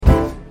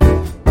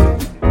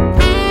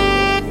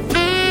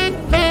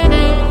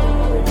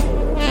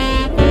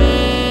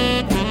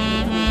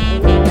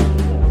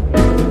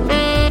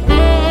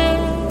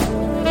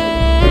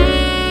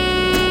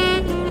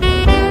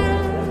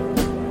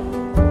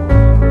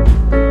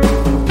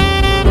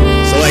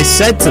I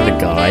said to the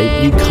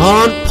guy, you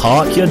can't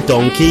park your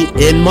donkey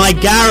in my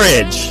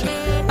garage.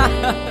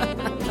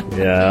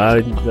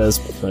 Yeah,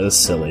 that's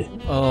silly.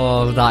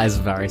 Oh, that is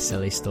a very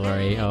silly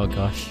story. Oh,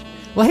 gosh.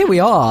 Well, here we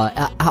are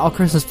at our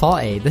Christmas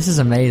party. This is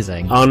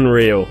amazing.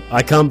 Unreal.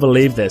 I can't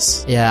believe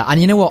this. Yeah,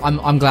 and you know what?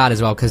 I'm glad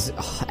as well, because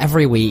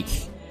every week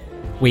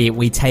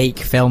we take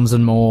films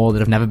and more that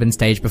have never been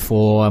staged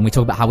before, and we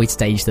talk about how we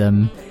stage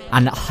them.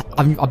 And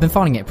I've been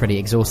finding it pretty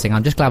exhausting.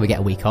 I'm just glad we get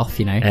a week off,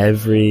 you know?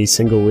 Every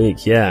single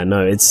week. Yeah,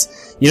 no,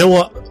 it's... You know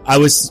what? I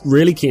was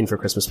really keen for a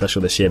Christmas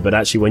special this year, but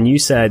actually when you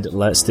said,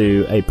 let's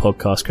do a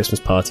podcast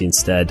Christmas party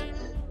instead...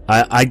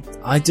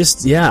 I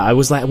just, I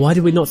was like, why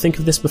did we not think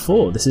of this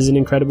before? This is an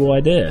incredible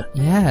idea.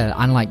 Yeah,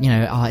 and like, you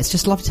know, it's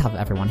just lovely to have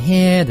everyone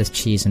here. There's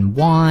cheese and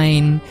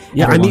wine.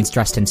 Yeah, everyone's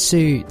dressed in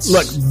suits.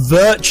 Look,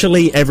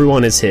 virtually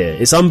everyone is here.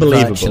 It's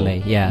unbelievable.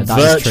 Virtually, yeah, that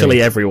virtually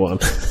is true. Everyone.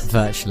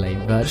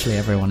 virtually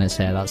everyone is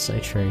here. That's so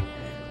true.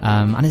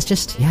 And it's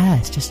just,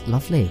 it's just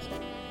lovely.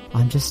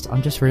 I'm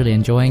just really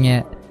enjoying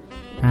it.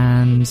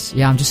 And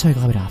yeah, I'm just so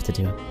glad we don't have to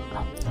do it.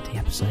 The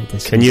episode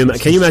this Can you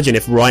imagine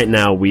if right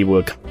now we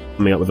were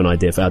coming up with an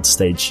idea for how to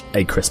stage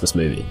a Christmas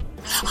movie?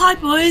 Hi,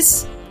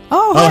 boys.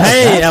 Oh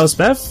hey,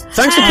 Elspeth.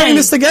 Thanks for putting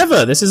this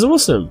together. This is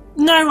awesome.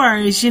 No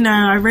worries. You know,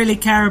 I really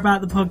care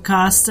about the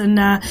podcast, and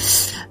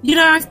you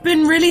know, I've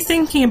been really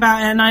thinking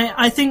about it, and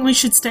I think we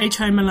should stage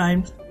Home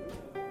Alone.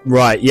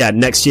 Right, yeah,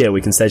 next year we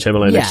can stage Home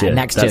Alone next year.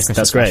 That's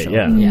great, special.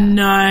 Yeah.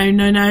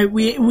 No.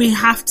 We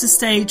have to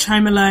stage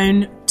Home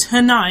Alone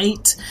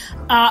tonight,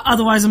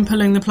 otherwise I'm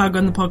pulling the plug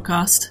on the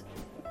podcast.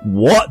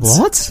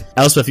 What?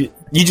 Elspeth, you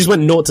just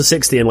went 0 to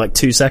 60 in like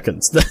 2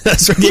 seconds.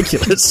 That's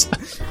ridiculous.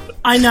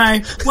 I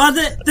know. Well,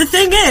 the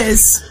thing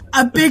is,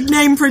 a big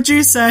name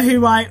producer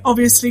who I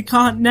obviously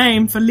can't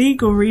name for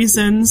legal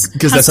reasons.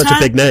 Because they're such a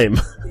big name.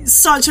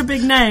 Such a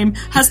big name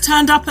has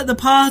turned up at the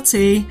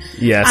party.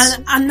 Yes.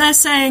 And they're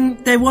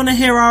saying they want to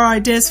hear our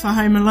ideas for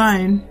Home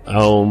Alone.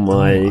 Oh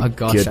my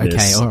gosh,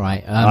 goodness. Okay,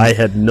 alright. I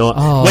had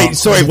not... Wait,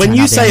 sorry, when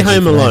you say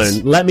Home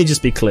Alone, let me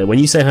just be clear. When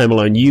you say Home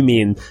Alone, you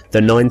mean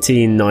the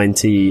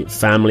 1990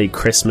 family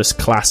Christmas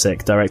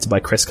classic directed by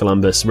Chris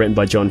Columbus, written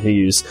by John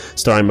Hughes,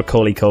 starring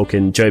Macaulay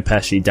Culkin, Joe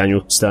Pesci,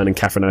 Daniel Stern and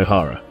Catherine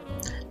O'Hara.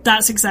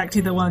 That's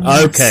exactly the one.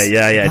 Yes. Okay,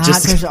 yeah.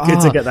 Just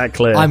good to get that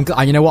clear.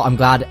 You know what? I'm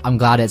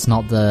glad it's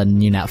not the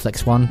new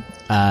Netflix one.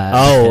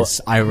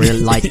 I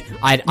really like.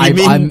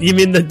 You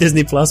mean the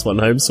Disney Plus one,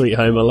 Home Sweet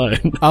Home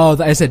Alone? Oh,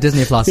 that is it,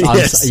 Disney Plus.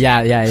 Yes.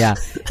 Yeah.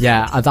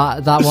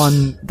 That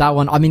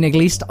one. I mean, at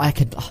least I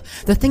could.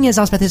 The thing is,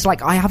 Elspeth, is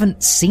like I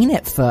haven't seen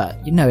it for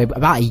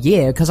about a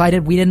year because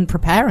we didn't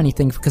prepare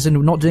anything because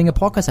we're not doing a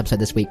podcast episode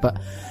this week, but.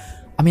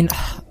 I mean,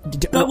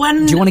 do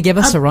you want to give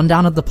us a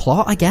rundown of the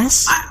plot, I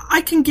guess?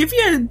 I can give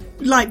you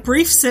a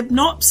brief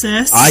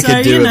synopsis. I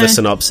could do with a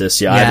synopsis,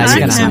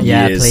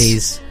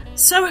 please.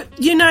 So,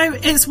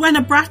 it's when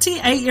a bratty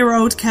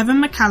 8-year-old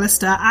Kevin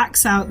McAllister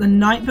acts out the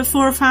night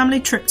before a family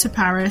trip to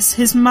Paris.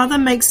 His mother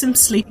makes him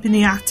sleep in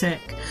the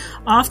attic.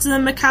 After the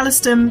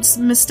McAllisters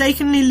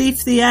mistakenly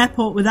leave the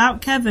airport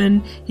without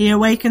Kevin, he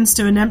awakens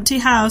to an empty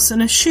house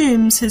and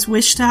assumes his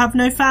wish to have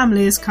no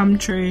family has come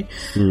true.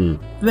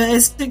 But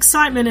his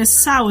excitement is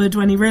soured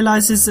when he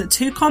realises that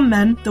 2 con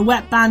men, the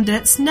Wet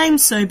Bandits, named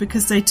so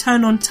because they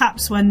turn on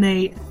taps when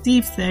they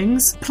thieve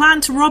things,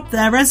 plan to rob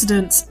their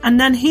residence, and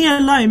then he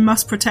alone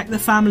must protect the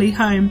family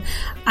home.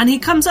 And he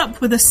comes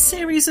up with a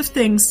series of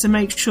things to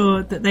make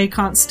sure that they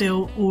can't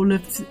steal all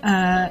of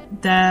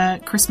their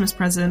Christmas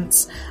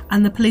presents,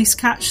 and the police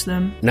catch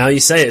them. Now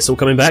you say it's all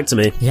coming back to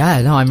me.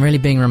 Yeah, no, I'm really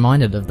being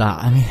reminded of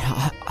that. I mean,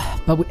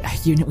 but we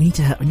need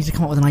to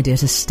come up with an idea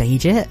to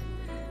stage it.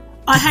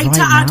 I hate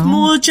to add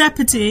more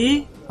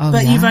jeopardy,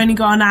 but you've only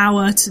got an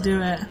hour to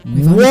do it.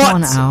 We've only got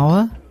an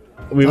hour?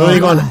 We've only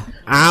got an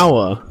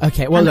hour.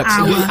 Okay, well, look,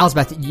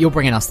 Elspeth, you're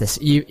bringing us this.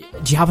 Do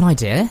you have an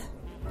idea?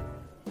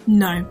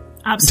 No.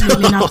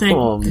 Absolutely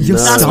nothing.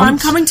 That's why I'm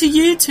coming to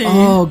you two.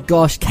 Oh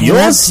gosh, Caleb.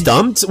 You're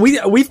stumped.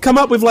 We've come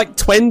up with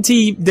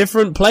 20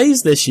 different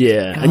plays this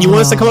year, and you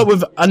want us to come up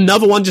with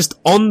another one just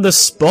on the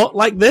spot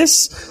like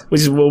this,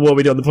 which is what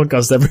we do on the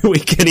podcast every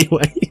week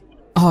anyway.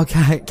 Oh,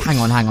 okay. Hang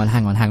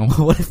on.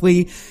 What if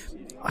we?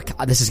 Okay,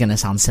 this is going to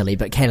sound silly,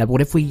 but Caleb,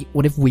 what if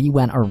we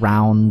went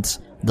around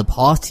the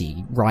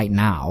party right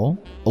now,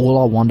 all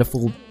our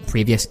wonderful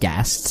previous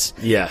guests,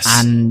 yes,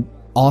 and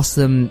asked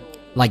them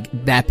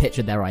their pitch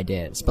of their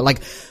ideas, but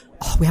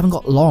we haven't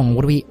got long.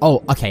 What do we?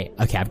 Oh, okay,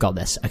 I've got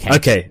this.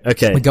 Okay.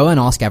 We go and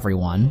ask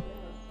everyone,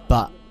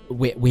 but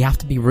we have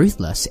to be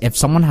ruthless. If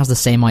someone has the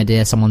same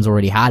idea someone's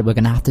already had, we're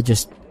gonna have to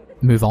just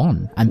move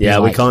on and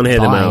we can't hear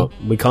them out.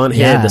 We can't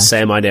hear the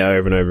same idea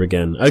over and over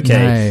again.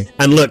 Okay.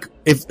 No. And look,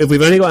 if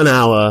we've only got an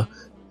hour,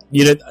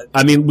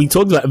 I mean, we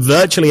talked about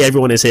virtually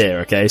everyone is here.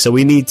 Okay, so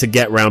we need to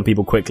get round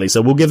people quickly.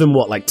 So we'll give them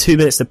 2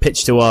 minutes to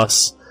pitch to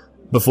us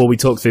before we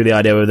talk through the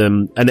idea with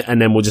them,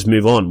 and then we'll just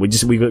move on. We're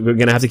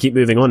going to have to keep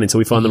moving on until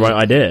we find the right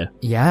idea.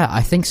 Yeah,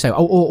 I think so.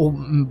 Or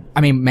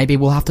I mean, maybe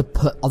we'll have to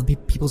put other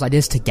people's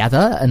ideas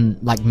together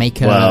and make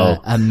a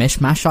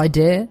mishmash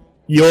idea.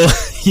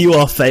 You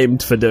are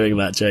famed for doing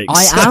that, Jake.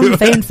 I am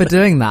famed for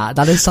doing that.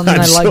 That is something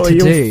I like to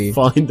do.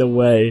 Find a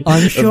way.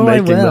 I'm sure I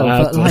will,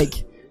 but like,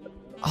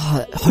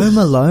 Home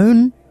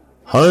Alone.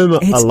 Alone.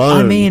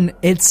 I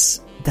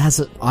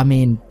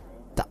mean,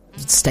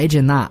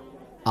 staging that.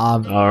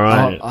 All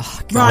right.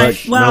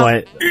 Right.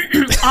 Well,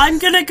 I'm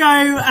gonna go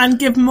and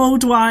give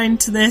Moldwine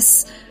to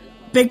this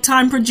big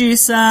time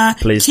producer.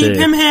 Please keep do.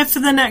 him here for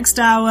the next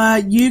hour.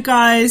 You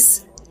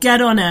guys get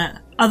on it.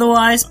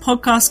 Otherwise,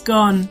 podcast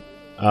gone.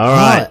 All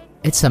right.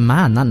 It's a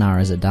man. That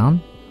narrows it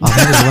down.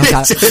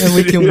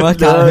 We can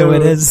work out who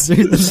it is.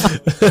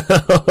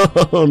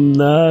 Oh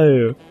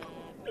no.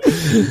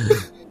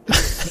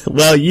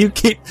 Well, you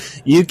keep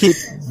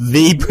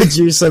the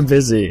producer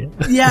busy.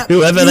 Yeah.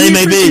 Whoever they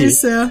may be.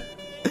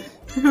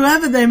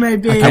 Whoever they may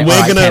be. Okay, and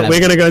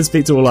we're gonna go and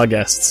speak to all our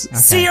guests. Okay.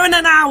 See you in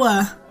an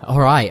hour. All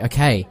right.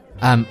 Okay.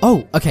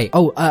 Over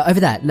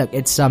there. Look,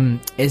 it's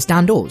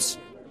Dan Dawes.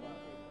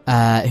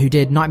 Who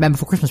did Nightmare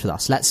Before Christmas with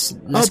us? Let's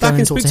go back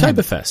in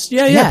Spooktoberfest.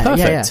 Yeah, perfect.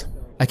 Yeah.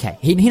 Okay,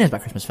 he knows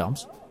about Christmas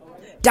films.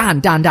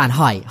 Dan,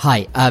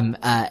 hi.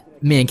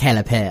 Me and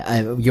Caleb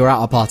here. You're at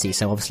our party,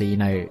 so obviously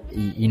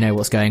you know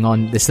what's going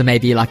on. This may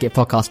be like a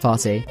podcast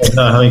party.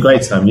 No, having a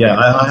great time. Yeah,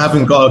 I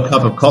haven't got a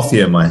cup of coffee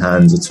in my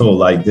hands at all.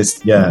 Like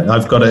this. Yeah,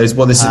 I've got this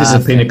is a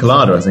pina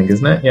colada, I think,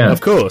 isn't it? Yeah, of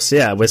course.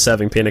 Yeah, we're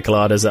serving pina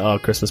coladas at our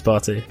Christmas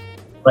party.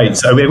 Right,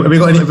 so have we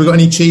got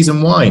any cheese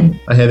and wine?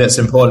 I hear that's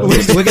important.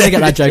 We're going to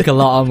get that joke a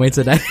lot, aren't we,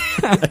 today?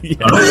 Probably,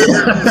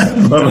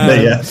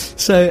 yeah.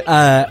 So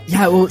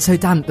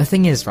Dan, the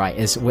thing is,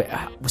 right,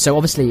 so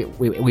obviously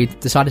we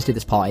decided to do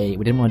this party.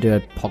 We didn't want to do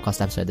a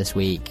podcast episode this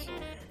week,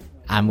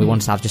 and we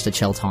wanted to have just a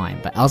chill time.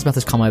 But Elspeth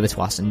has come over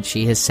to us, and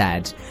she has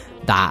said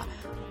that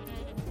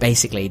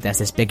basically there's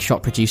this big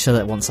shot producer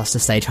that wants us to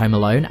stage Home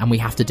Alone, and we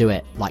have to do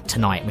it like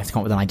tonight. We have to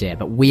come up with an idea,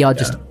 but we are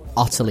just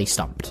utterly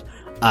stumped.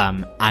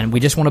 And we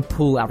just want to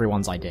pull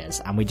everyone's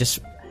ideas, and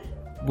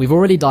we've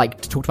already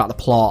talked about the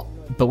plot,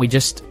 but we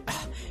just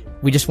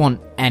want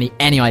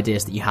any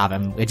ideas that you have,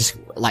 and we just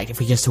if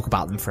we just talk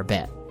about them for a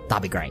bit,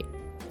 that'd be great.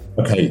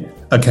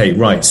 Okay,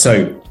 right.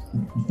 So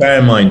bear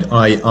in mind,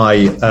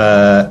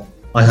 I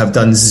have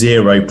done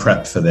zero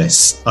prep for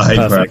this.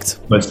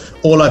 Perfect. But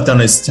all I've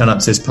done is turn up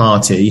to this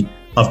party.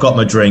 I've got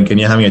my drink, and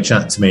you're having a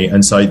chat to me,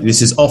 and so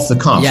this is off the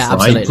cuff,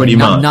 right? Pretty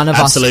much. None of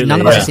us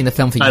have seen the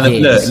film for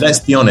years. Look, let's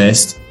be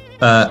honest.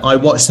 I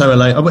watched Home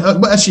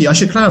Alone. Actually, I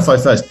should clarify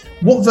first.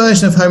 What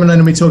version of Home Alone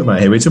are we talking about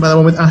here? Are we talking about the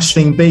one with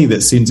Aisling B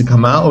that's soon to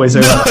come out? Or is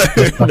it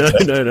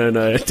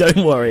No.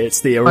 Don't worry.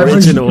 It's the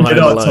original Home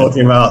Alone. We're not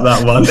talking about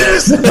that one.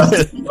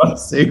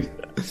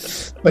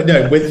 But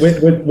no,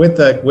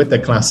 with the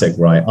classic,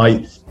 right?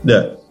 I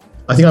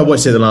think I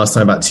watched it the last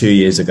time about 2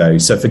 years ago.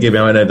 So forgive me,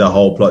 I don't know the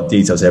whole plot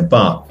details here.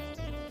 But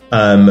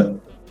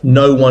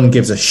no one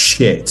gives a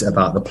shit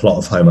about the plot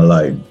of Home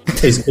Alone.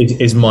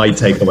 Is my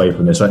takeaway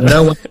from this, right?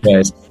 No one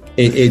cares.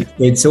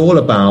 It's all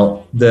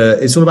about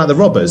the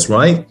robbers,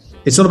 right?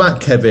 It's all about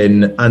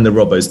Kevin and the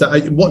robbers.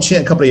 Watching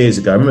it a couple of years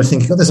ago, I remember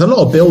thinking, God, there's a lot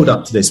of build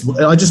up to this.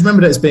 I just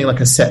remembered it as being like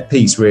a set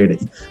piece, really,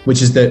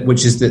 which is that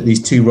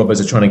these two robbers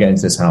are trying to get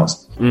into this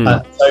house.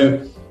 Not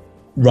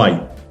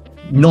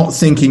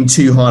thinking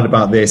too hard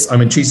about this.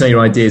 I'm intrigued to know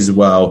your ideas as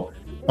well.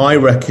 I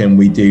reckon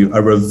we do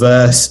a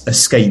reverse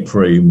escape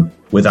room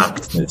with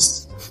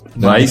actors,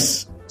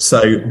 nice. Right?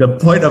 So the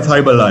point of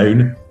Home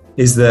Alone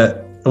is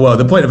that,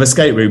 the point of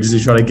escape rooms is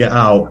you're trying to get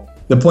out.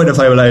 The point of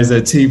Home Alone is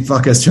that two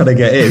fuckers trying to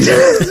get in.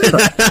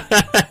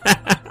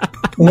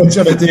 What we're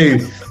trying to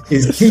do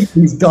is keep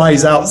these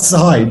guys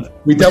outside.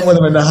 We don't want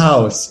them in the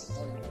house.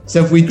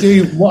 So if we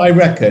do what I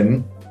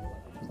reckon,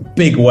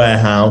 big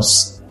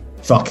warehouse,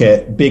 fuck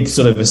it, big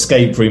sort of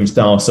escape room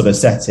style sort of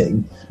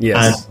setting.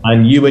 Yes.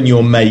 And you and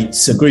your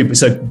mates, a group,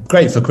 so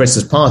great for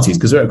Christmas parties,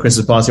 because we're at a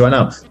Christmas party right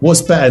now.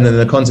 What's better than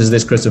the content of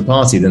this Christmas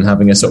party than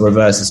having a sort of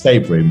reverse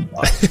escape room?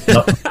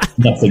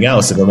 Nothing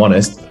else, if I'm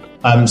honest.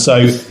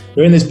 So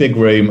we're in this big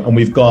room, and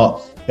we've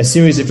got a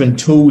series of different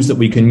tools that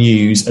we can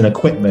use and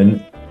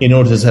equipment in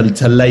order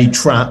to lay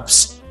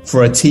traps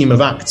for a team of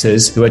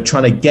actors who are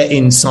trying to get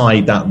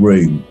inside that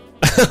room.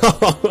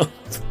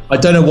 I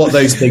don't know what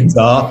those things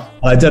are.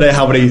 I don't know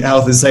how many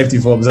health and safety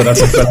forms I'd have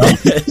to put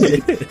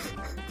up.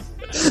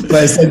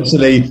 But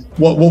essentially,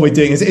 what we're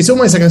doing is it's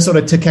almost like a sort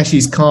of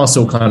Takeshi's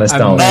Castle kind of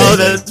style. Oh,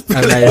 that's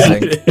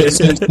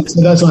amazing.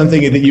 So that's what I'm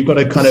thinking, that you've got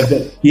to kind of,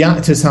 the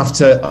actors have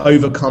to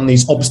overcome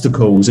these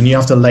obstacles, and you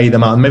have to lay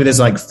them out. And maybe there's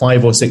like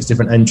 5 or 6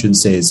 different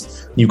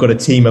entrances. You've got a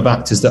team of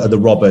actors that are the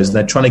robbers, and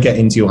they're trying to get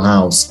into your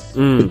house.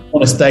 You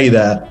want to stay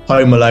there,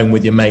 home alone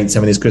with your mates,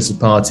 having this Christmas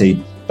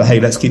party. But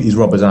hey, let's keep these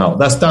robbers out.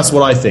 That's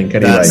what I think,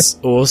 anyway. That's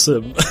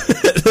awesome.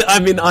 I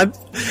mean, I'm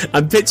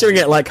picturing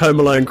it like Home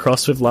Alone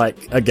crossed with like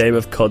a game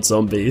of COD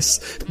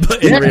Zombies,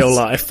 but in real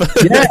life.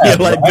 Yeah, you're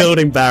like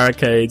building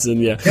barricades, and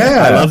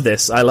I love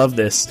this.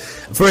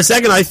 For a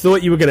second, I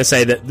thought you were going to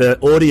say that the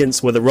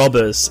audience were the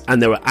robbers,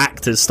 and there were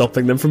actors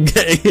stopping them from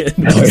getting in.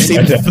 That's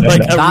very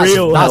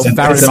much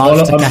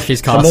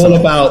Takeshi's Castle. I'm all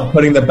about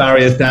putting the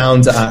barriers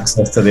down to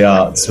access to the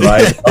arts,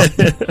 right?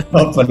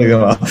 Not putting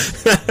them up.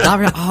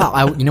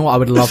 You know what I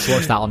would love to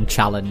watch that on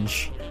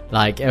Challenge.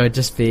 Like, it would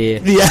just be,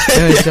 it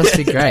would just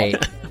be great.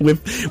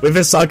 with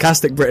a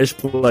sarcastic British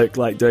bloke,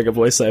 like, doing a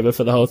voiceover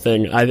for the whole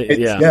thing.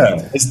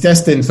 It's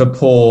destined for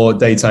poor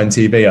daytime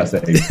TV, I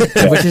think.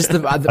 Yeah. which is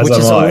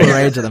all the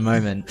rage at the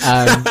moment.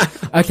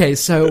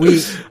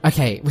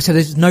 So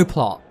there's no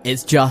plot.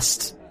 It's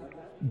just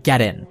get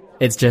in.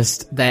 It's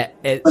just that.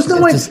 I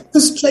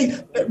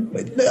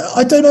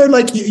don't know.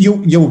 Like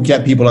you'll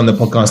get people on the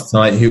podcast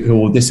tonight who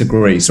will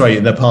disagree. Sorry,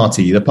 the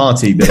party.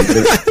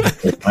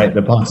 Right,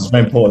 the party is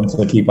very important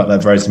to keep up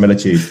that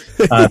verisimilitude.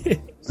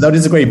 They'll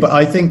disagree, but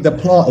I think the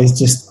plot is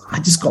just.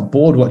 I just got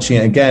bored watching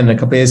it again a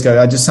couple of years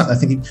ago. I just sat there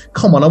thinking,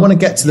 "Come on, I want to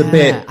get to the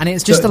bit." And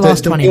it's just the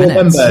last 20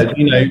 minutes.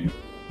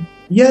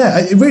 Yeah,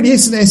 it really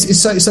is. It's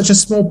such a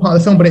small part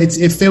of the film, but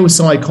it feels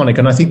so iconic,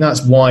 and I think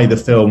that's why the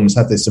films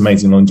have this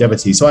amazing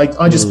longevity. So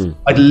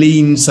I'd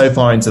lean so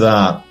far into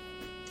that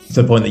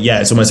to the point that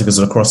it's almost like a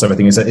sort of crossover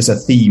thing. It's a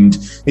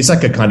themed. It's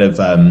like a kind of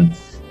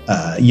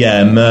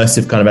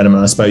immersive kind of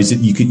element. I suppose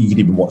you could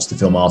even watch the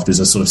film after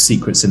as a sort of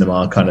secret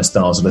cinema kind of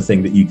style sort of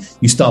thing. That you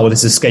start with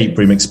this escape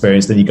room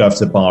experience, then you go off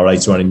to the bar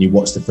later on and you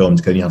watch the film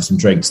to go and you have some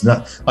drinks. And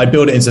that I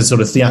build it into a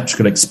sort of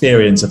theatrical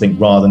experience, I think,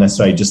 rather than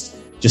necessarily just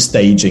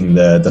staging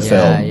the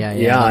film.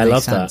 Yeah, I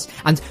love that.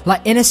 And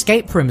like in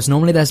escape rooms,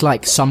 normally there's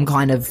like some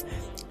kind of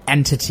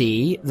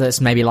entity that's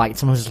maybe like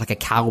sometimes it's like a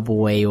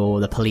cowboy or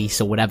the police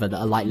or whatever that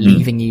are like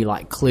leaving you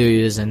like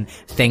clues and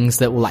things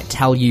that will like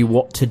tell you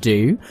what to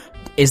do.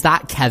 Is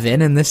that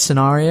Kevin in this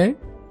scenario?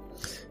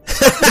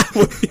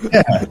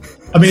 Yeah.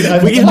 I mean,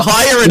 we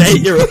hire an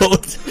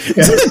 8-year-old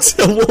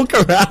to walk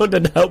around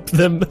and help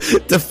them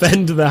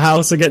defend the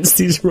house against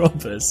these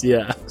robbers.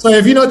 Yeah. So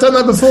have you not done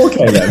that before,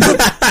 Kevin?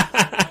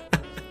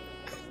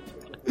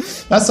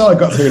 That's how I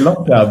got through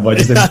lockdown by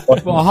just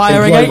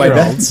hiring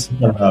 8-year-olds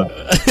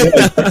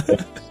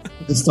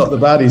to stop the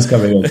baddies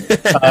coming in.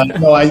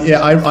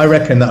 I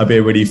reckon that would be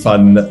a really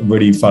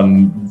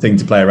fun thing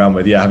to play around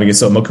with. Yeah, having a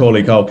sort of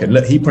Macaulay Culkin.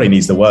 Look, he probably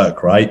needs the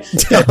work, right?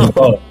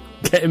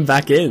 Get him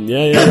back in.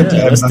 Yeah.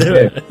 Let's do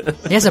it.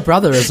 He has a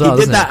brother as well.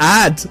 He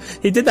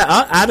did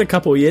that ad a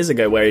couple of years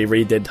ago where he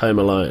redid Home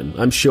Alone.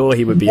 I'm sure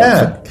he would be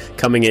up for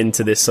coming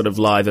into this sort of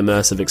live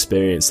immersive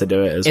experience to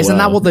do it as Isn't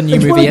that what the new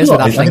movie is with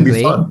Aisling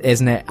Bea?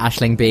 Isn't it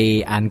Aisling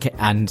Bea and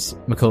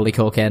Macaulay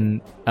Culkin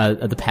are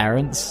the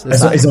parents?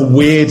 It's a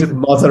weird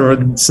mother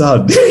and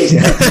son.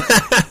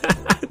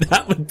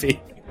 That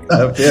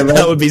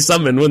would be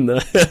something, wouldn't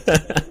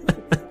it?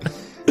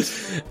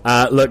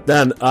 Look,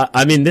 Dan,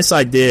 I mean, this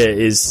idea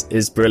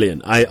is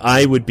brilliant.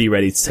 I would be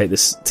ready to take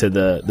this to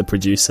the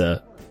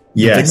producer.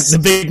 Yes. The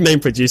big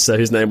name producer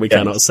whose name we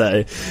cannot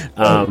say.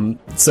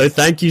 So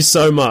thank you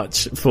so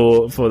much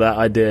for that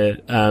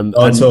idea.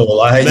 Not at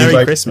all. I hope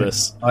Merry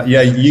Christmas.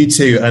 You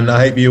too. And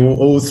I hope you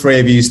all three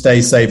of you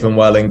stay safe and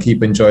well and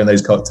keep enjoying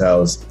those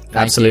cocktails.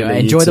 Absolutely.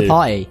 Enjoy the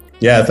party.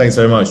 Yeah, thanks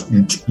very much.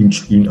 I'm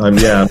on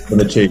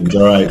the tunes.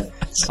 All right.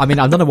 I mean,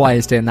 I don't know why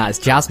he's doing that. It's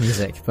jazz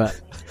music, but...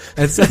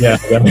 All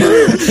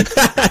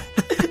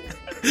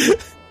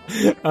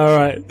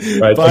right.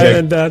 Bye,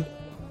 and Dad.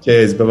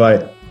 Cheers.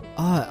 Bye.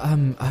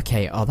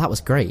 Okay. Oh, that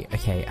was great.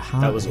 Okay.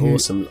 That was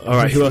awesome. All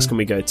right. Who else can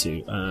we go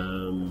to?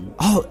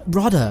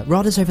 Rada.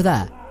 Rada's over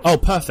there. Oh,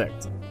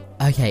 perfect.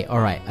 Okay. All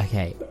right.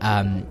 Okay.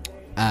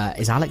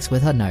 Is Alex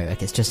with her? No.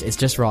 Okay. It's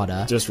just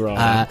Rada. Just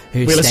Rada.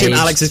 We'll assume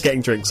Alex is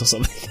getting drinks or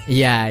something.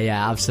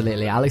 Yeah.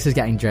 Absolutely. Alex is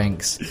getting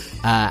drinks.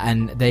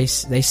 And they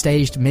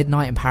staged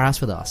Midnight in Paris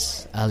with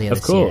us earlier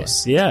this year. Of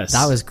course. Yes.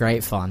 That was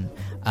great fun.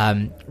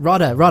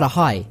 Rada.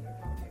 Hi.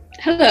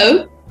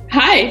 Hello.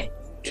 Hi.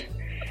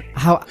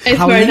 It's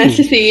very nice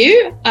to see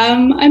you.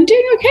 I'm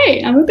doing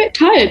okay. I'm a bit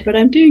tired, but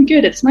I'm doing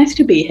good. It's nice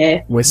to be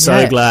here. We're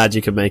so glad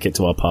you could make it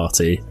to our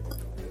party.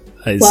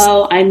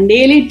 Well, I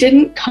nearly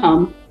didn't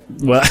come.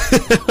 Well,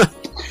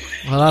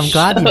 I'm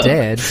glad you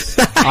did.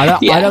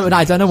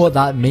 I don't know what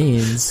that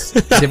means.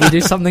 Did we do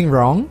something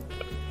wrong?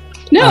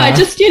 No, I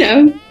just,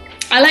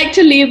 I like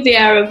to leave the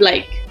air of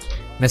like,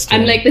 mystery.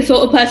 I'm like the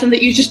sort of person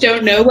that you just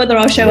don't know whether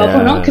I'll show up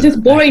or not, because it's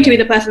boring to be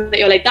the person that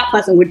you're like, that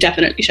person would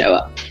definitely show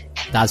up.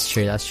 That's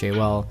true.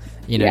 Well,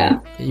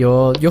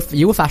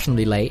 you were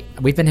fashionably late.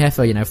 We've been here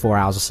for 4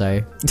 hours or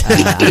so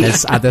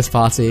at this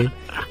party.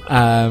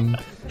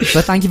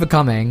 But thank you for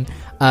coming.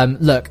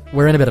 Look,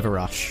 we're in a bit of a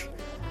rush.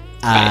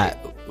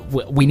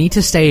 We need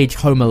to stage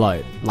Home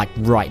Alone like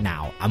right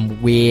now,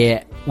 and we've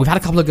had a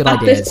couple of good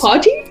ideas. At this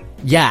party?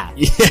 Yeah,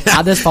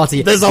 at this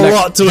party. There's a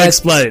lot to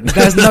explain.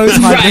 There's no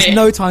time. Right. There's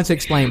no time to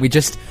explain.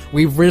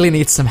 We really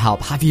need some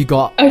help. Have you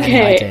got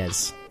any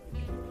ideas?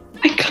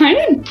 I kind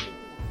of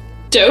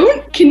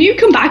don't. Can you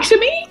come back to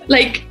me?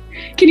 Like,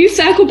 can you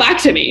circle back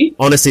to me?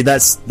 Honestly,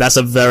 that's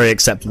a very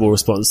acceptable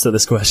response to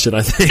this question,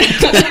 I think.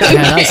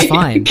 Yeah, that's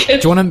fine. Do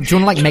you want to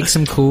like make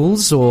some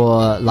calls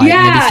or like?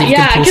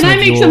 Can I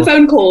make some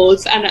phone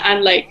calls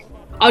and like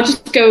I'll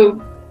just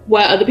go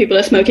where other people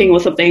are smoking or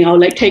something. I'll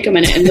like take a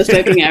minute in the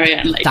smoking area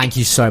and like. Thank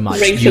you so much.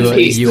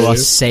 You are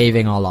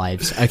saving our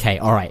lives. Okay,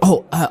 all right.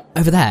 Oh,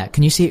 over there.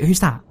 Can you see who's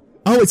that?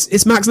 Oh,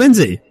 it's Max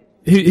Lindsay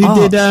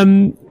who did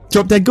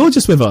Drop Dead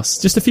Gorgeous with us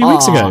just a few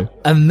weeks ago.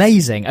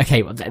 Amazing.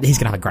 Okay, well, he's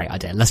going to have a great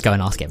idea. Let's go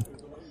and ask him.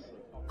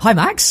 Hi,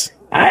 Max.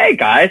 Hey,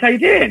 guys. How you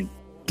doing?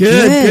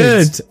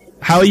 Good.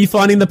 How are you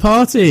finding the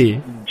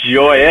party?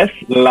 Joyous.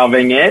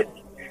 Loving it.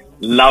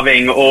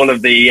 Loving all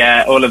of the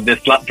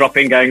slut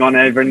dropping going on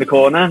over in the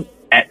corner.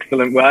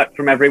 Excellent work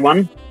from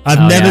everyone.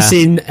 I've never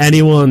seen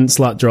anyone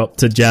slut drop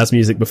to jazz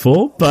music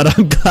before, but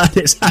I'm glad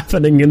it's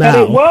happening now.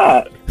 But it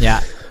works.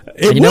 Yeah.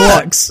 It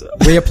works.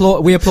 We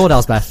applaud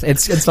Elsbeth.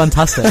 It's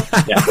fantastic.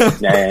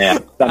 Yeah.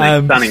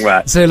 Stunning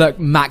work. So look,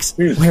 Max,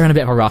 we're in a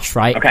bit of a rush,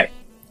 right? Okay.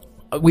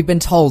 We've been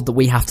told that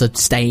we have to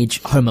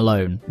stage Home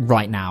Alone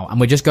right now, and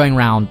we're just going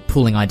around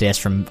pulling ideas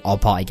from our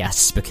party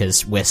guests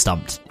because we're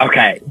stumped.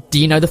 Okay. Do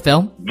you know the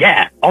film?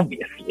 Yeah,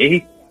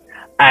 obviously.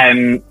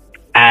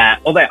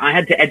 Although I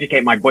had to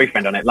educate my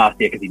boyfriend on it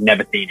last year because he'd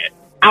never seen it.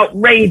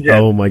 Outrageous!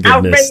 Oh my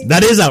goodness. Outrageous.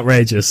 That is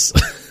outrageous.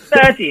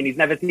 30 and he's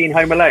never seen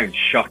Home Alone.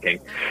 Shocking.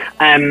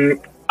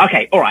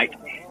 Okay, alright.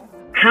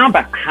 How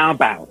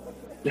about,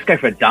 let's go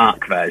for a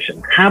dark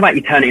version. How about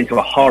you turn it into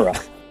a horror?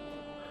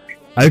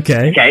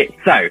 Okay,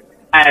 so,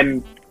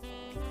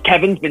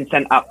 Kevin's been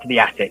sent up to the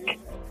attic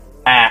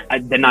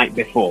the night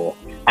before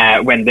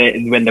when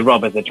the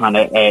robbers are trying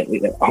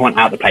to haunt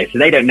out the place. So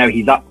they don't know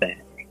he's up there.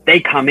 They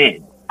come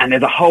in, and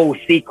there's a whole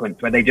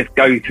sequence where they just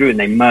go through and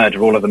they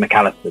murder all of the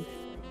McAllisters.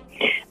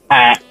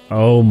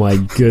 Oh my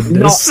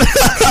goodness!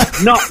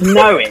 Not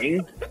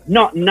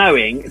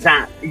knowing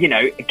that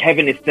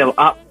Kevin is still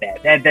up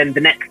there. Then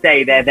the next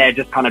day they're there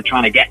just kind of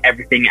trying to get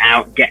everything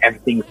out, get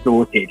everything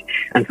sorted,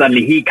 and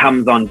suddenly he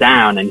comes on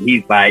down and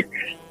he's like,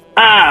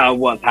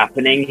 what's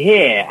happening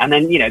here? And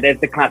then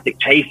there's the classic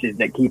chases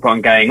that keep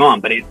on going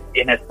on, but it's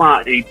in a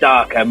slightly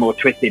darker, more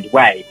twisted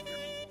way.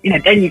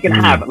 Then you can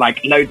have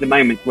like loads of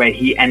moments where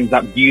he ends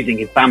up using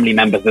his family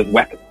members as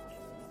weapons.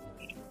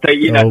 So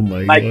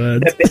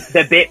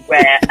the bit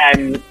where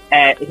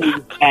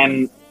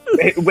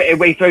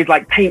he throws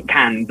like paint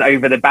cans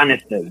over the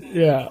banisters.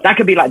 Yeah, that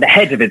could be like the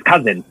head of his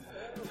cousin.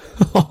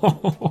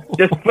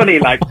 Just fully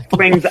like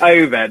swings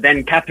over.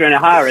 Then Catherine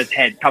O'Hara's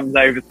head comes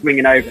over,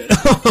 swinging over.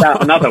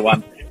 Another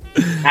one.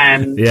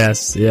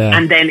 Yes, yeah.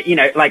 And then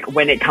like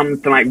when it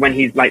comes to like when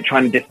he's like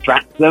trying to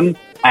distract them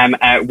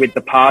with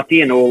the party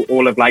and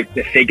all of like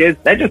the figures,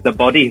 they're just the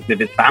bodies of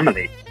his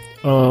family.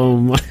 Oh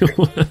my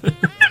word.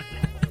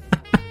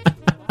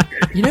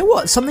 You know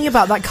what? Something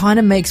about that kind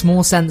of makes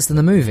more sense than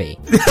the movie.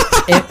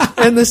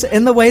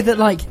 in the way that,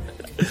 like,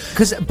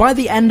 because by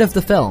the end of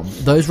the film,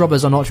 those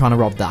robbers are not trying to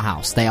rob that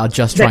house. They are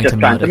just trying to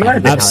murder.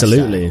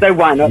 Absolutely. So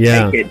why not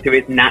take it to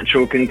its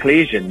natural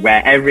conclusion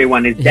where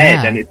everyone is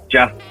dead and it's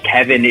just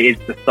Kevin is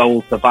the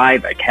sole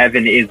survivor.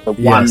 Kevin is the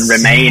one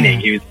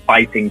remaining who's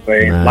fighting for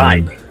his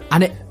life.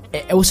 And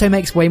it also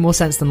makes way more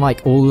sense than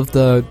like all of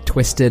the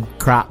twisted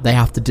crap they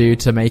have to do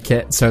to make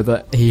it so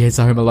that he is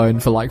home alone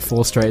for like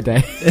 4 straight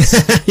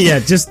days. Yeah,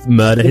 just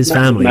murder his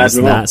family. It's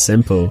that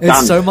simple.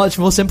 It's so much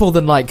more simple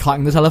than like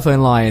cutting the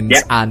telephone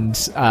lines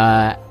and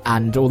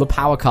all the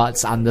power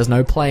cuts and there's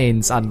no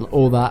planes and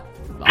all that.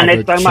 And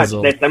there's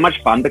so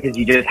much fun because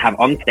you just have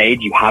on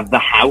stage, you have the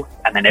house,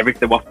 and then every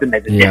so often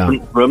there's a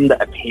different room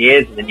that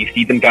appears, and then you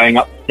see them going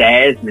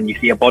upstairs, and then you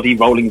see a body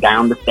rolling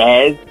down the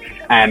stairs.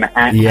 And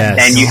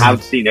then you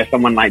have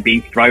someone like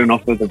being thrown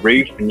off of the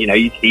roof, and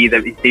you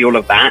see all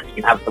of that. You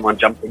can have someone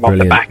jumping off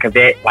the back of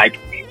it. Like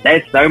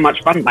there's so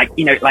much fun. Like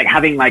like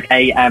having like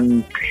a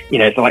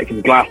so like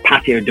some glass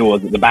patio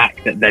doors at the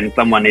back that then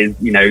someone is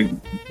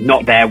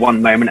not there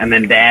one moment and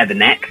then there the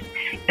next.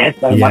 There's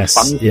so much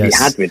fun to be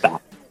had with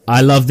that.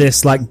 I love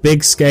this like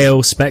big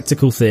scale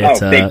spectacle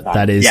theatre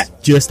that is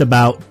just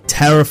about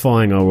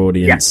terrifying our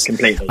audience. Yes,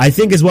 completely. I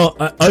think as well,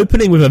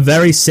 opening with a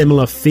very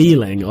similar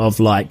feeling of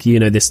like,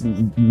 this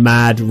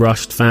mad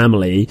rushed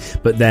family,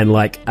 but then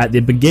like at the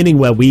beginning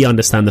where we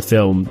understand the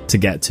film to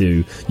get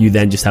to, you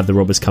then just have the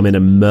robbers come in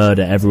and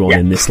murder everyone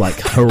in this like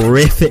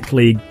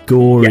horrifically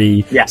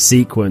gory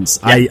sequence.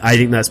 I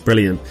think that's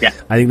brilliant. Yeah.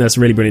 I think that's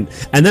really brilliant.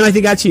 And then I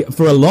think actually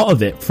for a lot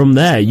of it from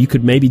there, you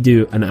could maybe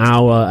do an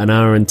hour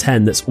and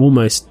 10 that's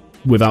almost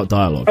without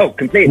dialogue. Oh,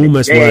 completely.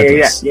 Almost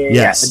wordless.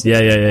 Yeah.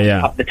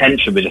 Up the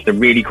tension with just a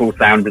really cool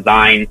sound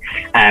design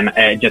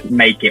and just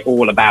make it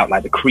all about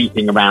like the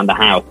creeping around the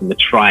house and the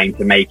trying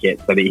to make it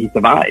so that he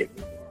survives.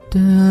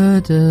 Da,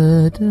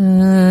 da,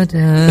 da, da,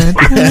 da.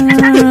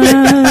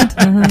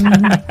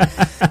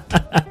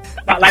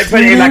 But like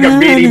put it in like a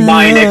really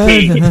minor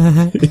key.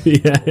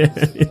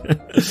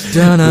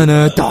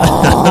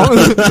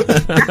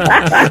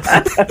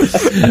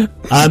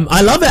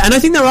 I love it, and I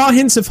think there are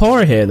hints of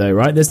horror here, though,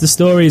 right? There's the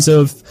stories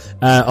of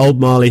old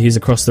Marley, who's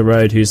across the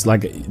road, who's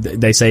like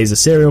they say he's a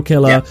serial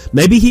killer. Yeah.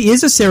 Maybe he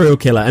is a serial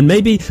killer, and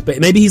maybe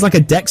he's like a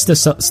Dexter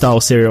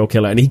style serial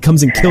killer, and he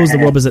comes and kills the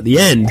robbers at the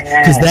end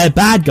because they're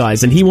bad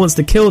guys, and he wants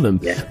to kill them.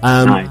 Nice.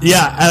 And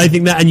I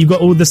think that, and you've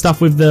got all the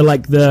stuff with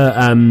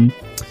the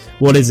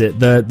what is it?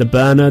 The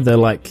burner, the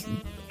like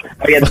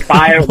Oh yeah, the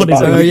fire. The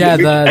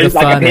it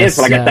furnace, appears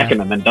for a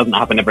second and then doesn't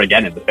happen ever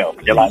again in the film.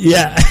 And you're like,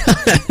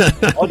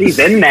 body's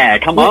in there.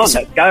 Come on,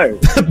 let's go.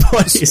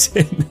 Body's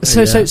in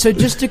there. So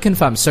just to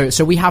confirm,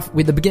 so we have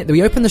with the beginning,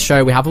 we open the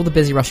show, we have all the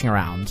busy rushing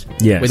around.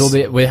 Yes.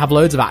 We have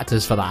loads of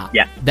actors for that.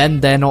 Yeah. Then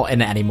they're not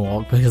in it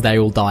anymore because they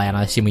all die, and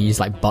I assume we use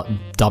like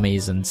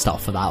dummies and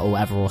stuff for that or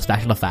whatever, or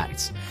special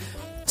effects.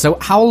 So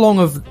how long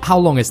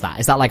is that?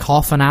 Is that like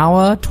half an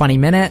hour, 20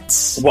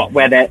 minutes? What,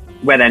 where they're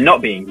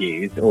not being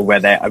used, or where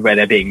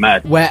they're being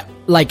murdered? Where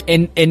like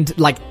in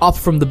like up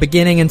from the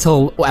beginning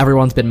until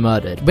everyone's been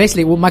murdered.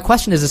 Basically, my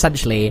question is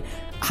essentially,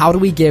 how do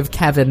we give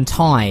Kevin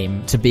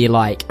time to be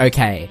like,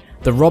 okay,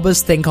 the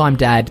robbers think I'm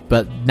dead,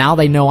 but now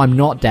they know I'm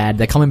not dead.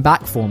 They're coming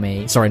back for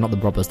me. Sorry, not the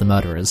robbers, the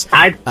murderers.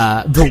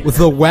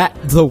 The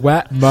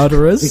wet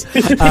murderers.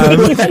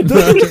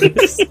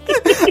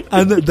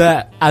 and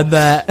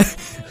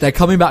they're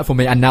coming back for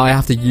me, and now I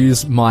have to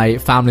use my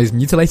family's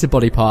mutilated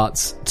body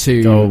parts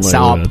to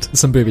set up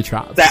some booby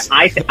traps. So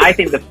I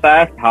think the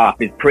first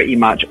half is pretty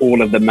much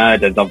all of the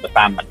murders of the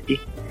family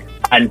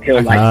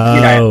until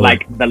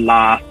like the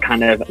last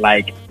kind of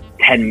like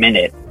 10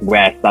 minutes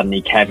where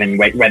suddenly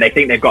where they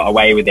think they've got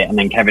away with it, and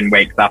then Kevin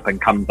wakes up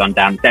and comes on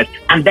downstairs,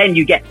 and then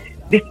you get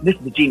this is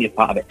the genius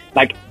part of it.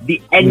 Like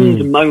the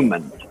end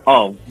moment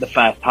of the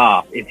first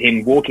half is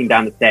him walking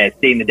down the stairs,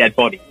 seeing the dead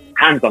body,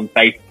 hands on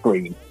face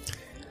screen.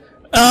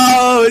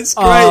 Oh, it's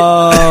great.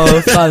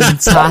 Oh,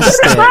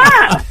 fantastic.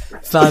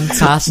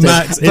 Fantastic.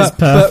 Max is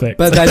perfect.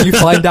 But then you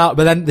find out,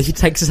 but then he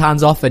takes his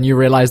hands off and you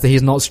realise that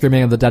he's not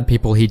screaming at the dead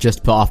people, he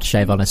just put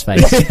aftershave on his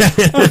face.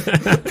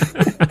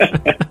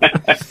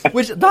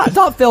 Which,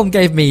 that film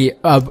gave me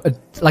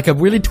like a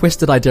really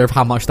twisted idea of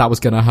how much that was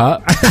going to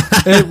hurt.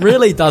 It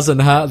really doesn't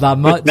hurt that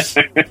much.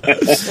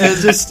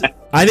 It's just...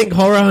 I think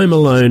Horror Home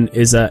Alone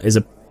is a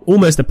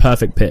almost a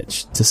perfect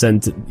pitch to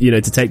send to,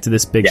 to take to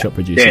this big shot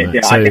producer. Yeah,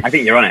 so, I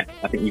think you're on it.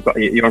 I think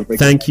you're on.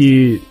 Thank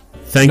you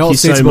so much. Not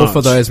suitable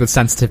for those with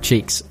sensitive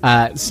cheeks.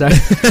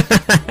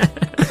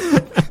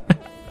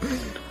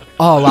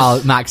 Oh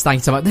wow, Max, thank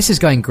you so much. This is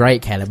going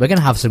great, Caleb. We're going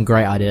to have some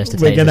great ideas to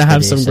take. We're going to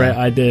have some great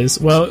ideas.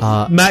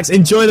 Well, Max,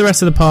 enjoy the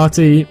rest of the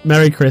party.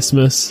 Merry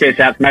Christmas. Cheers,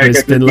 Merry Christmas.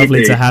 It's been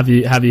lovely to have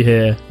you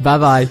here.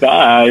 Bye.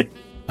 Bye.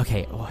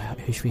 Okay,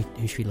 who should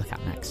we look at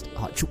next?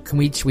 Should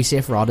we see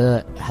if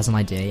Rada has an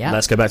idea yet?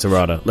 Let's go back to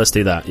Rada. Let's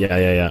do that.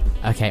 Yeah.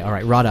 Okay, all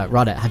right,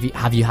 Rada,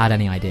 have you had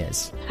any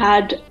ideas?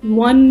 Had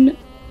one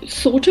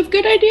sort of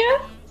good idea.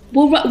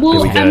 Well,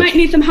 I might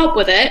need some help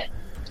with it,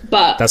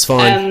 but that's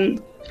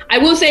fine. I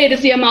will say it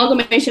is the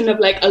amalgamation of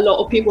like a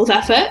lot of people's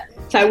effort.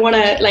 So I want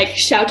to like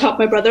shout out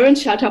my brother and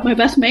shout out my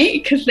best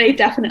mate because they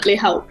definitely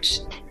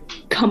helped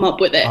come up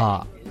with it.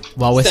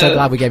 Well, we're so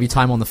glad we gave you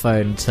time on the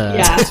phone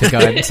to go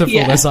into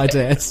all those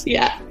ideas.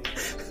 Yeah.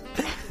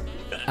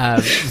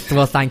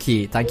 Well, thank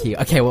you.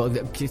 Okay, well,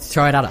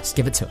 throw it at us.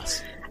 Give it to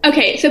us.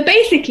 Okay, so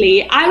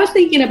basically, I was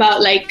thinking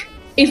about like,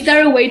 is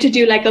there a way to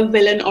do like a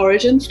villain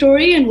origin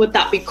story, and would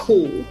that be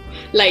cool?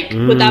 Like,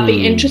 would that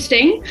be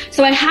interesting?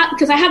 So I have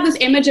this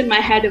image in my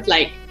head of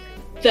like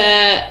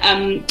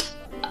the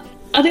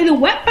are they the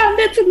wet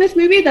bandits in this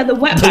movie? They're the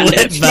wet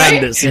bandits,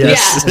 right?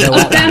 Yes. Yeah,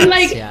 of them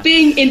like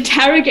being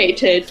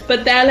interrogated,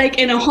 but they're like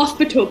in a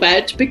hospital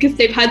bed because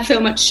they've had so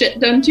much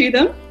shit done to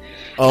them.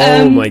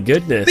 Oh my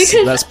goodness,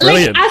 because, that's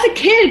brilliant. Like, as a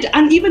kid,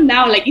 and even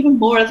now, like even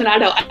more as an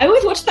adult, I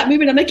always watch that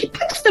movie and I'm like, it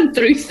puts them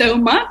through so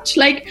much.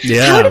 Like,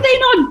 how do they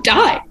not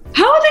die?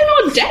 How are they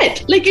not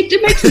dead? Like,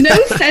 it makes no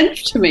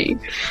sense to me.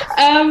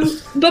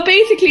 But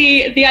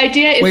basically, the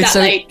idea is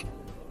like...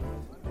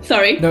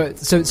 Sorry? No,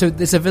 so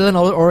it's a villain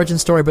origin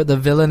story, but the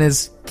villain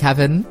is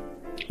Kevin?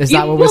 Is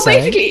that what we're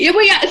saying?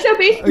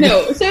 Basically,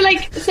 no. So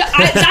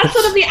that's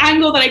sort of the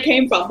angle that I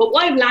came from. But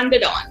what I've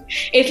landed on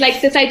is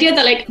like this idea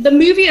that like the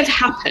movie has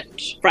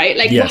happened, right?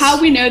 Like how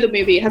we know the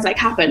movie has like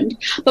happened.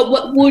 But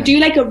what we'll do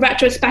like a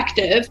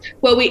retrospective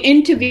where we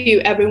interview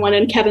everyone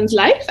in Kevin's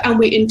life and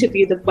we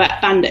interview the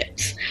wet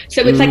bandits.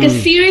 So it's like a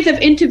series of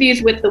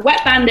interviews with the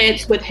wet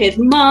bandits, with his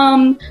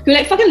mom, who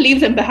like fucking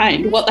leaves him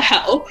behind. What the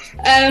hell?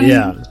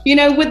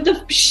 With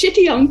the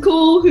shitty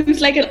uncle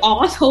who's like an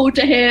asshole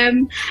to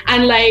him,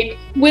 and like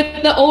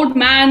with the old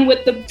man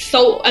with the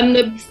salt and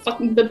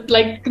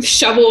the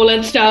shovel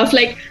and stuff,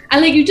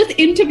 and you just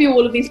interview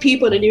all of these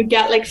people and you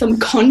get like some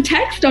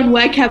context on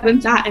where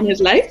Kevin's at in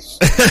his life.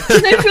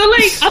 Because I feel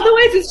like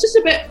otherwise it's just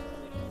a bit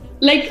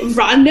like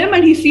random,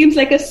 and he seems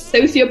like a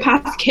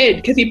sociopath kid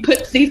because he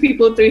puts these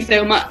people through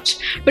so much.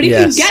 But if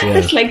you get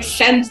this like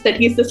sense that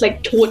he's this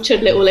like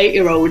tortured little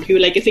 8-year-old who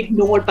like is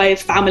ignored by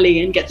his family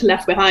and gets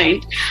left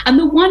behind, and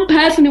the one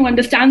person who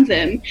understands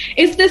him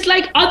is this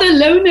like other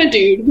loner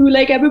dude who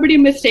like everybody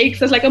mistakes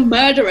as like a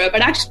murderer,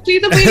 but actually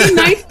he's a really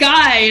nice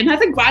guy and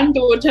has a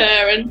granddaughter,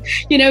 and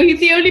he's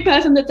the only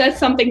person that does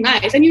something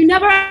nice, and you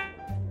never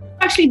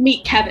actually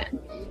meet Kevin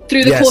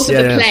through the course of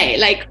the play.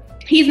 Like,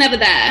 he's never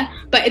there,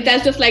 but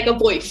there's just like a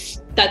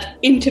voice that's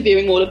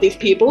interviewing all of these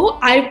people.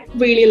 I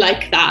really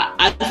like that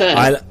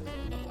as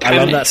I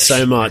love that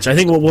so much. I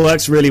think what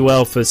works really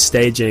well for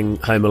staging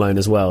Home Alone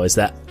as well is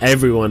that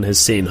everyone has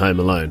seen Home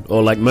Alone,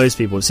 or like most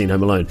people have seen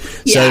Home Alone.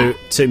 Yeah. So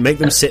to make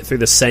them sit through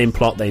the same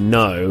plot they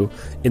know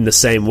in the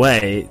same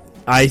way,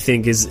 I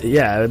think is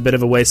a bit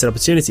of a wasted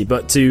opportunity.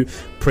 But to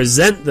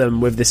present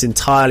them with this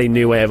entirely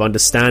new way of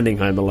understanding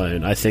Home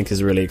Alone, I think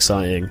is really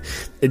exciting.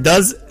 It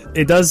does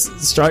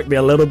strike me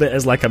a little bit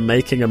as like a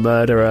Making a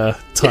Murderer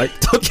type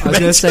documentary. I was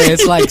going to say,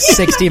 it's like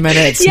 60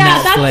 minutes Yeah,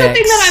 Netflix. That's the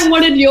thing that I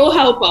wanted your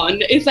help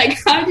on. It's like,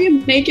 how do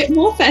you make it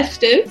more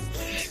festive?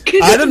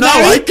 I don't know.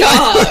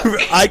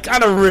 I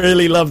kind of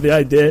really love the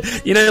idea.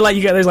 You know, like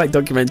you get those like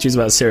documentaries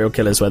about serial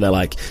killers where they're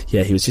like,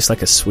 yeah, he was just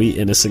like a sweet,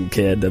 innocent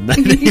kid, and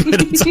then he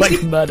went on to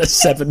like murder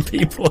 7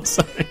 people or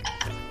something.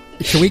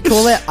 Should we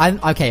call it? I'm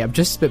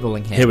just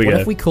spitballing here. What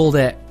if we called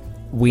it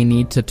We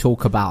Need to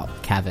Talk About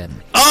Kevin?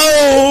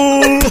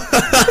 Oh!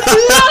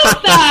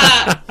 Love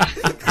that!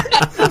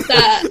 Love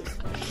that.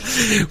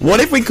 What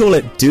if we call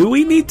it Do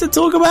We Need to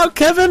Talk About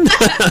Kevin?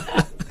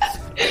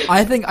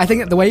 I think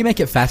that the way you make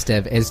it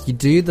festive is you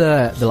do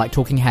the like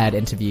talking head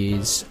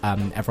interviews.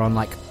 Everyone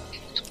like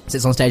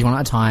sits on stage one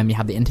at a time. You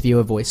have the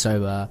interviewer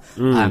voiceover,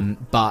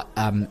 but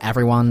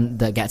everyone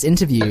that gets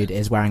interviewed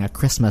is wearing a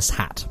Christmas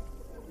hat.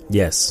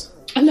 Yes.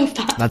 I love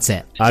that. That's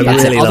it. I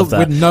really love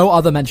that. With no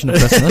other mention of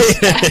Christmas.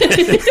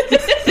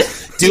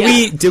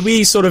 Do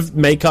we sort of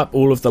make up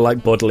all of the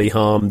like bodily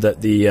harm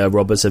that the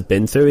robbers have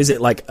been through? Is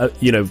it like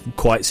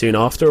quite soon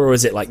after, or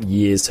is it like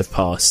years have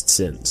passed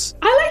since?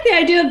 I like the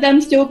idea of them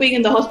still being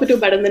in the hospital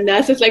bed and the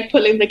nurse is like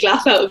pulling the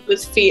glass out of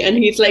his feet and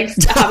he's like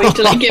having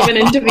to like give an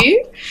interview.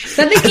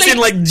 So I think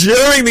like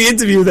during the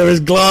interview there is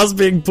glass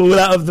being pulled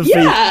out of the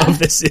feet of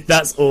this.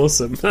 That's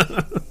awesome.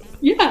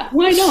 Yeah,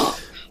 why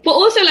not? But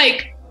also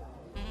like,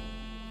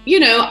 you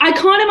know, I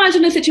can't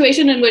imagine a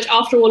situation in which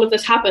after all of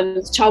this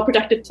happens, Child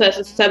Protective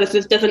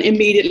Services doesn't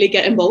immediately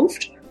get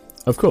involved.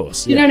 Of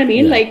course. You know what I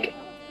mean? Yeah. Like,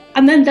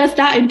 and then there's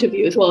that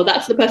interview as well.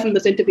 That's the person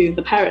that's interviewing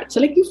the parent. So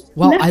like,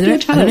 I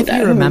don't know if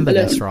you remember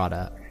this,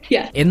 Rada.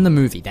 Yeah. In the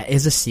movie, there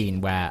is a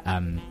scene where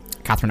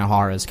Catherine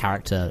O'Hara's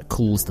character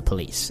calls the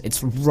police.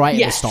 It's right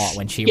at the start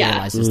when she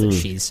realizes that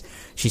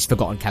she's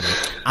forgotten Kevin,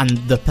 and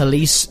the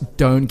police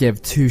don't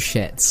give 2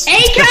 shits.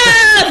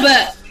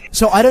 ACAB!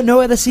 So I don't know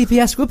whether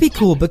CPS would be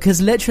cool,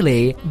 because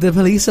literally the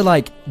police are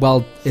like,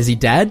 well, is he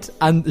dead?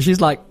 And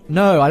she's like,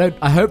 no,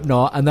 I hope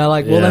not. And they're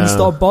like, well, then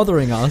stop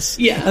bothering us.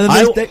 Yeah.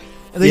 And then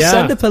they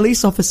send a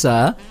police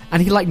officer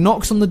and he like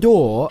knocks on the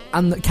door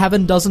and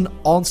Kevin doesn't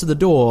answer the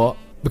door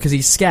because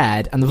he's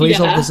scared. And the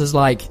police officer's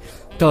like,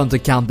 tell them to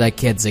count their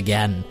kids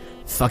again.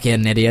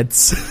 Fucking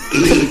idiots.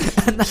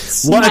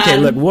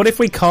 What if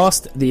we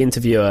cast the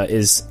interviewer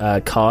is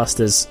cast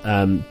as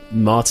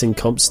Martin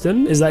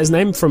Compston? Is that his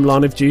name, from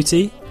Line of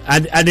Duty?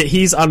 And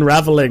he's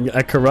unraveling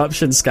a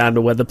corruption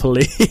scandal where the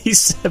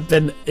police have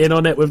been in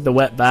on it with the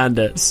Wet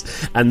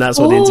Bandits, and that's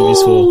what the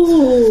interview's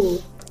for.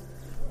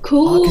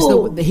 Cool.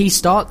 Because he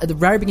at the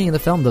very beginning of the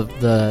film,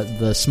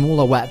 the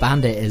smaller Wet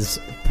Bandit is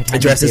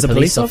dressed as a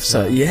police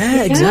officer.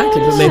 Yeah, exactly.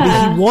 But maybe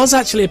he was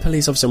actually a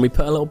police officer, and we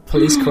put a little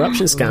police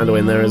corruption scandal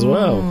in there as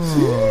well.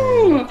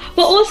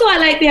 But also, I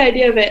like the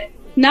idea of it.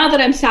 Now that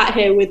I'm sat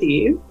here with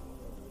you,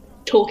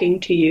 talking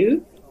to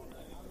you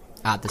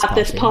at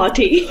this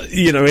party,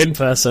 you know, in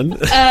person.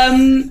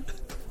 I'm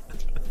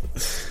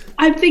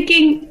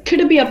thinking, could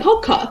it be a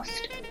podcast?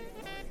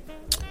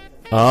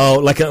 Oh,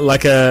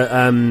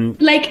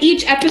 like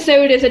each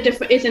episode is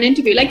an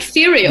interview, like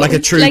Serial, like a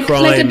true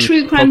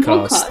crime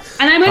podcast.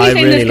 And I'm only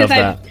saying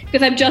this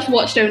because I've just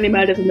watched Only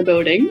Murders in the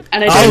Building,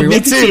 and me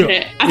too. Seen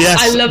it.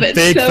 I love it.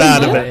 Big so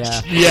fan much. of it.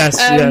 Yeah.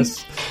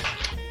 Yes.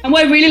 And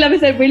what I really love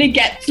is it really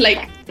gets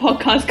like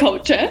podcast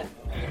culture.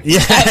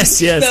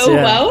 Yes.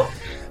 Well.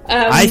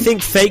 I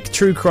think fake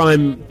true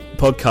crime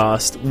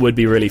podcast would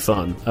be really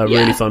fun.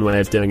 Really fun way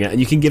of doing it,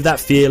 and you can give that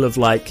feel of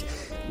like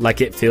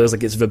it feels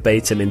like it's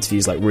verbatim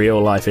interviews, like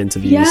real life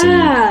interviews.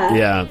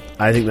 Yeah.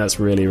 I think that's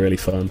really, really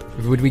fun.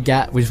 Would we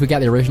get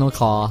the original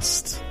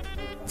cast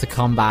to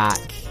come back,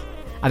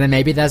 and then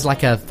maybe there's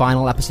like a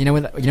final episode? You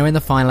know, in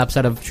the final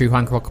episode of True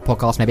Crime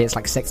Podcast, maybe it's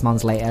like 6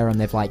 months later, and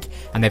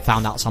they've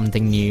found out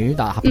something new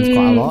that happens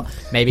quite a lot.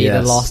 Maybe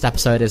the last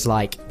episode is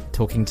like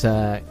talking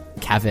to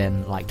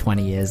Kevin like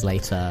 20 years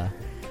later.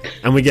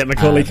 And we get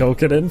Macaulay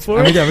Culkin in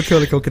for it.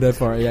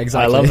 Yeah,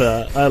 exactly. I love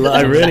that.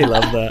 I really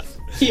love that.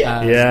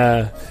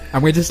 Yeah.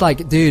 And we're just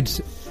like, dude,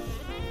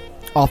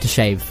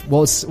 aftershave.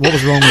 What was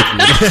wrong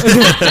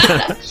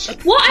with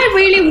you? What I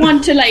really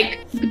want to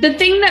the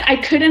thing that I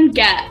couldn't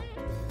get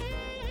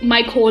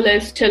my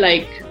callers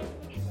to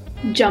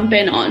jump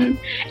in on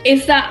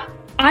is that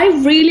I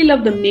really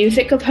love the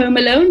music of Home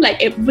Alone.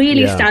 Like, it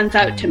really stands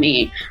out to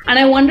me. And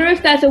I wonder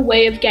if there's a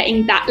way of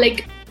getting that,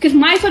 because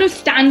my sort of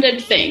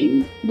standard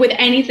thing with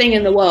anything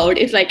in the world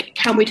is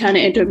can we turn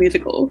it into a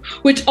musical?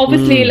 Which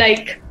obviously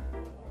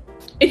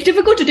it's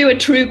difficult to do a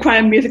true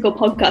crime musical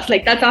podcast.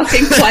 That's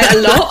asking quite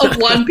a lot of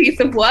one piece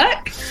of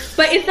work.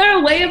 But is there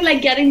a way of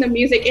getting the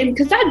music in?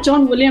 Because that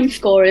John Williams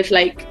score is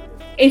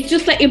it's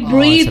just it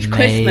breathes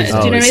Christmas.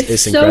 Oh, you know,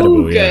 it's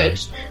so good. Yeah.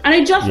 And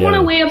I just want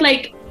a way of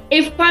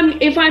if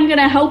I'm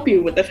gonna help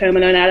you with this Home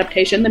Alone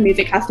adaptation, the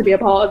music has to be a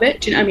part of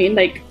it. Do you know what I mean?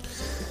 Like,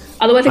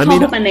 otherwise I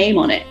can't put my name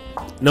on it.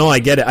 No, I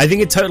get it. I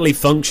think it totally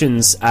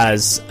functions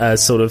as a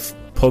sort of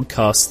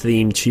podcast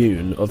theme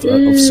tune of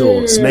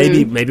sorts.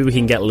 Maybe we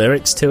can get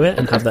lyrics to it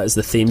and have that as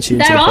the theme tune.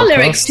 There are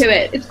lyrics to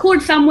it. It's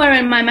called Somewhere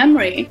in My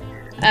Memory.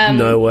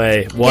 No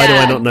way. Why do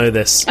I not know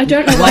this? I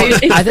don't know why.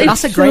 I think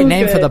that's a great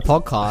name for the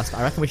podcast.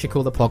 I reckon we should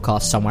call the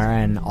podcast Somewhere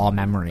in Our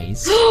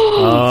Memories.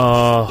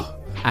 Oh.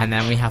 And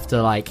then we have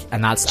to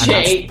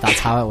that's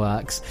how it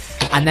works.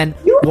 And then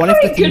what if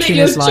the theme tune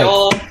is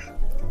how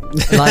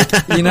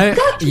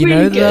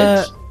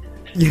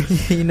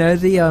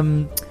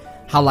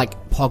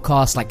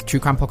podcast, true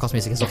crime podcast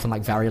music is often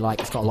very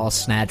it's got a lot of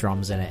snare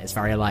drums in it. It's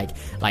very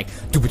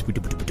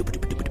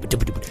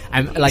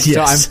and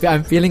yes. So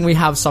I'm feeling we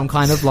have some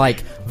kind of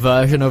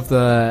version of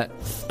the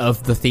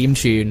theme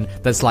tune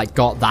that's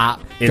got that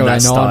in going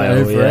that style, on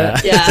over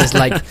it. Yeah. It's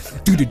I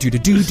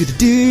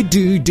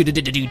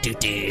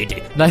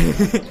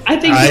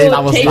think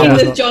you're taking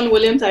this John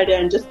Williams idea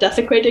and just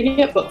desecrating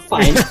it, but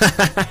fine.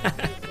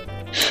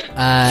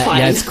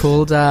 Yeah, it's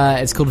called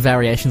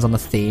Variations on the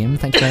Theme.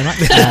 Thank you very much.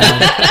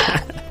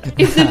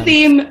 Is the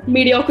theme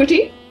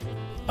mediocrity?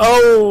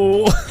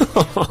 Oh,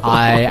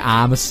 I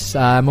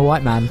am a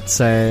white man,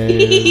 so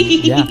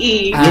yeah,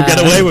 you'll get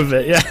away with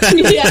it.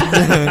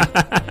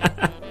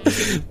 Yeah.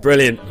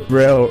 Brilliant,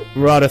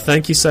 Radha.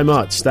 Thank you so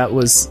much. That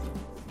was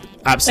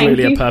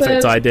absolutely a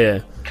perfect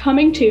idea.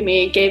 Coming to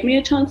me gave me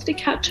a chance to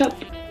catch up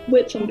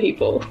with some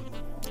people.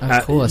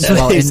 Of course.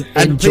 Well, please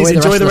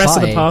enjoy the rest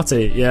of the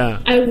party. Yeah,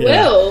 I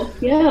will.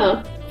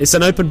 Yeah. It's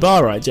an open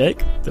bar, right,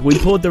 Jake? We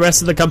poured the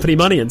rest of the company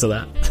money into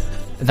that.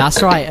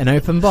 That's right, an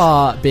open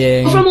bar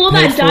being from all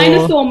that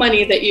dinosaur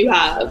money that you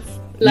have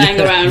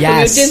lying around from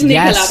your Disney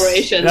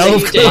collaboration that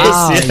you did.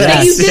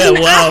 That you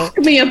didn't ask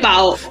me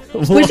about,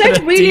 which I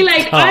really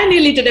like. I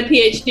nearly did a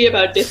PhD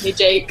about Disney,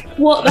 Jake.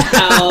 What the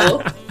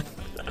hell?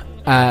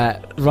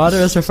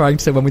 Radha is referring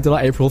to when we did our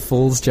April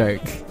Fool's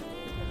joke.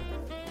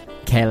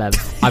 Caleb,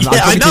 I'm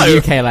talking to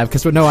you, Caleb,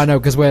 because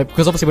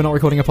obviously we're not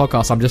recording a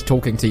podcast. So I'm just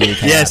talking to you,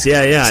 Caleb. Yes,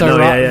 yeah. So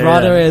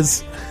Radha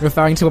is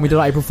referring to when we did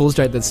our April Fool's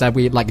joke that said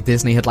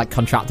Disney had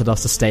contracted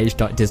us to stage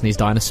Disney's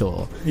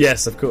dinosaur.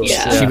 Yes, of course.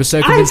 Yeah. She was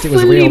so convinced it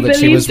was real that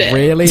she was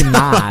really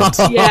mad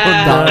that we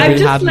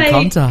hadn't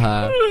come to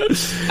her.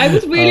 I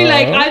was really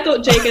I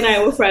thought Jake and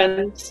I were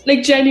friends.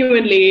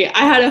 Genuinely, I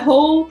had a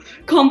whole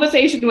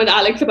conversation with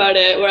Alex about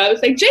it where I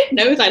was like, Jake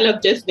knows I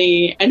love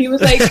Disney, and he was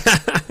like.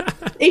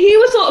 He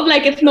was sort of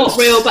it's not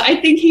real, but I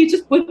think he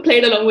just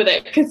played along with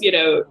it because,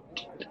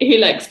 he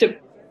likes to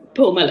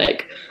pull my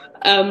leg.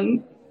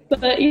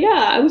 But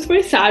yeah, I was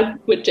very sad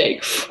with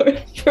Jake for a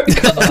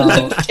couple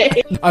of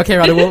days. Okay,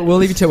 Radha, we'll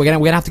leave you to it. We're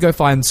gonna have to go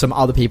find some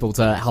other people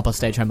to help us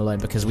stage Home Alone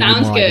because we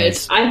need more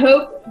ideas. I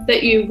hope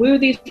that you woo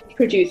these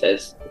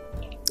producers.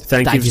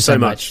 Thank you so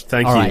much.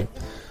 Thank you. All right,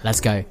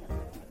 let's go.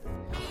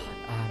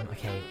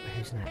 Okay,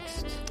 who's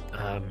next?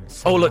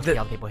 Look,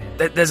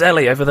 there's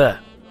Ellie over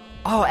there.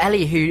 Oh,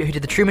 Ellie, who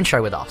did the Truman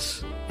Show with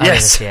us.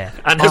 Yes,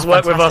 and has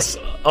worked with us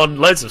on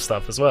loads of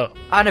stuff as well.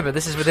 I know, but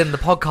this is within the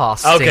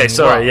podcast. Okay,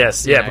 sorry,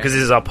 yes, because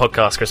this is our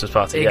podcast Christmas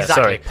party.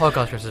 Exactly, yeah, sorry.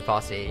 Podcast Christmas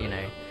party,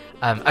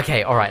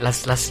 Okay, all right,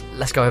 let's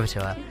go over to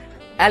her.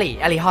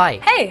 Ellie,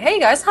 hi. Hey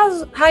guys,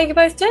 how are you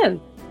both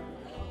doing?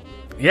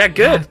 Yeah,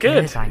 good.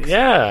 Thanks.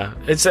 Yeah,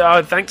 it's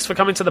thanks for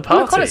coming to the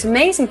party. Oh my god, it's an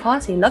amazing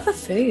party. Love the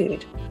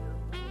food.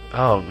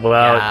 Oh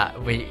well, yeah,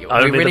 we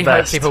really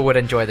hope people would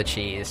enjoy the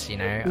cheese.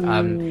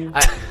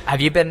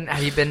 Have you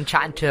been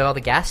chatting to other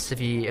guests?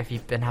 Have you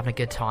been having a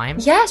good time?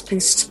 Yeah, it's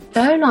been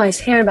so nice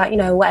hearing about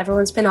what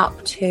everyone's been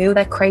up to,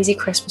 their crazy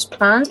Christmas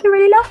plans. It's been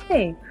really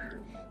lovely.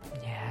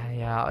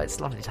 Yeah, it's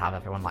lovely to have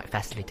everyone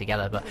festively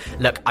together. But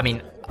look, I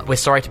mean, we're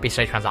sorry to be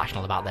so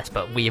transactional about this,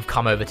 but we have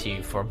come over to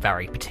you for a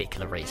very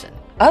particular reason.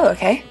 Oh,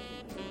 okay.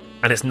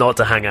 And it's not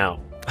to hang out.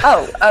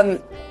 Oh,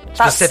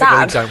 that's specifically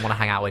sad. Don't want to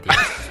hang out with you.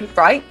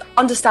 Right,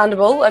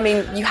 understandable. I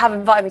mean, you have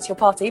invited me to your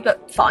party,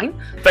 but fine.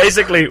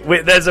 Basically,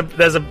 there's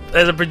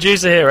a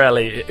producer here,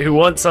 Ellie, who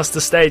wants us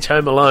to stage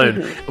Home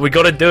Alone. We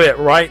got to do it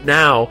right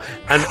now,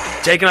 and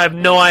Jake and I have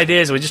no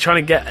ideas. We're just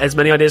trying to get as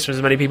many ideas from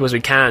as many people as we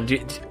can.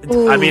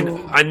 I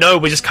mean, I know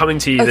we're just coming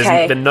to you. Okay.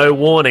 There's been no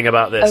warning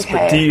about this,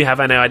 but do you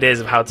have any ideas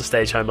of how to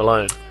stage Home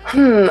Alone?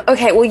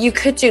 Okay, well, you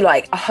could do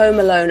a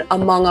Home Alone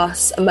Among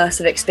Us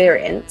immersive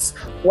experience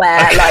where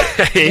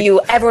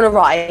everyone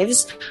arrives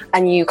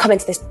and you come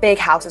into this big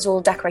house. It's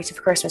all decorated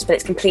for Christmas, but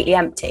it's completely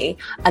empty.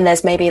 And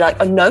there's maybe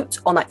a note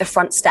on the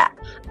front step,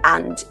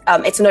 and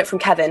it's a note from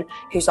Kevin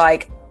who's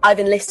I've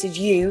enlisted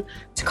you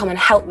to come and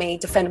help me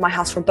defend my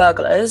house from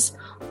burglars.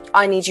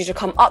 I need you to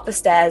come up the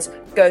stairs,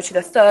 go to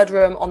the third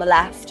room on the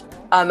left,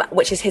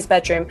 which is his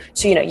bedroom.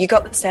 So you go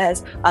up the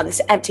stairs.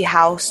 It's an empty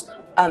house.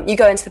 You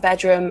go into the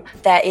bedroom.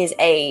 There is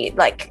a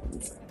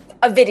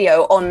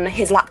video on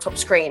his laptop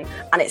screen,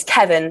 and it's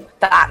Kevin,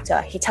 the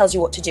actor. He tells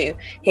you what to do.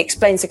 He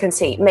explains the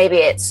conceit. Maybe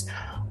it's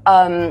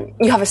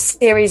you have a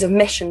series of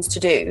missions to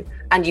do,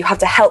 and you have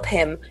to help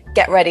him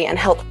get ready and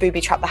help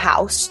booby trap the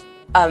house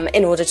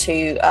in order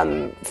to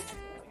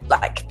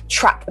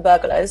track the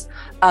burglars.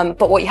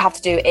 But what you have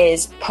to do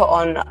is put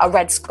on a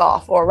red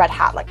scarf or a red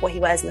hat, like what he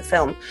wears in the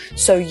film,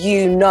 so and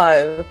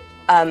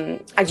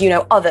you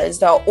know others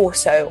that are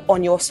also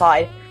on your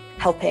side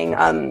helping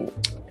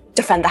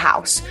defend the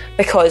house,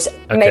 because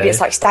maybe it's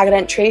like staggered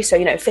entry, so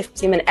you know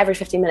every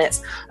 15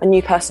 minutes a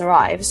new person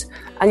arrives,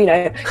 and you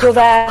know you're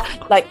there,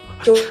 like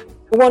you're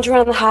wandering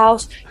around the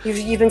house,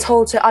 you've been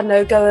told to, I don't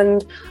know, go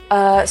and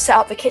set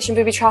up the kitchen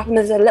booby trap, and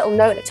there's a little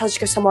note that tells you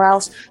to go somewhere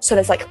else, so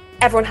there's like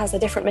everyone has their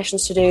different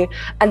missions to do,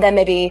 and then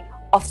maybe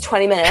after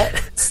 20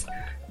 minutes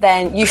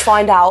then you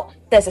find out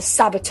there's a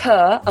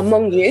saboteur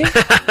among you.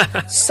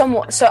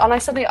 Somewhat. So, and I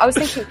was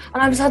thinking,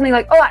 and I'm suddenly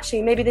like, oh,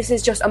 actually, maybe this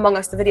is just Among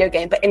Us, the video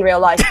game, but in real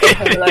life, in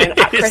Home Alone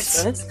at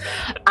Christmas.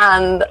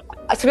 And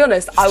to be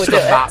honest, I would do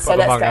it. So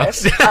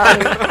let's go.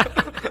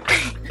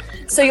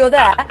 So you're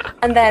there,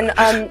 and then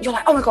you're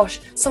like, oh my gosh,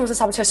 someone's a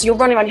saboteur. So you're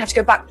running around. You have to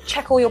go back,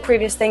 check all your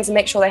previous things, and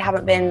make sure they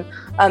haven't been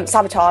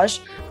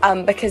sabotaged.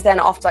 Because then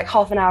after like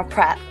half an hour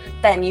prep,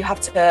 then you have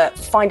to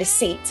find a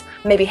seat,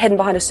 maybe hidden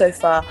behind a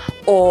sofa,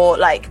 or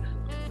like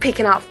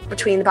peeking out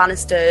between the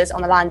banisters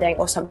on the landing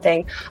or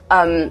something,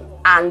 and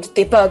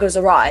the burglars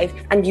arrive,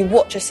 and you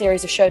watch a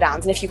series of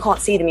showdowns, and if you can't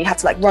see them, you have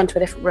to like run to a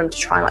different room to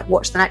try and like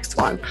watch the next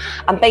one.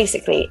 And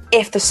basically,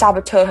 if the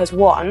saboteur has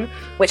won,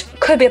 which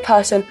could be a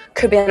person,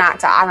 could be an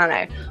actor, I don't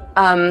know,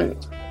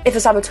 if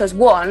the saboteur's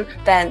won,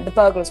 then the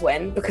burglars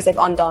win because they've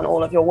undone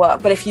all of your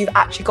work. But if you've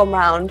actually gone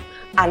round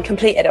and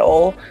completed it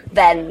all,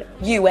 then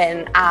you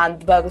win and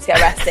the burglars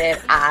get arrested,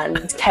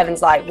 and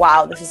Kevin's like,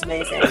 wow, this is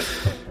amazing.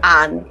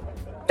 And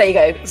there you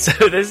go.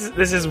 So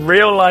this is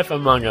real life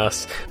Among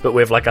Us, but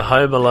with like a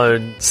Home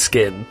Alone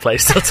skin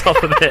placed on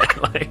top of it.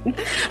 Like,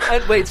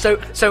 wait, so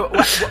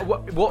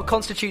what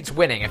constitutes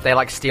winning? If they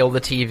like steal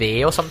the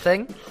TV or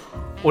something,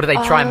 or do they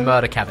try and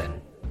murder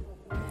Kevin?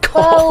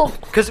 Well,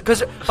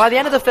 because by the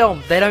end of the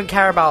film, they don't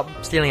care about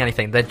stealing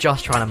anything. They're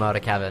just trying to murder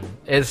Kevin.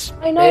 I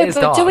know, but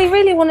dark. Do we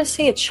really want to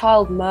see a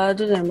child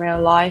murdered in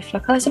real life?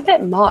 Like, that's a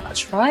bit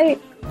much,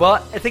 right?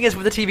 Well, the thing is,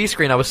 with the TV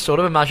screen, I was sort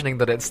of imagining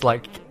that it's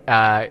like,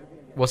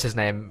 what's his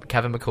name?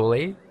 Kevin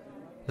McCauley?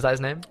 Is that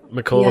his name?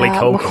 Macaulay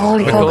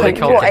Culkin. Macaulay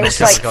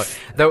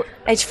Culkin.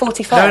 Age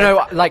 45?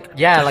 No, like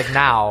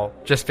now,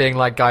 just being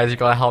like, guys, you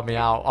gotta help me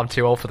out. I'm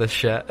too old for this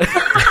shit.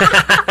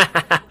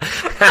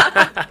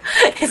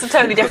 It's a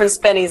totally different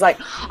spin. He's like,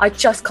 I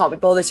just can't be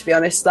bothered, to be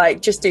honest.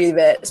 Like, just do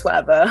bits,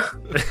 whatever.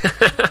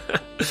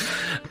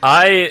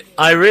 I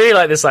really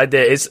like this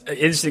idea. It's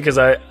interesting because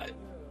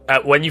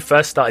when you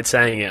first started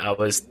saying it, I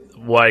was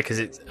worried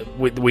because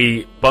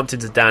we bumped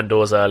into Dan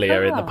Dawes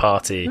earlier in the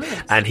party,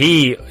 nice. And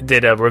he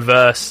did a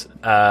reverse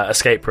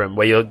escape room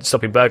where you're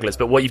stopping burglars.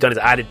 But what you've done is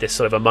added this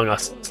sort of Among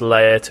Us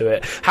layer to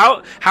it.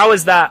 How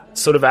does that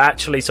sort of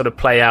actually sort of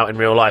play out in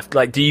real life?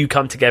 Like, do you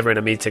come together in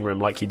a meeting room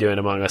like you do in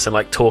Among Us and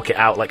like talk it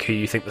out, like who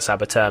you think the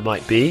saboteur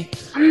might be?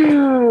 I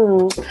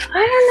don't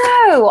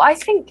know. I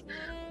think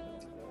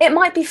it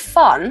might be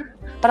fun,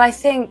 but I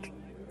think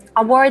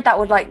I'm worried that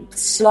would like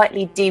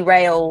slightly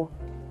derail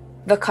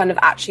the kind of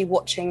actually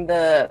watching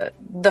the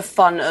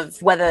fun of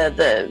whether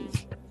the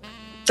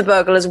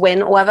burglars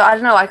win or whatever. I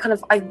don't know.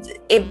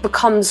 It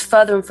becomes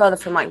further and further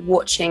from like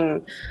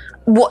watching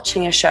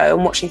a show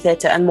and watching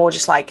theatre, and more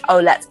just like, oh,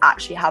 let's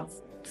actually have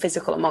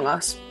physical Among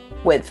Us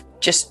with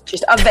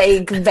just a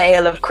vague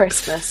veil of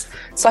Christmas.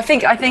 So I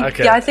think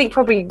okay. Yeah, I think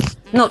probably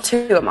not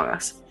too Among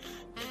Us.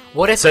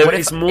 What if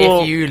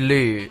you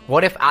lose?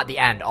 What if at the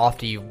end,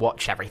 after you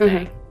watch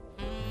everything,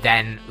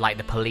 then like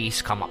the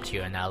police come up to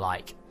you and they're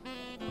like,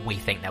 we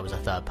think there was a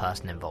third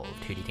person involved.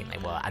 Who do you think they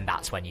were? And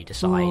that's when you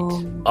decide.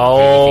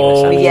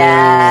 Oh,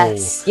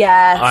 yes.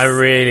 I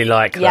really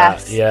like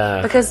that.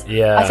 Yeah, because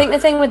I think the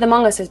thing with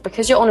Among Us is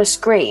because you're on a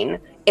screen,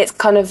 it's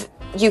kind of,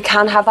 you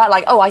can have that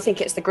like, oh, I think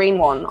it's the green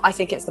one, I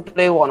think it's the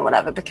blue one, or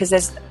whatever, because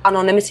there's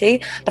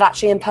anonymity. But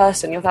actually in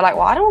person, you're there like,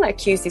 well, I don't want to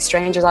accuse these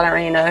strangers I don't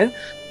really know.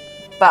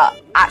 But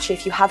actually,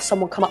 if you have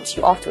someone come up to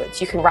you afterwards,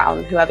 you can rat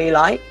on whoever you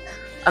like.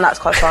 And that's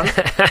quite fun.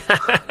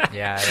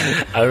 Yeah.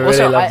 I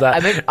really love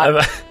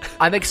that.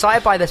 I'm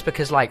excited by this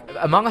because, like,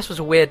 Among Us was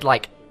a weird,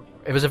 like,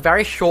 it was a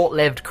very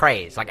short-lived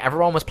craze. Like,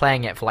 everyone was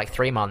playing it for, like,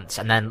 3 months,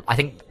 and then I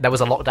think there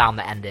was a lockdown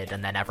that ended,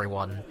 and then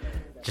everyone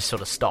just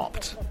sort of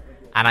stopped.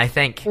 And I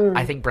think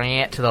bringing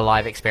it to the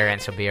live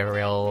experience would be a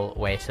real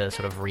way to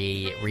sort of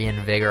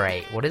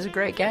reinvigorate what is a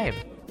great game.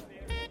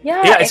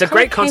 Yeah, it's a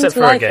great concept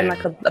for a game.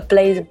 Like a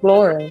blaze of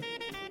glory.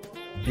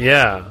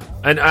 Yeah,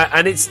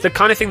 and it's the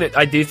kind of thing that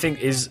I do think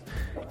is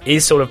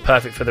sort of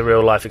perfect for the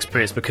real life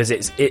experience, because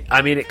it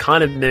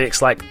kind of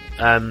mimics like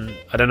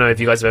I don't know if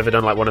you guys have ever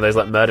done like one of those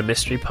like murder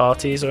mystery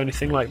parties or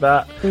anything like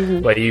that,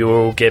 where you're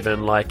all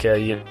given like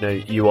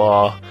you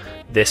are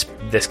this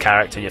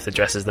character and you have to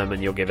dress as them,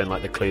 and you're given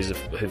like the clues of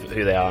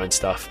who they are and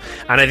stuff.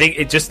 And I think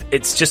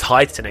it's just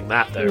heightening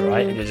that though,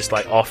 right? And you're just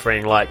like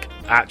offering like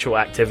actual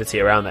activity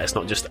around that. It's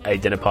not just a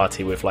dinner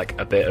party with like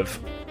a bit of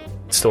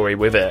story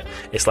with it.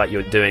 It's like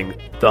you're doing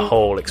the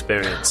whole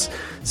experience.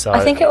 So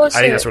I think it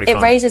also that's really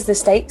fun. Raises the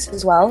stakes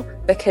as well,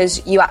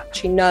 because you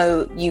actually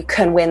know you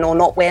can win or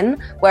not win.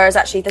 Whereas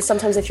actually, there's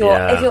sometimes if you're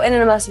in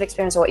an immersive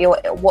experience or you're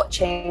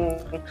watching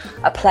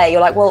a play,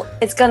 you're like, well,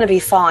 it's going to be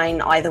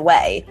fine either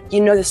way. You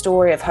know the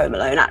story of Home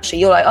Alone. Actually,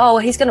 you're like, oh,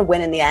 he's going to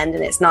win in the end,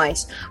 and it's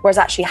nice. Whereas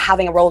actually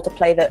having a role to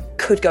play that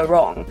could go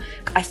wrong,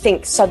 I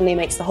think suddenly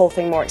makes the whole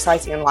thing more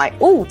exciting and like,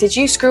 oh, did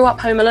you screw up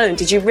Home Alone?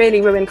 Did you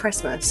really ruin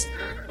Christmas?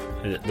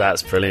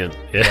 That's brilliant.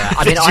 Yeah.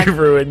 I mean, you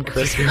ruined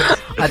Christmas.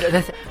 I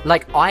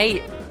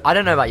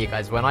don't know about you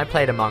guys. When I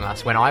played Among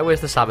Us, when I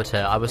was the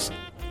saboteur, I was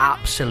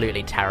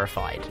absolutely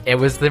terrified. It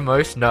was the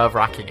most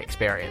nerve-wracking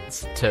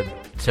experience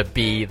to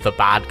be the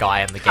bad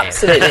guy in the game.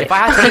 Absolutely. If I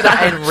had to do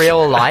that in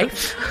real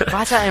life,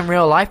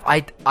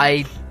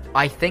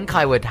 I think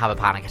I would have a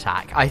panic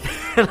attack. I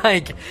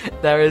like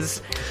there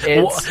is.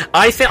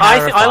 I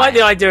like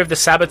the idea of the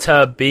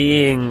saboteur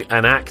being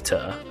an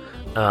actor.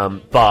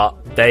 But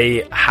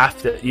they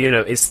have to,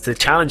 it's the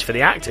challenge for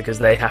the actor, because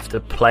they have to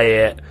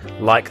play it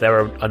like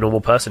they're a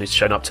normal person who's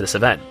shown up to this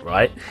event,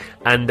 right?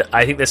 And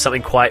I think there's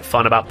something quite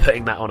fun about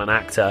putting that on an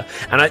actor.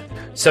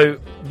 So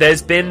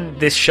there's been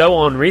this show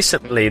on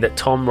recently that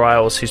Tom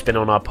Riles, who's been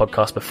on our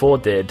podcast before,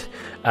 did,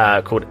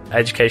 called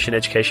Education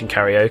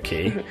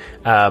Karaoke,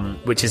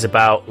 which is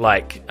about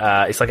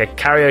it's like a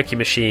karaoke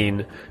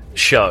machine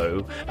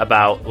show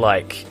about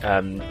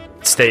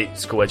state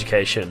school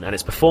education, and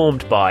it's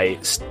performed by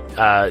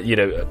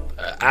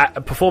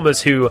performers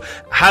who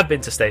have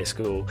been to state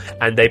school,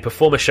 and they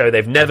perform a show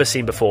they've never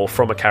seen before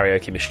from a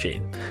karaoke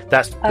machine.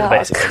 That's the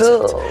basic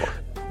concept.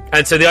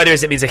 And so the idea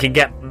is it means they can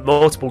get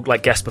multiple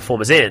guest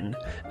performers in,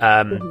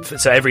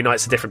 so every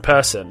night's a different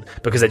person,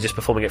 because they're just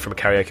performing it from a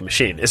karaoke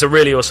machine. It's a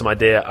really awesome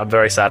idea. I'm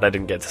very sad I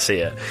didn't get to see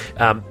it.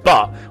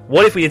 But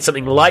what if we did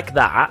something like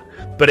that,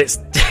 but it's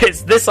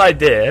this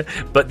idea,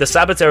 but the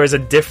saboteur is a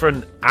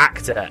different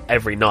actor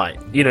every night.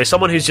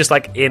 Someone who's just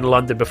in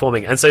London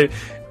performing. And so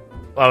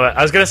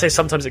I was going to say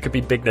sometimes it could be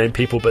big name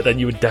people, but then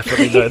you would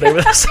definitely know they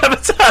were the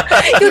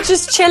saboteur. You're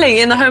just chilling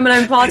in the Home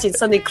Alone party and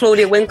suddenly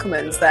Claudia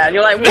Winkleman's there and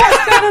you're like,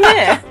 what's going on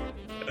here?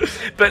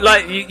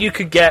 But you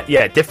could get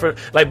different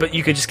but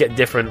you could just get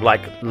different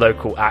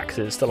local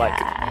actors to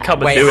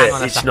come and do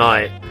it each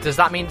night. Does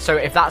that mean, so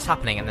if that's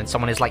happening and then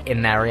someone is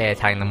in their ear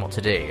telling them what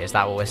to do, is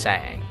that what we're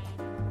saying?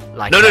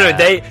 No.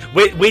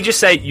 We just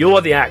say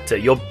you're the actor.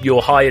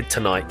 You're hired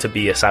tonight to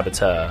be a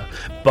saboteur,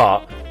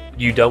 but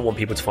you don't want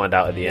people to find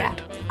out at the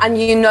end. And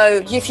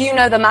if you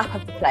know the map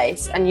of the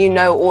place and you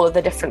know all of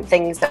the different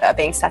things that are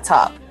being set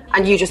up,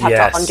 and you just have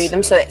to undo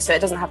them, so it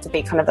doesn't have to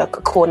be kind of a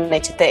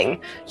coordinated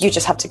thing. You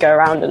just have to go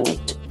around and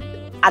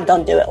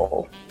undo it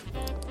all.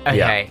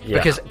 Okay,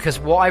 because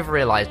what I've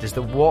realised is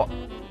that what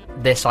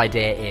this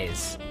idea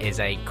is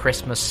a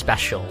Christmas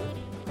special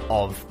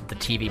of the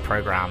TV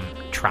programme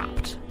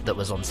Trapped that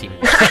was on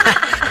CBS.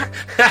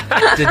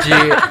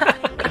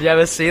 Did you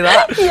ever see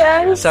that?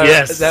 Yes. So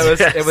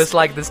it was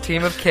this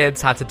team of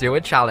kids had to do a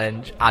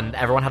challenge, and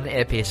everyone had an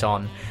earpiece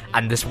on,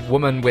 and this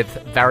woman with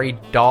very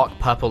dark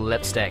purple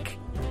lipstick,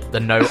 the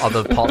no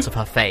other parts of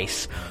her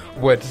face,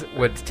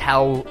 would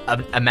tell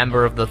a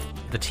member of the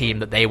team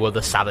that they were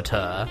the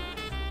saboteur.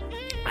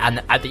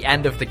 And at the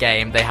end of the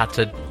game, they had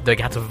to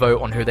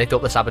vote on who they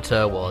thought the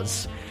saboteur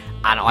was,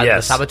 and either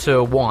the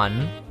saboteur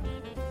won,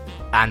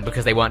 and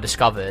because they weren't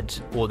discovered,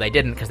 or they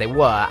didn't because they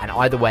were, and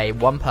either way,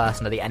 one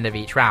person at the end of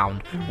each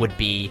round would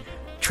be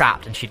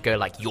trapped, and she'd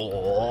go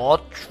you're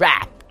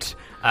trapped.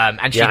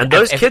 And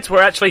those kids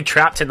were actually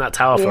trapped in that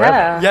tower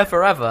forever. Yeah,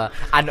 forever.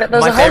 And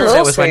my favourite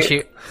bit was when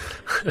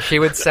she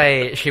would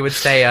say,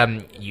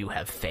 you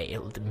have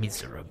failed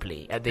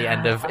miserably at the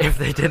end of if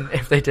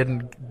they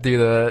didn't do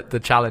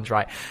the challenge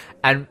right.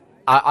 And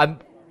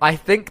I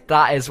think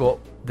that is what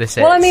this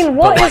is. Well, I mean,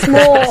 what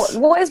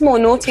is more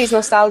noughties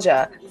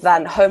nostalgia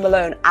than Home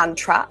Alone and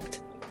Trapped?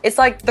 It's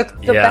the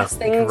best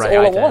things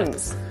all at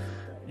once.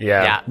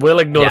 Yeah. We'll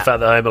ignore the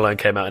fact that Home Alone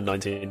came out in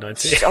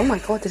 1990. Oh my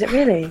god, did it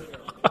really?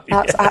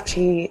 That's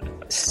actually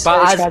so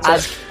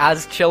tragic.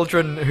 As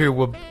children who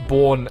were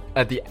born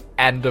at the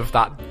end of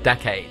that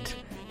decade,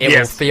 it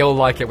will feel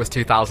like it was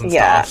 2000 to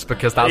us,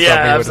 because that's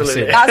when we would have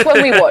seen it. That's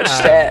when we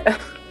watched it.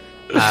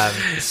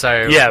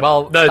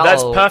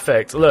 That's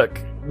perfect. Look,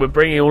 we're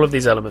bringing all of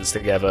these elements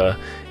together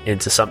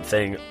into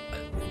something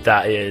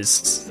that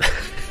is...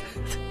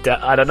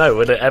 I don't know,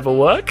 would it ever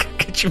work?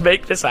 Could you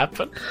make this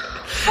happen?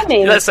 I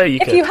mean, let's say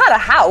if you had a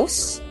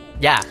house...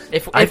 Yeah,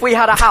 if we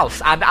had a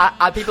house, and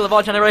people of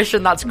our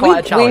generation, that's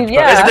quite a challenge.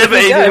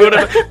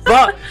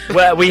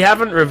 But we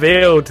haven't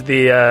revealed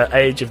the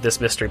age of this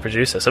mystery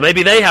producer, so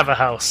maybe they have a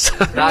house.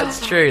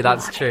 That's true.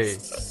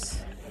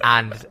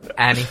 And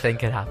anything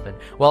could happen.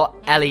 Well,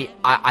 Ellie,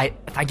 I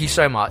thank you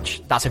so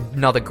much. That's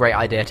another great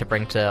idea to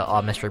bring to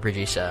our mystery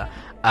producer.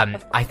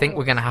 I think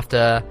we're going to have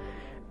to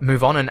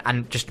move on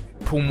and just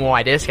pull more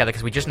ideas together,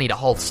 because we just need a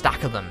whole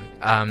stack of them.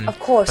 Of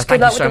course.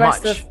 Good luck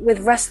with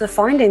the rest of the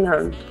finding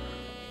them.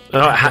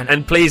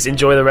 And please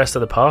enjoy the rest of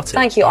the party.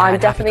 Thank you. I'm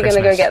definitely going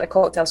to go get the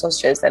cocktail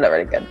sausages. They look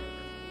really good.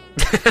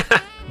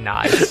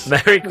 Nice.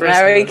 Merry Christmas.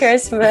 Merry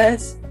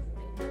Christmas.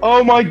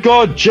 Oh my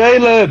God,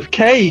 J-Lib,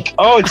 cake!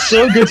 Oh, it's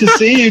so good to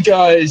see you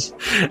guys.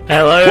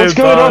 Hello, what's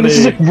going on? This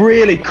is a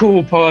really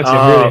cool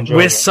party.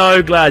 We're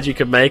so glad you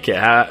could make it.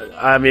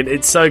 I mean,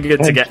 it's so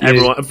good to get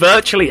everyone.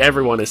 Virtually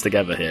everyone is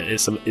together here.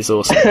 It's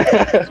awesome.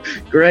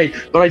 Great,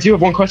 but I do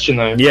have one question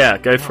though. Yeah,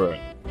 go for it.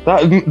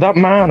 That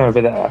man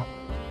over there,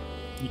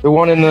 the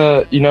one in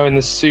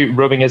the suit,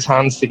 rubbing his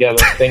hands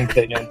together,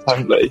 thinking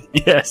intently.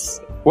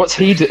 Yes. What's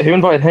he? Who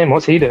invited him?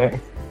 What's he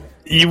doing?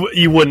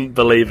 You wouldn't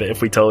believe it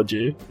if we told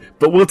you,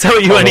 but we'll tell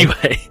you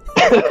anyway.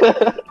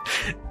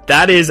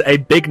 That is a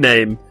big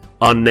name,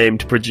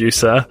 unnamed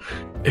producer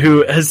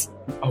who has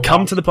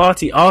come to the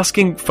party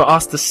asking for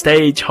us to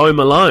stage Home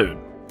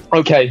Alone.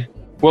 Okay,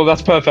 well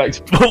that's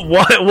perfect.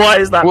 Why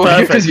is that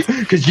perfect?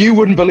 Because you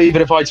wouldn't believe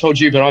it if I told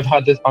you, but I've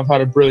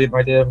had a brilliant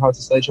idea of how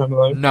to stage Home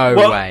Alone. No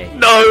way.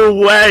 No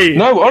way.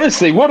 No,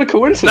 honestly, what a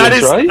coincidence! That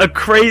is right? a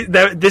crazy.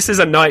 This is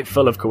a night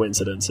full of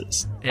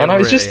coincidences. And I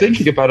was just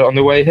thinking about it on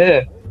the way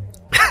here.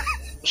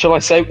 Shall I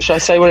say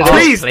what it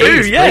is?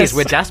 Please, yes.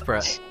 We're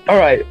desperate. All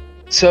right.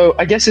 So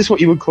I guess it's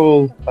what you would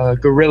call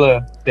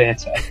guerrilla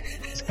theatre.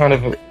 It's kind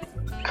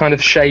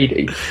of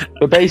shady,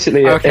 but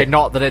basically, okay.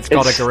 Not that it's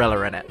got a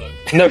gorilla in it.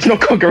 No, it's not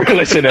got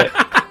gorillas in it.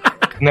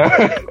 No.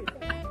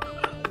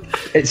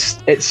 It's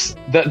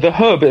the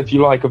hub, if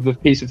you like, of the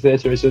piece of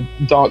theatre is a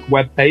dark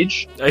web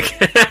page.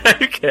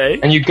 Okay.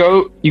 And you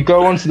go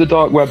onto the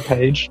dark web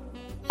page,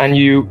 and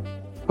you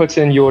put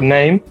in your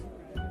name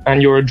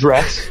and your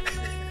address.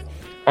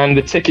 And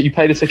the ticket, you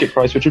pay the ticket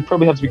price, which would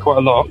probably have to be quite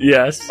a lot.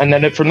 Yes. And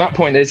then from that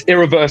point, it's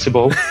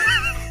irreversible.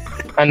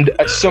 And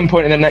at some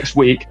point in the next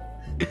week,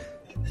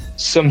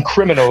 some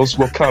criminals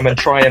will come and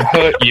try and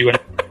hurt you and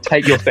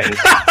take your things.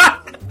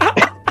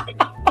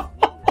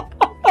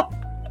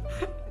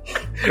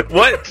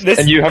 What?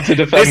 And you have to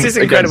defend. This is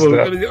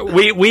incredible.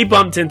 We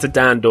bumped into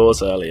Dan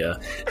Dawes earlier,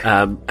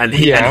 and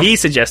he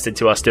suggested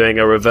to us doing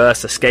a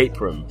reverse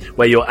escape room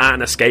where you're at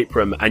an escape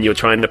room and you're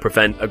trying to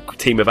prevent a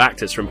team of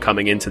actors from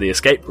coming into the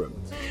escape room.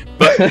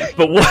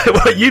 But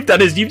what you've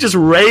done is you've just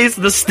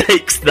raised the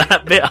stakes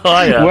that bit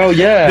higher. Well,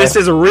 yeah. This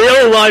is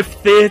real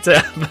life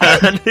theatre,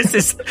 man. This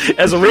is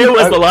as real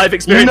as the live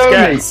experience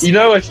gets. Me.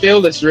 I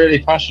feel this really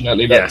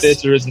passionately. That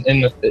theatre isn't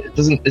it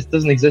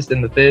doesn't exist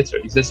in the theatre.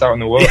 It exists out in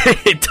the world.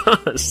 It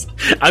does.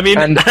 I mean,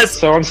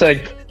 so I'm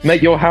saying,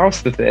 make your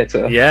house the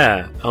theatre.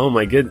 Yeah. Oh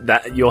my good.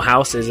 That your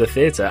house is a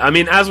theatre. I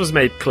mean, as was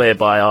made clear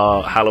by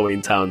our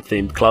Halloween Town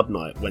themed club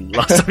night when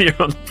last time you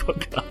were on the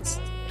podcast.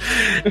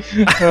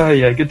 Oh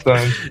yeah, good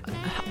time.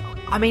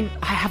 I mean,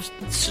 I have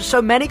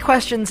so many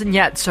questions and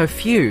yet so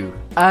few.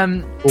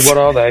 Well, what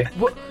are they?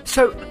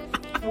 So,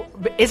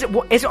 is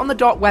it on the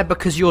dark web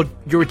because you're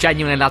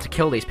genuinely allowed to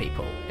kill these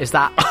people? Is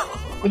that?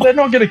 Well, they're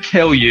not going to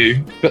kill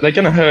you, but they're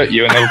going to hurt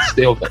you and they'll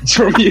steal things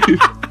from you.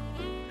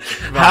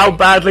 Right. How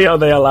badly are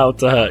they allowed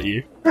to hurt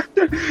you? I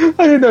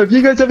don't know. Have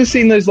you guys ever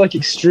seen those like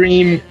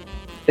extreme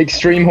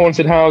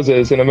haunted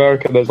houses in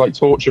America? Those like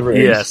torture rooms.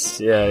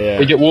 Yes, yeah.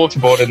 They get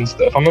waterboarded and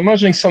stuff. I'm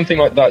imagining something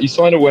like that. You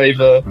sign a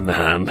waiver.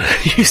 Man,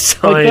 you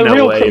sign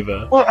a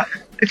waiver. Well,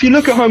 if you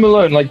look at Home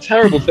Alone, like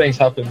terrible things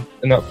happen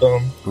in that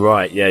film.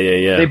 Right.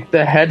 Yeah.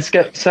 Their heads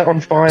get set on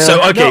fire. So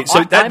that's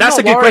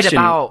a good question.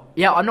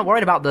 I'm not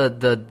worried about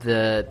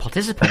the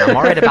participant. I'm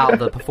worried about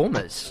the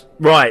performers.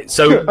 Right.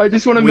 So I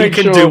just want to make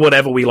sure we can do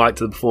whatever we like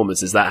to the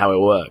performers. Is that how it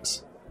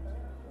works?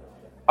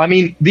 I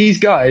mean, these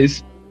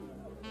guys,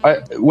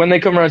 when they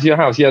come around to your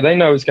house, they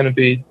know it's going to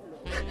be.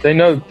 They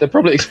know they're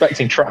probably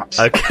expecting traps.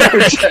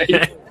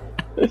 Okay.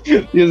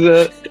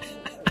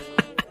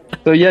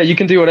 So yeah, you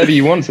can do whatever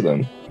you want to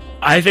them.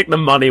 I think the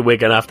money we're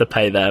going to have to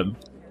pay them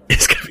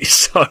is going to be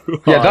so high.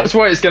 Yeah, that's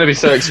why it's going to be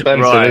so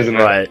expensive, isn't it?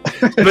 Right.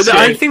 But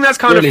I think that's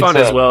kind of fun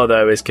as well,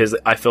 though, is because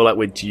I feel like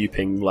we're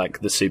duping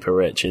like the super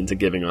rich into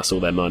giving us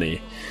all their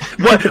money.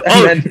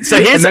 And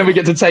then we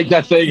get to take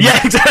their thing. Yeah,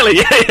 exactly.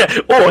 Yeah.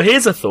 Or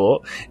here's a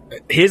thought.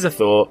 You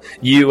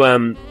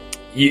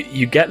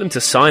get them to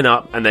sign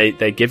up and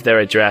they give their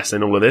address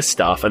and all of this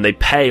stuff and they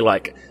pay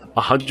like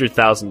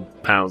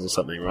 £100,000 or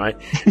something, right?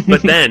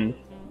 But then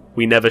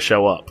we never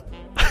show up.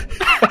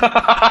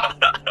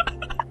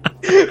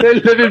 They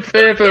live in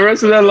fear for the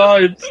rest of their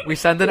lives. We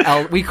send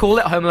we call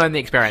it Home Alone the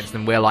Experience,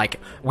 and we're like,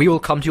 we will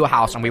come to your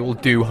house and we will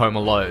do Home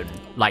Alone,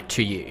 like,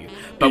 to you.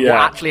 But what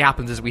actually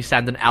happens is we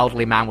send an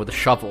elderly man with a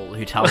shovel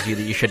who tells you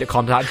that you should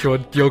contact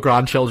your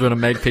grandchildren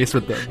and make peace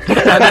with them.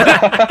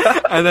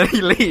 And then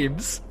he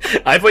leaves.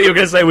 I thought you were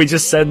going to say we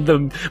just send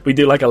them, we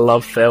do like a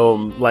love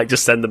film, like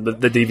just send them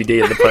the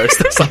DVD in the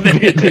post or something.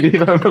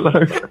 Home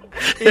Alone.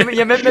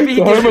 Yeah, maybe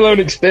the Home Alone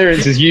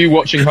Experience is you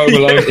watching Home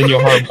Alone in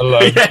your home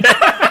alone.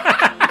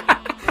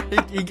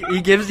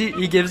 He gives you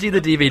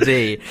the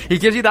DVD. He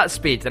gives you that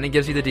speech, and he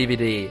gives you the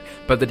DVD.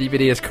 But the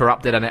DVD is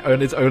corrupted, and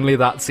it's only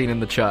that scene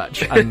in the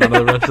church, and none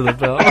of the rest of the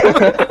film.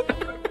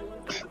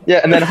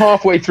 Yeah, and then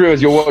halfway through,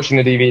 as you're watching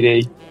the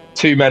DVD,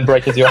 two men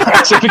break into your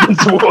house and begin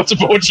to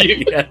waterboard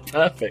you. Yeah,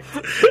 perfect.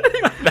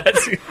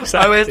 That's exactly.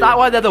 So is that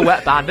why they're the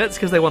wet bandits?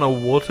 Because they want to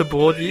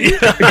waterboard you?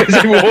 Because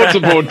they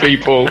waterboard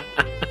people.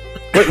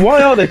 Wait, Wait,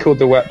 why are they called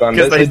the Wet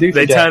Bandits? Because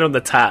they turn on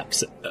the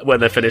taps when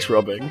they're finished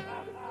robbing.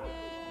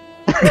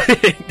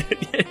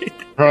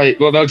 Right,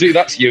 well, they'll do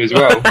that to you as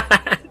well.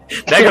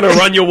 They're going to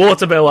run your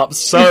water bill up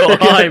so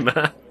high,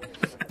 man.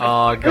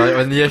 Oh, God,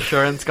 when the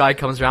assurance guy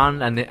comes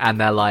around and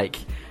they're like,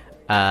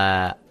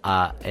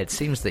 it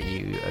seems that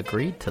you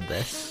agreed to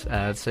this,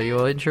 so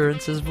your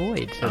insurance is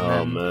void.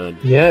 Man.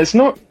 Yeah, it's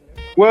not...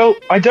 Well,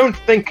 I don't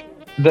think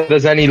that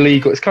there's any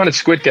legal... It's kind of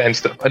Squid Game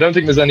stuff. I don't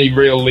think there's any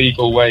real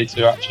legal way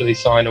to actually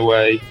sign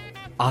away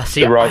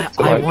the right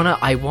to...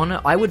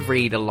 I would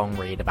read a long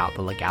read about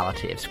the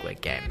legality of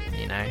Squid Game,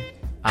 you know?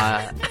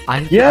 I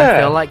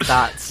feel like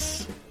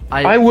that's...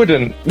 I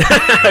wouldn't.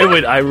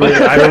 I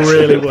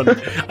really wouldn't.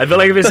 I feel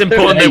like if it's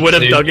important, they would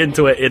have dug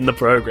into it in the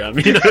program.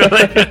 You know,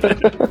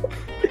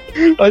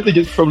 I think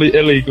it's probably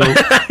illegal.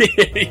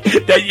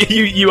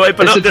 you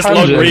open up this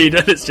long read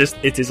and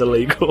it is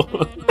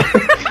illegal.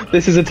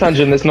 This is a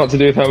tangent that's not to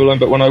do with Home Alone,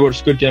 but when I watched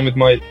Squid Game with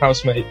my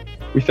housemate,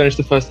 we finished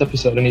the first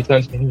episode and he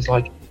turned to me and he was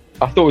like,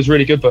 "I thought it was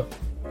really good, but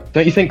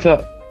don't you think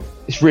that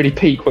it's really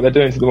peak what they're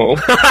doing to them all?"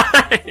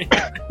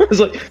 I was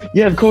like,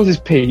 yeah, of course it's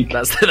peak.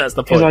 That's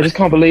the point. I just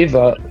can't believe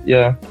that.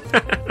 Yeah.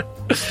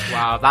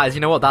 Wow, that is,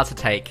 you know what, that's a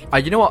take.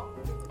 You know what?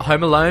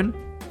 Home Alone,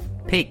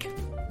 peak.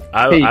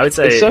 I would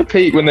say it's so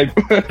peak when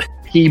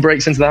he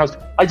breaks into the house.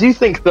 I do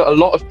think that a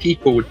lot of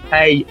people would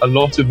pay a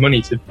lot of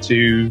money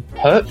to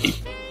hurt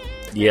people.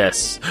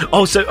 Yes.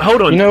 Oh, so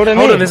hold on. You know what I mean?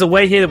 Hold on. There's a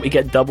way here that we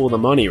get double the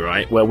money,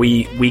 right? Where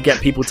we get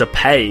people to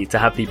pay to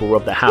have people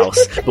rob their house,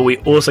 but we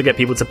also get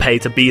people to pay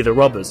to be the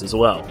robbers as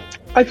well.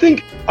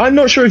 I'm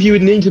not sure if you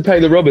would need to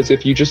pay the robbers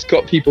if you just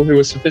got people who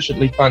were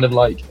sufficiently kind of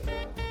like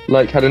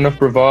had enough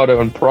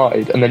bravado and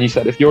pride, and then you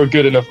said, if you're a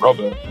good enough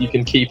robber, you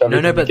can keep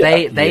everything. No, but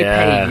they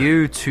pay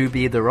you to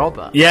be the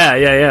robber.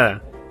 Yeah.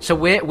 So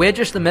we're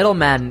just the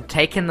middlemen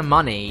taking the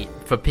money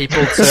for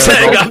people to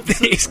setting up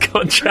these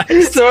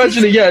contracts. So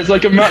actually, yeah, it's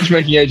like a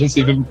matchmaking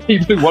agency for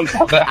people who want to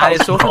have their house.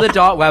 And it's all for the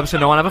dark web, so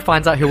no one ever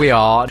finds out who we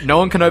are. No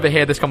one can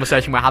overhear this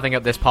conversation we're having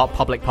at this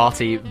public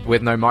party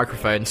with no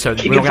microphone. So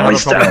we're not going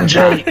to have a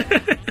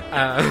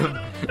problem.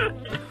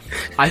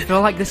 I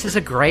feel like this is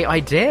a great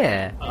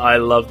idea. I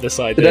love this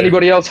idea. Did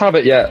anybody else have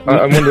it yet?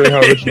 I'm wondering how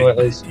original it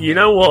is. You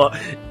know what?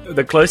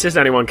 The closest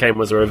anyone came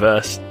was a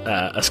reverse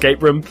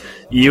escape room.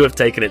 You have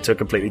taken it to a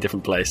completely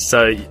different place,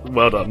 so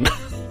well done.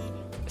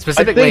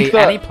 Specifically,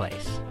 any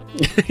place.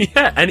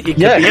 Yeah, it could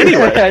be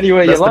anywhere.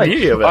 Anywhere you like.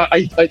 Beauty of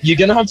it. You're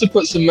going to have to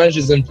put some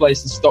measures in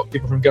place to stop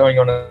people from going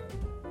on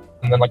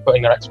and then like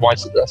putting their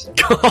ex-wife's address in.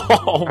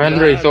 I hadn't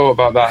really thought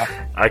about that.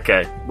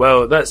 Okay,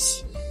 well,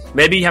 that's...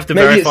 Maybe you have to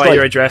verify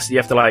your address. You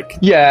have to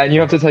Yeah, and you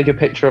have to take a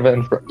picture of it.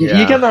 You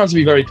get to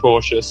be very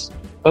cautious.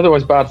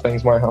 Otherwise, bad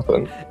things might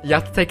happen. You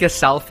have to take a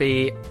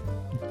selfie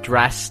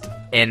dressed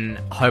in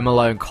Home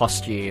Alone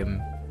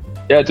costume.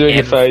 Yeah, doing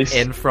the face.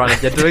 In front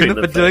of you.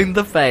 Doing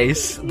the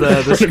face.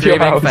 The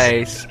screaming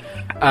face.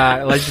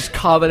 Just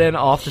covered in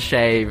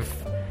aftershave.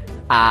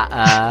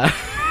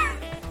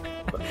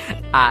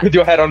 With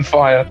your head on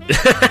fire.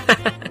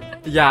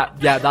 Yeah,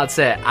 that's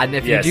it. And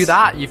if you do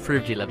that, you've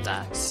proved you live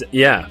there.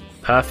 Yeah.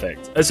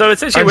 Perfect. So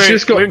essentially,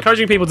 we're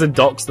encouraging people to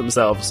dox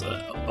themselves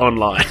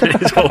online.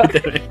 Is what we're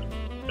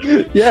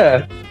doing.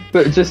 Yeah,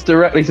 but just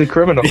directly to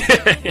criminals.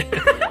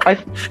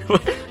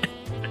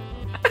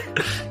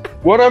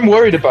 What I'm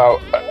worried about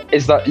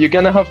is that you're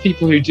going to have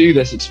people who do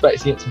this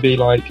expecting it to be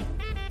like...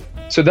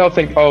 So they'll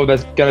think, oh,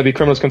 there's going to be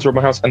criminals come to rob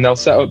my house, and they'll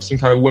set up some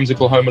kind of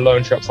whimsical Home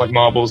Alone traps like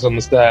marbles on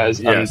the stairs,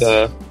 and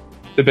the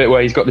bit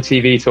where he's got the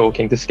TV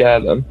talking to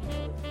scare them.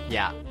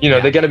 Yeah. You know,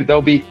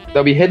 they'll be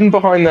hidden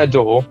behind their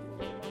door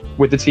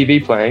with the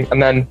TV playing,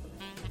 and then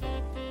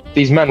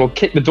these men will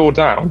kick the door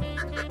down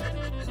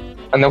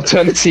and they'll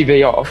turn the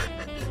TV off,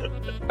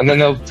 and then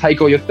they'll take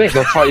all your things.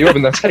 They'll tie you up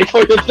and they'll take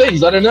all your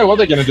things. I don't know what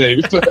they're going to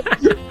do, but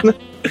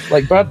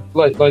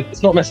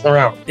it's not messing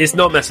around. It's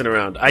not messing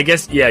around. I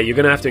guess, you're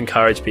going to have to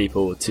encourage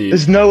people to...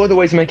 There's no other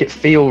way to make it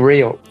feel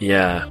real.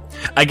 Yeah.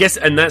 I guess,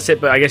 and that's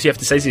it, but I guess you have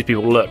to say to these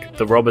people, look,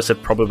 the robbers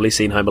have probably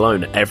seen Home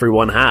Alone.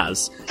 Everyone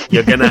has.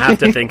 You're going to have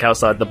to think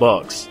outside the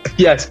box.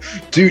 Yes.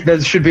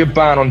 There should be a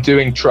ban on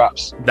doing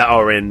traps that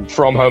are in...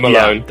 From Home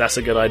Alone. Yeah, that's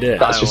a good idea.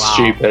 That's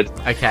stupid.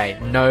 Okay,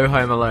 no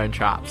Home Alone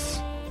traps.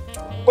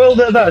 Well,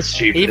 that's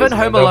stupid. Even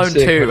Home Alone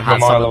 2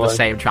 has some of the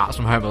same traps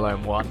from Home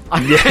Alone 1.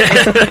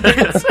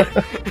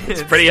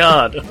 It's pretty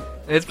hard.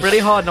 It's pretty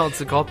hard not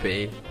to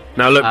copy.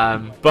 Now look,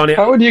 Barney...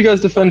 How would you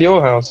guys defend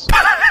your house?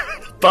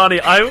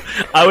 Barney, I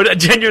would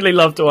genuinely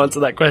love to answer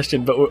that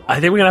question, but I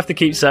think we're going to have to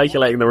keep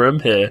circulating the room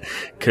here,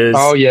 because...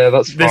 Oh, yeah,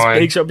 that's this fine.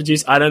 Big Shot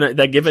producer, I don't know,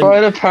 they're giving...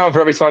 £5 for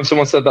every time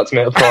someone said that to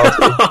me at a party.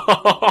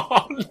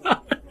 Oh, no.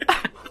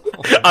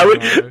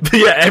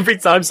 Every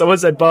time someone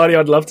said, Barney,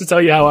 I'd love to tell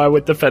you how I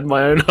would defend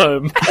my own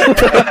home.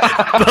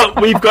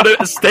 But we've got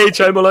to stage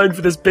Home Alone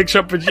for this Big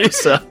Shot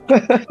producer.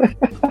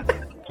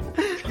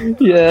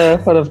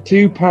 Yeah, I'd have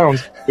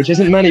 £2, which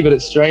isn't many, but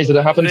it's strange that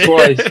it happened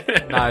twice.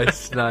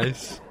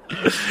 Nice.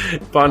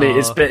 Barney,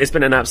 it's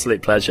been an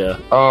absolute pleasure.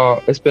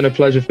 Oh, it's been a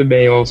pleasure for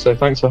me also.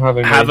 Thanks for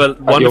having me. Have a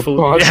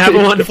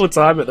wonderful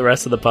time at the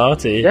rest of the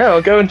party. Yeah,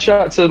 I'll go and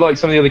chat to like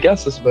some of the other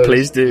guests, I suppose.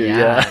 Please do.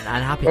 Yeah.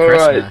 And happy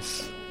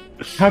Christmas.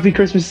 Right. Happy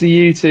Christmas to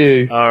you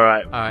too. All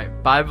right.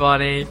 Bye,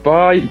 Barney.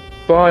 Bye.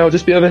 I'll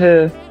just be over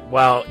here.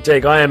 Well,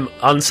 Jake, I am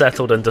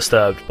unsettled and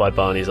disturbed by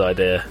Barney's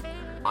idea.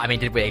 I mean,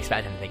 did we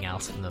expect anything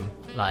else from them?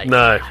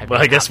 No,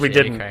 I guess we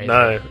didn't. Crazy.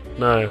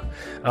 No.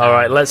 All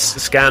right, let's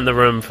scan the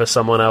room for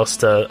someone else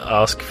to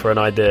ask for an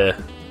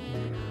idea.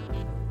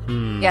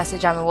 Yeah, so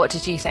Gemma, what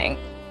did you think?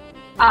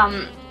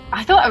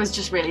 I thought I was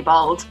just really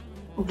bold.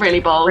 Really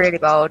bold.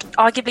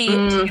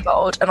 Arguably too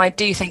bold, and I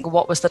do think,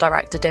 what was the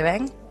director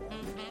doing?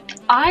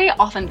 I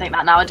often think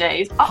that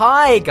nowadays.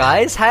 Hi,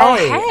 guys. Hey. Oh,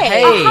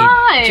 hey.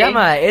 Hi.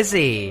 Gemma,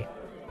 Izzy.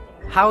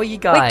 How are you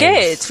guys?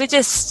 We're good. We're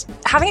just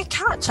having a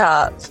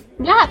catch-up.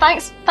 Yeah,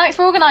 thanks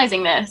for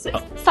organising this.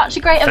 It's such a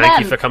great event.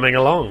 Thank you for coming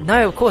along.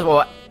 No, of course.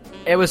 Well,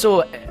 it was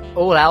all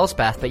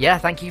Elsbeth, but yeah,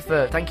 thank you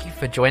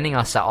for joining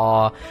us at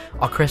our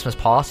Christmas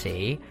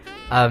party.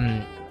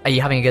 Are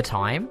you having a good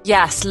time?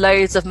 Yes,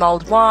 loads of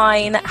mulled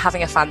wine,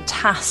 having a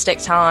fantastic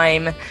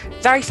time.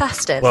 Very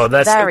festive. Well,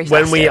 that's very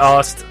when festive. we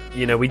asked,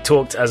 we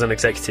talked as an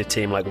executive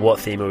team, like, what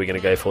theme are we going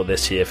to go for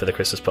this year for the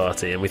Christmas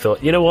party? And we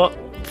thought, you know what?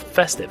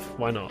 Festive.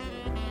 Why not?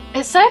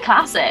 It's so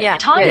classic. Yeah.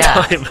 Time,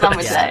 some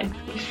would say.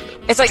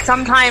 It's like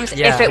sometimes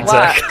if it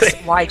works,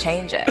 why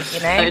change it?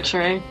 So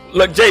true.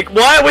 Look, Jake,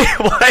 why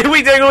are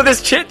we doing all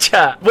this chit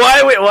chat?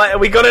 Why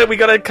we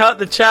gotta cut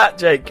the chat,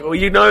 Jake? Well,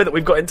 you know that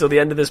we've got until the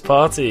end of this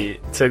party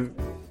to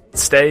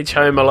stage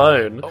Home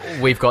Alone.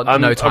 We've got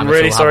no time. I'm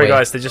really sorry,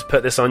 guys, to just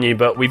put this on you,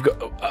 but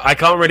I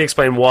can't really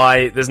explain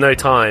why there's no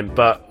time,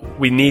 but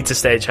we need to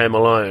stage Home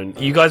Alone.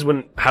 You guys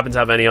wouldn't happen to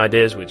have any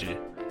ideas, would you?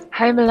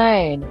 Home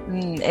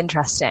Alone.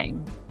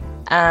 Interesting.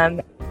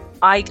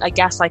 I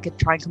guess I could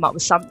try and come up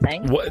with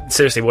something.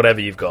 Seriously, whatever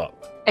you've got.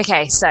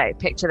 Okay, so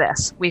picture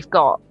this. We've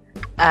got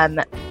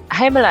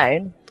Home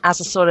Alone as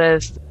a sort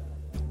of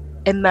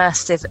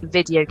immersive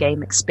video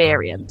game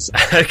experience.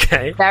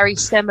 Okay. Very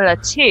similar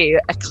to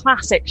a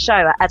classic show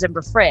at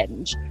Edinburgh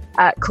Fringe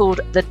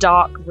called The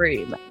Dark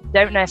Room.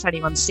 Don't know if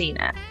anyone's seen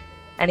it.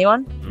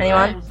 Anyone?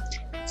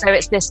 So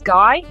it's this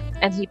guy,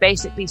 and he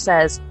basically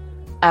says...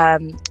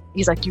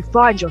 he's like, you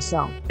find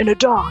yourself in a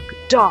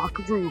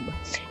dark room,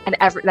 and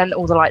then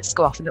all the lights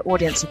go off and the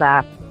audience are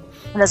there,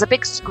 and there's a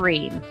big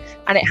screen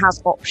and it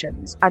has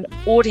options, and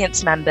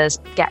audience members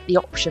get the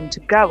option to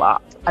go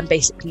up and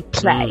basically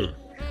play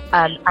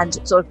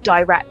and sort of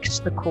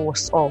direct the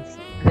course of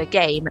the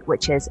game,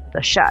 which is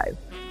the show.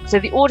 So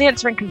the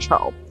audience are in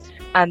control,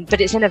 but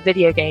it's in a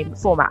video game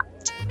format.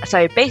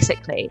 So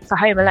basically, for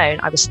Home Alone,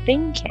 I was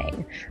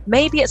thinking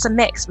maybe it's a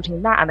mix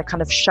between that and a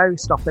kind of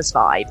Showstoppers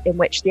vibe, in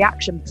which the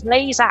action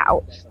plays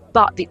out,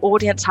 but the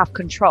audience have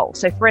control.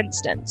 So for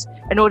instance,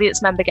 an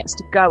audience member gets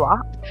to go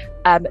up,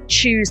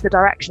 choose the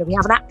direction. We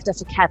have an actor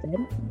for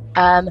Kevin.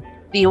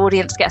 The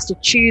audience gets to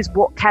choose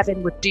what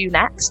Kevin would do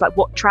next, like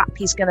what trap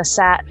he's going to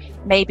set.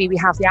 Maybe we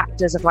have the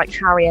actors of like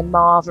Harry and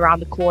Marv around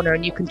the corner,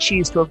 and you can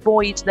choose to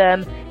avoid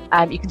them.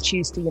 You can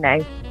choose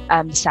to,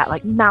 set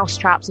like mouse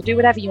traps or do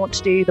whatever you want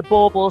to do. The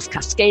baubles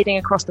cascading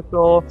across the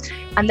floor.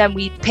 And then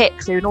we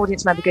pick, so an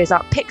audience member goes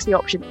up, picks the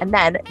option, and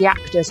then the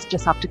actors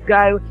just have to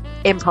go,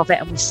 improv it,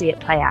 and we see it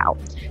play out.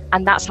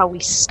 And that's how we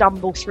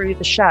stumble through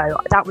the show.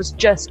 That was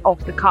just off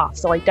the cuff,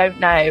 so I don't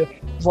know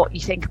what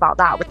you think about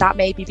that. Would that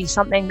maybe be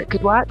something that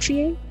could work for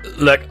you?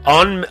 Look,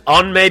 on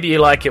Maybe You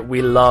Like It,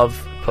 we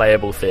love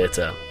playable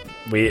theatre.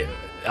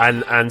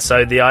 And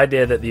so the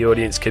idea that the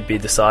audience could be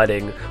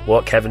deciding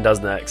what Kevin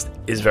does next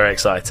is very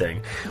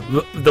exciting.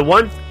 The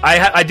one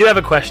I do have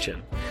a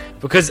question,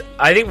 because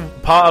I think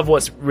part of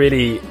what's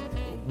really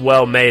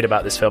well made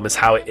about this film is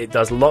how it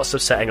does lots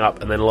of setting up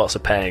and then lots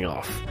of paying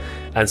off.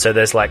 And so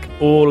there's like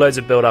all loads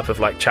of build up of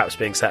like traps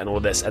being set and all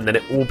this, and then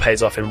it all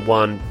pays off in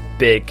one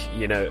big,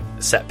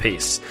 set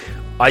piece.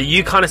 Are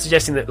you kind of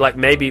suggesting that like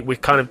maybe we're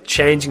kind of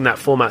changing that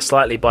format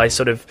slightly by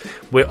sort of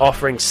we're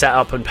offering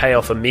setup and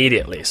payoff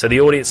immediately? So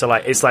the audience are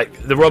like, it's like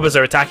the robbers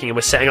are attacking and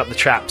we're setting up the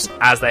traps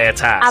as they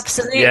attack.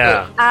 Absolutely.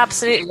 Yeah.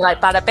 Absolutely.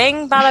 Like bada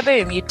bing, bada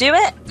boom. You do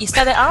it, you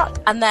set it up,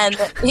 and then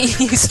you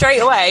straight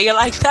away, you're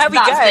like, there we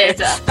go.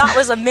 That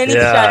was a mini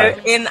show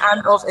in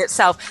and of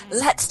itself.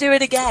 Let's do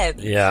it again.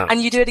 Yeah.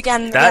 And you do it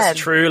again. That's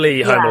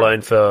truly Home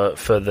Alone for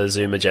the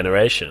Zoomer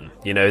generation.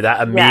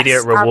 That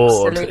immediate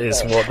reward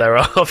is what they're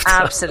after.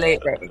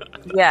 Absolutely.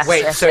 Yes.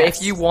 Wait,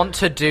 if you want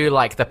to do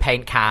like the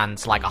paint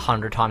cans like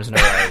 100 times in a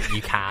row,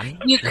 you can.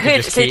 You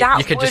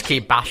could just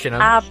keep bashing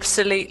them.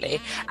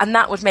 Absolutely, and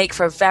that would make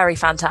for a very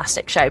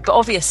fantastic show. But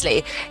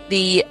obviously,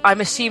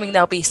 I'm assuming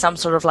there'll be some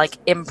sort of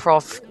like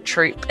improv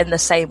troupe in the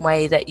same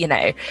way that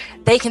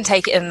they can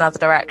take it in another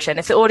direction.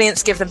 If the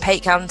audience give them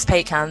paint cans,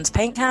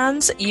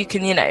 you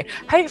can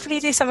hopefully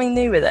do something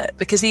new with it,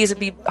 because these would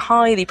be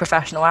highly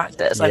professional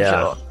actors. I'm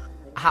sure.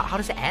 How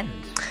does it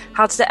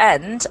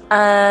end?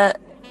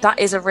 That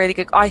is a really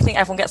good... I think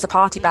everyone gets a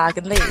party bag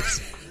and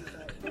leaves.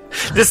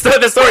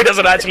 The story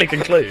doesn't actually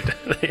conclude.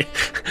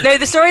 No,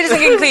 the story doesn't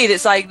conclude.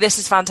 It's like, this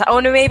is fantastic. Oh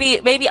no, maybe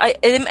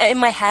in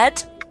my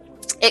head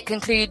it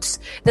concludes.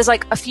 There's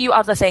like a few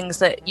other things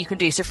that you can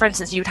do. So for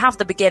instance, you'd have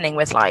the beginning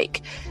with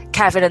like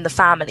Kevin and the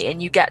family,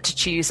 and you get to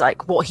choose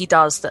like what he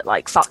does that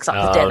like fucks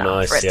up the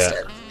dinner, for instance.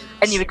 Yeah.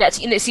 And you would get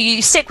to, so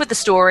you stick with the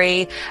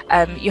story.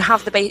 You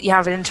have you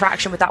have an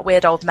interaction with that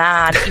weird old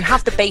man. You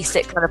have the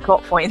basic kind of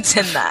plot points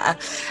in there,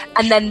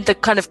 and then the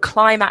kind of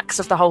climax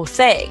of the whole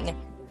thing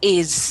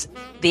is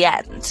the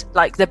end,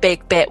 like the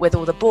big bit with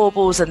all the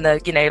baubles and the,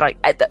 you know, like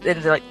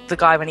the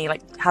guy when he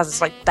like has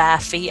his like bare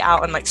feet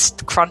out and like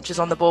crunches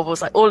on the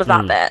baubles, like all of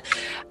that bit.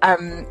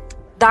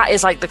 That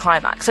is like the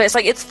climax. So it's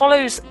like it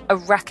follows a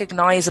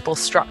recognizable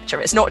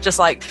structure. It's not just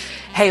like,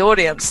 hey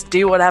audience,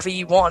 do whatever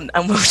you want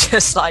and we'll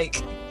just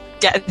like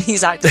get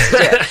these actors to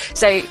do it.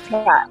 So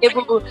yeah,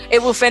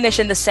 it will finish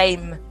in the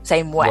same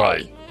way.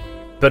 Right.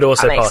 But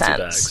also party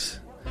bags.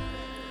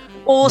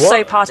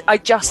 Also, party. I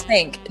just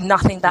think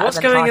nothing better. What's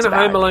than going in a bag.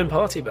 Home Alone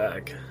party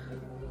bag?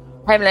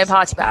 Home Alone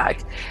party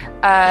bag.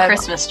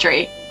 Christmas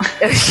tree.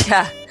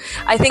 Yeah,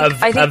 I think a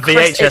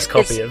VHS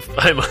copy of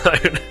Home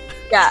Alone.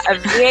 Yeah, a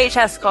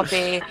VHS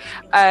copy.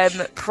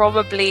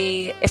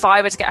 Probably, if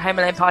I were to get a Home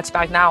Alone party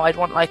bag now, I'd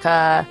want like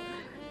a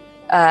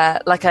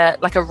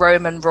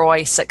Roman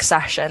Roy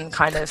Succession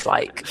kind of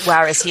like,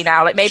 where is he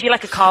now? Like maybe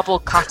like a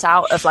cardboard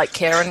cutout of like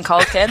Kieran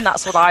Culkin.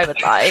 That's what I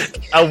would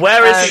like.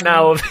 Where is he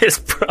now of his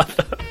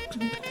brother?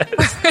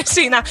 Where is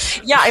he now?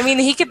 Yeah, I mean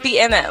he could be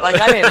in it. Like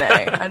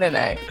I don't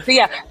know. But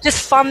yeah,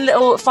 just fun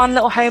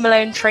little Home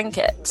Alone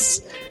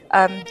trinkets.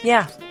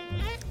 Yeah.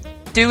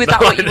 Do with that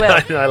what you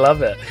will. I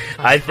love it.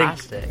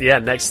 Fantastic. I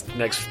think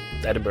next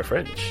Edinburgh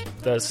Fringe.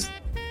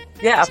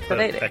 Yeah,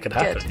 absolutely. That could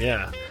happen. Good.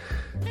 Yeah.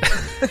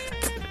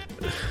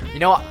 You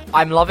know what?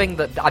 I'm loving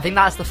that. I think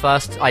that's the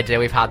first idea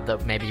we've had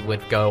that maybe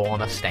would go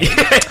on a stage.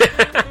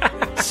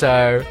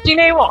 So do you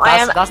know what?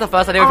 That's the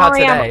first idea we've had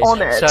today. I am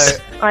honoured. So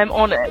I'm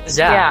honoured.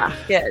 Yeah.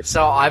 Good.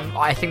 So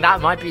I think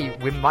that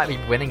we might be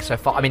winning so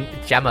far. I mean,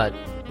 Gemma,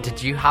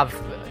 did you have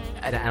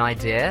an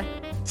idea?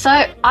 So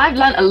I've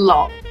learnt a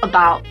lot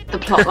about the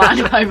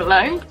plotline of Home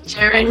Alone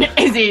during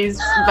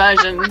Izzy's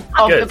version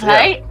of the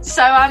play.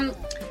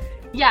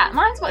 Yeah.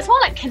 So it's more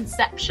like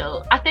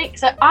conceptual. I think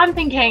so. I'm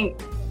thinking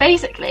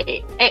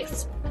basically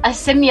it's a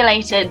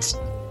simulated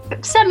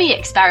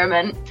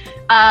semi-experiment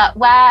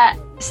where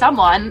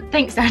someone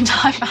thinks their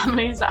entire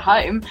family is at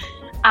home,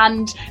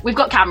 and we've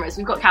got cameras.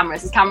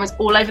 There's cameras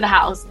all over the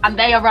house, and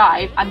they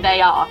arrive and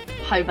they are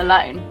home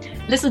alone.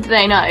 Little do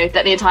they know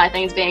that the entire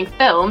thing is being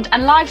filmed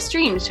and live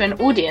streamed to an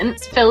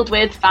audience filled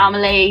with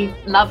family,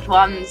 loved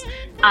ones,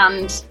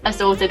 and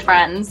assorted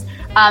friends.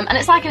 And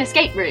it's like an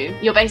escape room.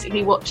 You're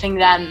basically watching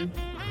them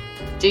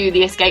do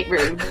the escape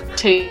room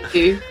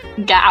to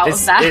get out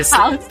of their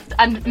house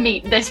and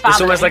meet this family.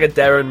 It's almost like a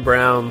Darren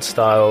Brown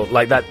style,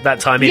 like that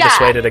time he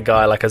persuaded a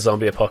guy like a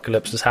zombie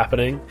apocalypse was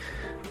happening.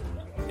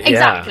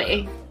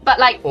 Exactly. But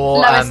like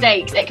lower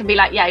stakes, it can be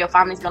like, your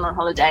family's gone on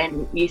holiday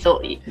and you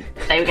thought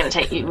they were going to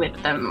take you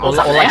with them or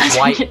something. Or like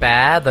White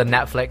Bear, the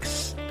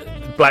Netflix...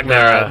 Black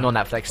Mirror. Not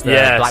Netflix, the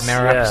Black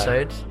Mirror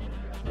episode.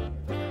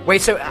 Wait,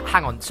 so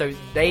hang on. So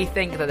they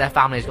think that their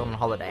family's gone on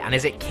holiday, and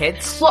is it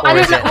kids? Well, I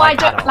don't know. Well, I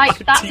don't like.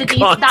 That's a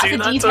detail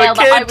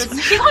that I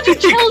was. You can't do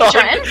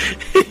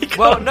children.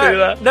 Well,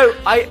 no.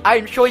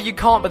 I'm sure you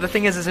can't. But the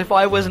thing is if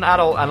I was an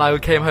adult and I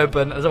came home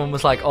and someone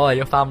was like, "Oh,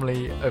 your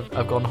family have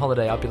gone on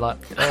holiday," I'd be like,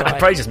 I'd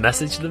probably just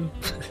message them.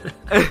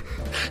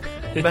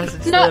 No, but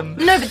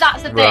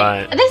that's the thing.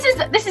 Right.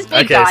 This is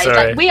big, guys.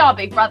 Sorry. Like, we are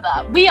Big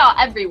Brother. We are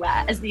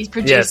everywhere as these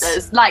producers.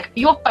 Yes. Like,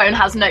 your phone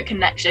has no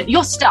connection.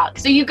 You're stuck.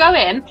 So you go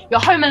in,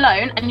 you're home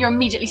alone, and you're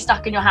immediately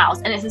stuck in your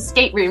house. And it's an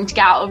escape room to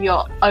get out of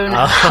your own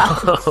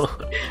house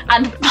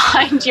and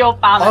find your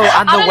family. Oh,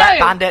 and the wet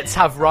bandits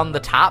have run the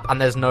tap, and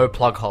there's no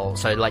plug hole.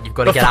 So like you've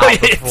got to get out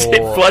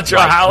before flood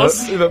your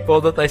house before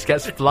the place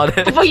gets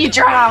flooded. Before you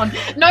drown.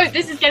 No,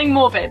 this is getting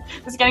morbid.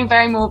 This is getting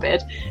very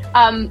morbid.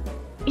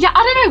 Yeah,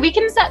 I don't know. We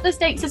can set the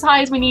stakes as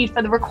high as we need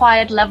for the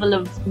required level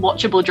of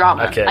watchable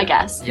drama, I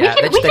guess. Yeah,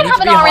 we can have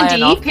an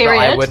R&D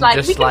period.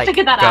 Like, we can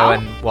figure that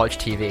out. Go and watch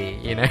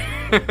TV, you know?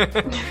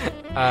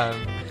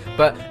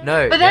 But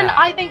no. But then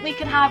I think we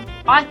can have...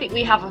 I think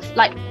we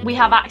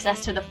have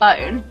access to the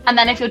phone. And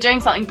then if you're doing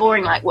something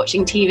boring like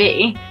watching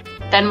TV,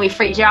 then we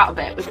freak you out a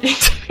bit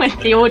with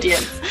the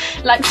audience.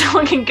 Like,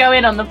 someone can go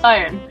in on the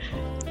phone.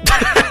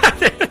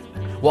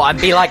 Well, and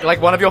be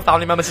like one of your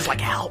family members is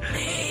like, help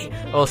me.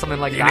 Or something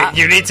like that.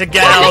 You need to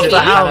get out of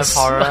the house.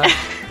 Kind of horror.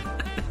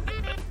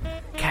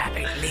 Can't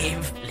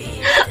leave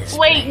this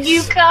Wait, place.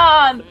 You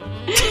can't.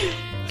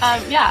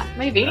 Yeah,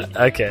 maybe.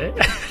 Okay.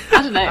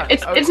 I don't know.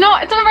 It's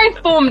not a very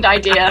formed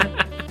idea.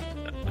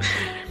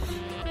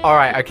 All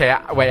right. Okay.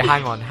 Wait.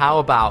 Hang on. How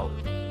about?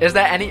 Is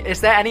there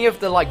any of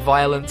the like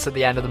violence at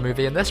the end of the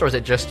movie in this, or is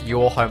it just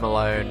you're home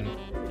alone?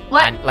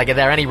 And, like, are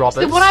there any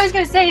robbers? So what I was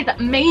going to say is that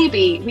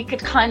maybe we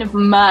could kind of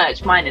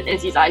merge mine and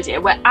Izzy's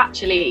idea, where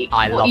actually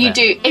what you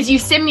do is you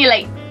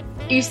simulate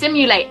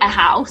a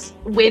house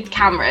with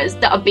cameras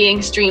that are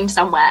being streamed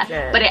somewhere,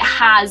 but it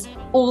has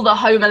all the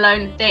Home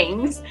Alone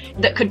things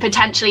that could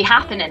potentially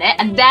happen in it,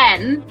 and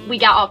then we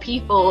get our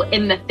people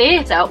in the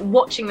theatre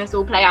watching this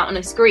all play out on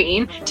a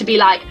screen to be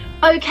like,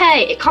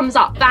 okay, it comes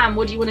up, bam,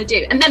 what do you want to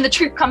do? And then the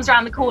troupe comes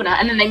around the corner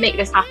and then they make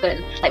this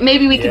happen. Like,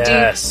 maybe we could do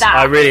that.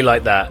 I really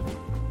like that.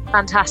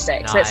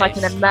 Fantastic. Nice. So it's like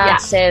an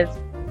immersive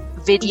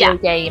video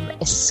game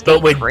escape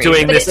But we're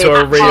doing this to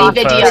a real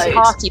person.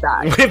 Party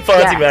bag. With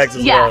party bags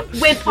as well.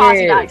 Yeah, with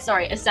party bags,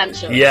 sorry,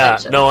 essential. Yeah,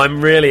 essential. no,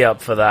 I'm really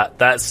up for that.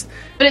 But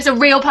it's a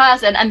real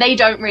person and they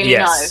don't really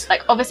know.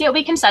 Like, obviously it'll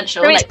be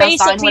consensual, so like they'll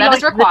sign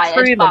whatever's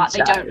required, but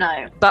they don't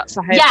know. But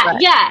for Home Alone.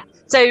 Yeah.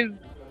 So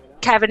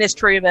Kevin is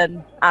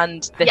Truman,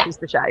 and this is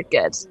the show.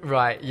 Good.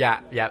 Right,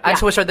 yeah. And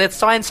so they'd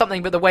sign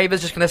something, but the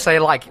waiver's just going to say,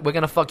 like, we're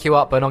going to fuck you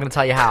up, but we're not going to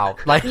tell you how.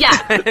 Like,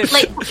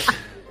 like,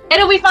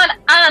 it'll be fun,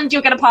 and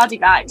you'll get a party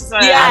bag. So.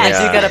 Yeah,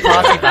 and you get a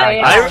party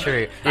bag. That's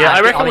true. Yeah, I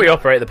reckon we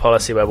operate the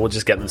policy where we'll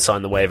just get them to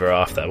sign the waiver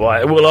after.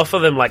 We'll offer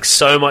them, like,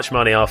 so much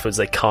money afterwards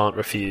they can't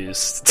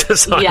refuse to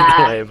sign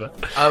the waiver.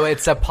 Oh,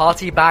 it's a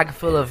party bag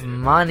full of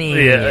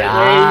money.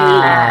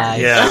 Yeah.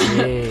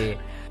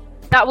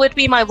 That would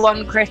be my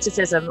one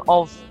criticism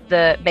of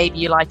the Maybe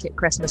You Like It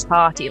Christmas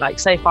party. Like,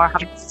 so far I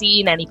haven't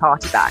seen any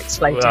party bags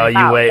floating about.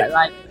 You wait.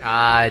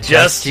 But,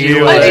 just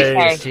you wait.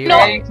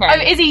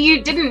 Oh, Izzy,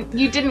 you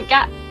didn't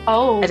get.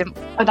 Oh,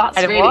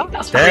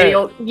 that's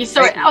really. You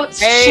saw it. Oh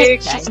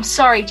shit! I'm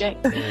sorry, Jake.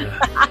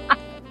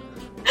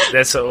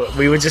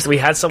 We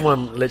had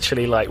someone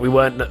literally, like, we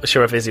weren't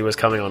sure if Izzy was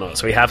coming or not,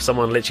 so we have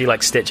someone literally,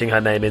 like, stitching her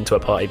name into a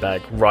party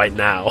bag right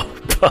now.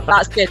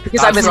 That's good,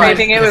 because I was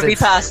hoping it would be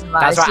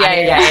personalised. That's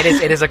right.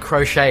 It is a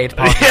crocheted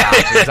party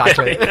bag.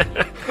 Exactly.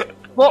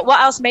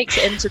 What else makes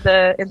it into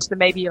the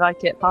Maybe You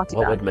Like It party bag?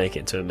 What would make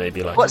it to a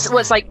Maybe You Like It?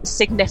 What's like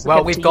significant?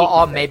 Well, we've got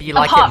our Maybe You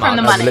Like It mug. Apart from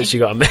the money. I've literally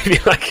got a Maybe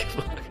You Like It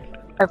mug.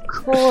 Of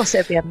course,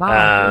 it'd be a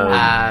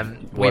mug.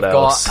 We've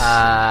got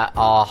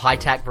our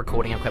high-tech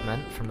recording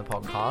equipment from the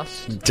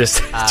podcast.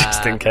 Just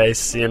in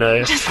case, you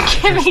know.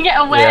 Just giving it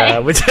away. Yeah,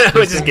 we're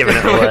just giving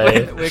it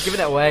away. We're giving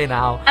it away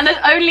now. And there's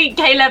only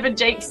Caleb and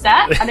Jake's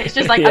set, and it's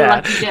just like a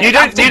lucky Jake. You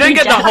don't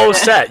get the whole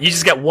set. You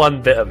just get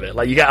one bit of it.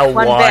 Like, you get a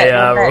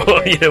wire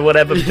or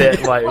whatever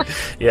bit. Like,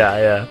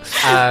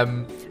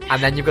 and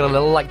then you've got a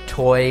little, like,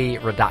 toy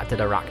redacted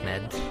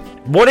arachnid.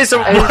 What is a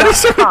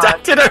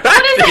redacted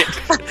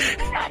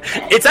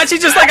arachnid? It's actually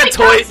just like a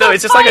toy. No,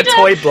 it's just like a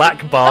toy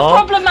black bar.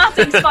 A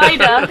problematic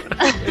spider.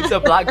 It's a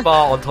black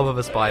bar on top of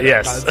a spider.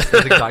 Yes, that's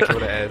exactly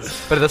what it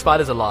is. But the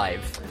spider's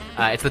alive.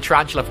 It's the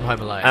tarantula from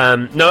Home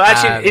Alone. No,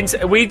 actually,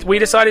 we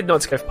decided not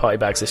to go for party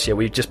bags this year.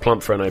 We just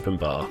plumped for an open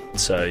bar.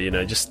 So, you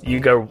know, just you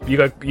go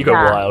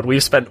wild.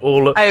 We've spent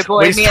all of. Oh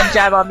boy, me and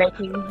Jem are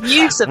making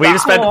use of that. We've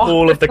spent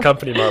all of the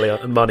company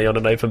money on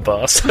an open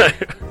bar. So.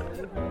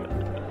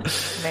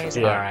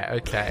 Amazing. All right.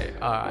 Okay.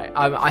 All right.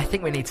 I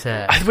think we need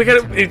to.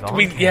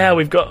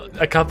 We've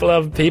got a couple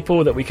of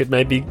people that we could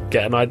maybe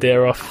get an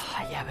idea off.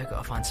 We've got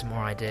to find some more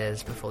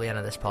ideas before the end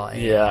of this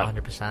party. Yeah,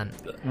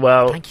 100%.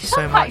 Well, thank you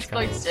so much,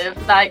 guys.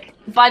 Like,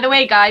 by the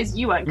way, guys,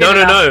 you won't.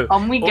 No.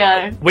 On we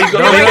go. We'll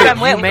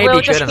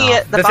just be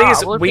at the bar.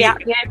 We'll be at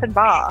the open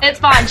bar. It's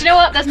fine. Do you know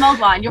what? There's mulled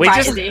wine. You're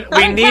right, Izzy.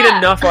 We need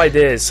enough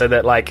ideas so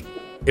that, like,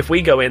 if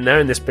we go in there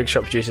and this big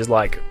shop producer's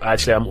like,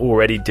 actually, I'm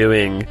already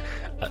doing,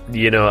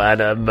 you know, an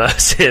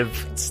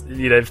immersive,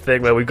 you know,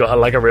 thing where we've got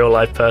like a real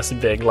life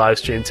person being live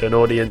streamed to an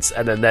audience,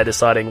 and then they're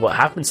deciding what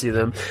happens to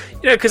them,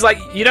 you know, because, like,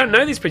 you don't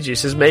know these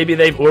producers. Maybe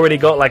they've already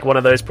got like one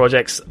of those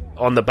projects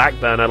on the back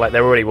burner, like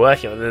they're already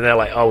working on it, and they're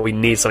like, oh, we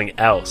need something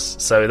else.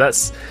 So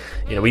that's,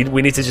 you know, we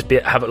need to just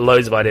have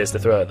loads of ideas to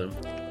throw at them.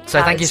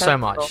 So thank you so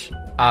much.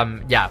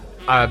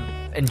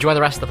 Enjoy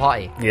the rest of the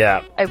party.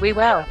 Yeah. Oh, we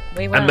will.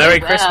 And Merry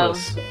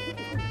Christmas.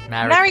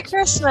 Merry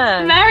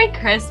Christmas. Merry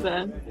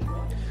Christmas.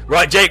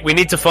 Right, Jake, we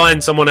need to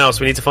find someone else.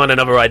 We need to find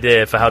another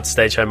idea for how to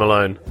stage Home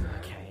Alone.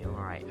 Okay,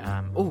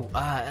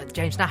 alright.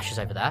 James Nash is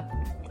over there.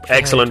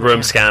 Excellent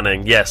room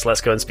scanning. Yes, let's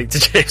go and speak to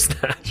James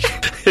Nash.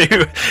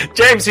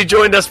 James, who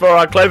joined us for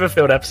our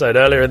Cloverfield episode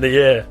earlier in the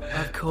year.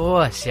 Of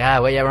course, yeah.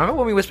 Well, yeah. Remember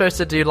when we were supposed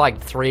to do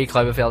like 3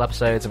 Cloverfield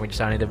episodes and we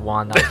just only did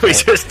 1? We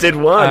just did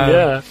 1,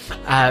 yeah.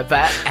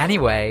 But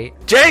anyway,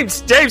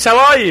 James, how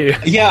are you?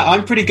 Yeah,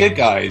 I'm pretty good,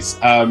 guys.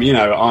 You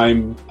know,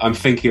 I'm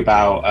thinking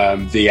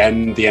about the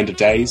end of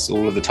days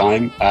all of the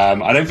time.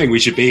 I don't think we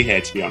should be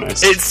here, to be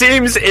honest. It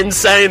seems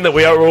insane that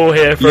we are all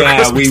here for a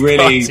Christmas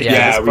party.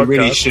 We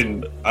really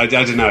shouldn't. I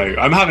don't know.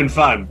 I'm having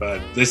fun, but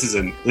this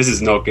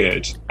is not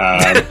good.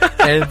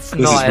 This is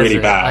really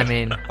bad. I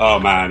mean, oh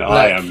man, look,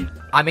 I am.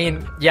 I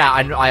mean, yeah,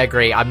 I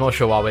agree. I'm not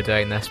sure why we're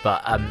doing this,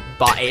 but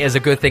it is a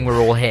good thing we're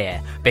all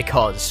here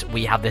because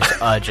we have this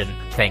urgent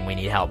thing we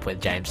need help with,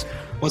 James.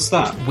 What's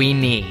that? We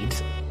need,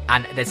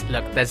 and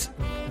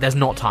there's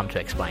not time to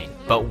explain,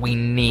 but we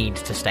need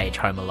to stage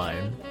Home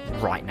Alone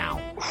right now,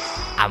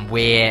 and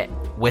we're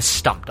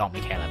stumped, aren't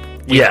we, Caleb?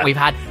 We've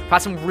had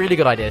some really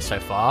good ideas so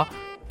far.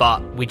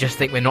 But we just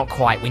think we're not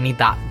quite. We need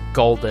that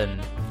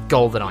golden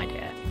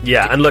idea.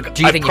 Yeah, and look,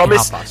 I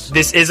promise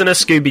this isn't a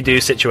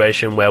Scooby-Doo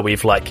situation where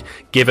we've like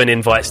given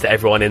invites to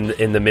everyone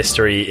in the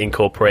Mystery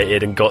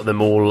Incorporated and got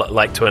them all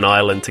like to an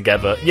island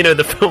together. You know,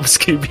 the film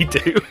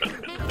Scooby-Doo.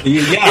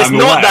 Yeah, it's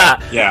not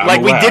that. Yeah,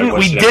 like we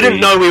didn't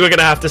know we were going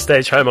to have to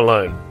stage Home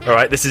Alone. All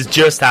right, this has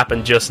just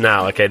happened just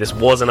now. Okay, this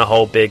wasn't a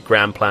whole big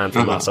grand plan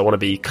from us. I want to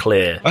be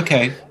clear.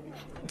 Okay.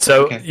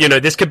 So you know,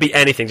 this could be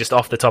anything, just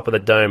off the top of the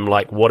dome.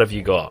 Like, what have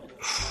you got?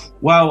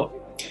 Well,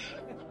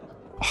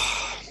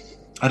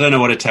 I don't know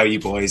what to tell you,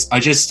 boys. I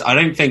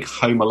don't think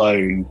Home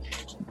Alone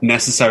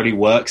necessarily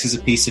works as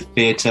a piece of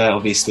theatre.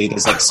 Obviously,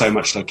 there's like so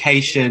much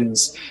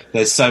locations,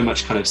 there's so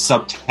much kind of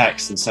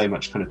subtext and so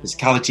much kind of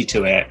physicality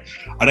to it.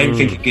 I don't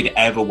think it could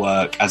ever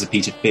work as a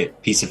piece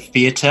of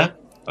theatre,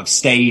 of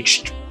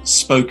staged,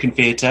 spoken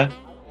theatre.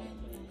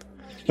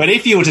 But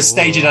if you were to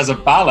stage it as a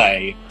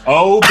ballet,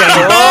 oh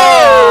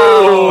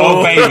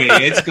baby,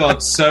 it's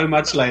got so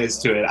much layers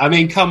to it. I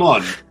mean, come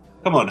on,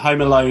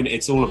 Home Alone.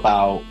 It's all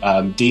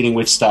about dealing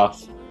with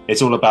stuff.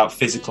 It's all about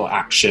physical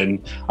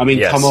action. I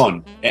mean, come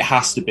on, it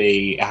has to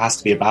be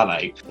a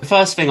ballet. The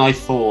first thing I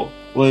thought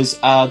was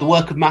the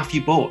work of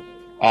Matthew Bourne.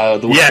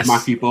 Of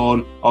Matthew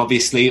Bourne,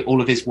 obviously, all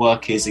of his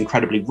work is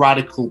incredibly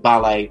radical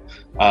ballet.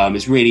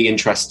 Is really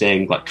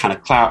interesting, like kind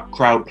of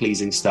crowd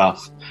pleasing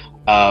stuff.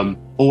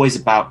 Always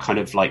about kind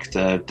of like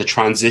the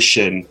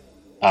transition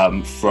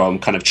from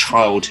kind of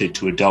childhood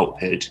to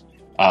adulthood,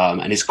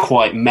 and is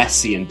quite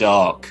messy and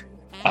dark.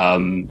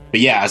 But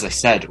yeah, as I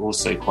said,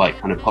 also quite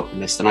kind of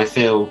populist. And I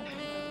feel,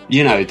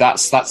 you know,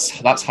 that's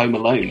Home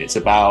Alone. It's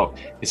about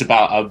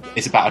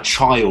a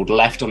child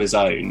left on his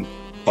own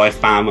by a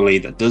family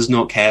that does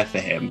not care for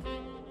him,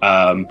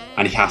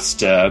 and he has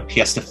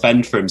to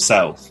fend for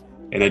himself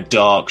in a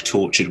dark,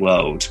 tortured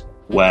world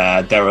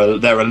where there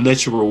are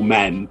literal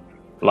men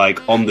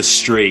like on the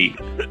street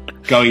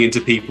going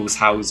into people's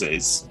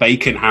houses,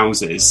 vacant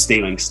houses,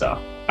 stealing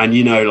stuff. And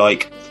you know,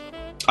 like,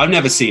 I've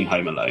never seen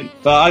Home Alone,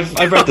 but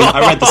I read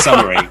the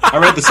summary. I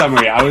read the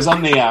summary. I was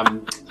on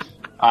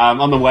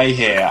the way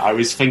here. I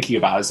was thinking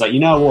about it. I was like, you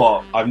know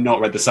what? I've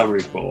not read the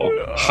summary for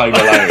Home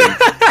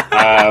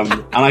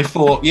Alone, and I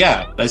thought,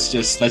 yeah, let's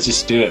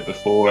just do it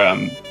before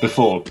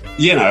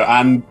you know.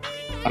 And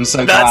I'm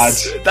so glad.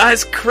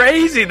 That's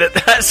crazy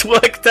that's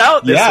worked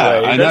out this way.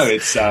 I know.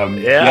 It's I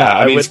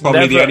mean, it's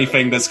probably the only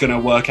thing that's going to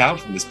work out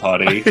from this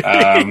party,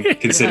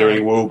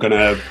 considering we're all going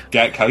to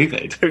get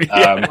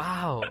COVID.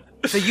 Wow.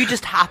 So you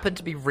just happened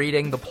to be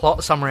reading the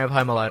plot summary of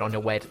Home Alone on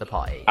your way to the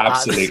party?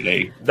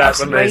 Absolutely. That's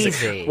amazing.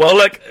 Crazy. Well,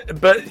 look,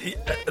 but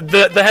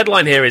the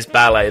headline here is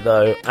ballet,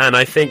 though, and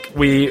I think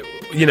we've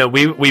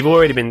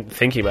already been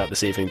thinking about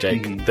this evening,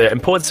 Jake, the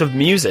importance of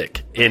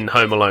music in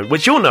Home Alone,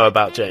 which you'll know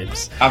about,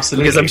 James.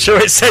 Absolutely. Because I'm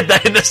sure it said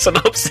that in the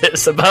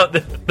synopsis about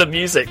the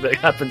music that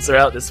happens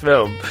throughout this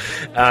film,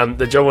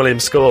 the John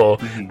Williams score.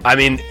 I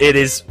mean,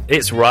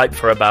 it's ripe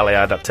for a ballet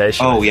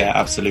adaptation. Oh, yeah,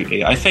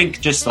 absolutely. I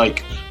think just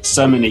like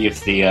so many of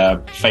the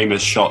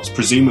famous shots,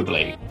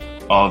 presumably,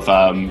 of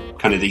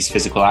kind of these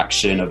physical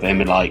action of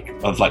him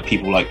of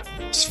people like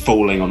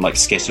falling on like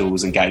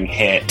Skittles and getting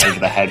hit over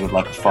the head with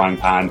like a frying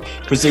pan,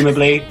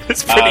 presumably.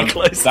 It's pretty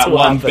close that to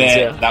one what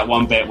happens, bit. That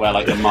one bit where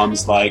like the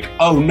mum's like,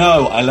 "Oh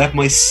no, I left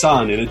my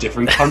son in a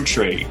different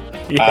country."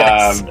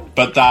 Yes.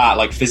 But that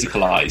like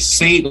physicalized.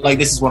 See, like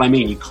this is what I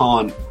mean. You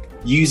can't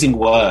using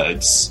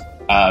words.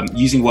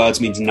 Using words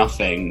means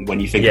nothing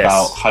when you think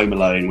about Home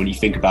Alone. When you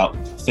think about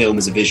film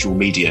as a visual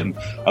medium,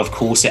 of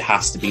course it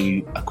has to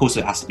be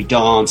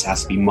dance, it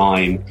has to be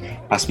mime,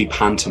 it has to be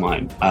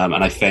pantomime,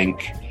 and I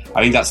think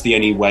that's the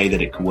only way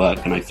that it can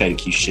work. And I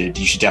think you should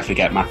definitely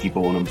get Matthew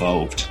Bourne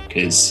involved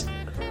because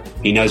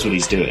he knows what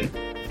he's doing.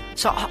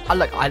 So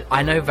look,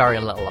 I know very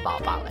little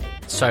about ballet.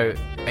 So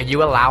are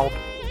you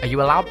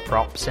allowed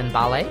props in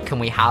ballet? Can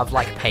we have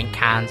like paint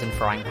cans and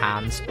frying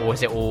pans, or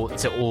is it all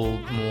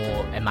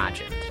more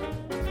imagined?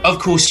 Of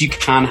course, you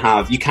can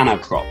have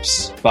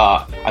props,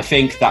 but I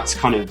think that's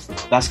kind of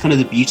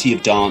the beauty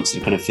of dance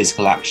and kind of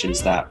physical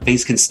actions, that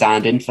things can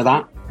stand in for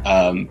that.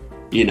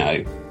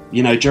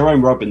 You know,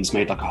 Jerome Robbins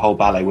made like a whole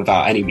ballet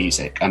without any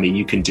music. I mean,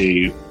 you could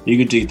do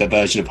the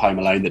version of Home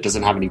Alone that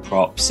doesn't have any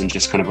props and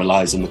just kind of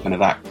relies on the kind of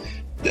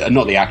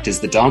not the actors,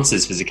 the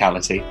dancers'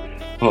 physicality.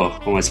 Oh,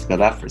 almost forgot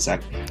that for a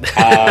sec.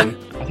 I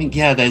think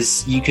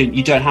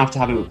you don't have to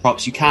have it with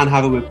props. You can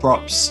have it with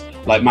props.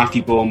 Like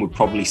Matthew Bourne would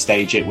probably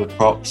stage it with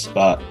props,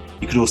 but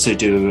you could also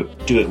do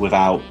it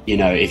without. You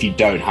know, if you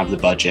don't have the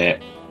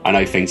budget. I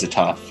know things are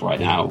tough right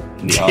now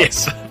in the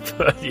arts.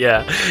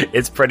 Yeah,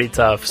 it's pretty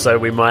tough, so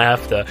we might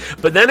have to.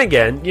 But then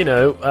again, you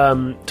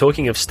know,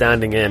 talking of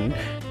standing in,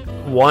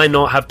 why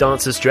not have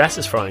dancers dress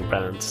as frying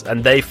pans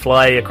and they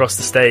fly across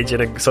the stage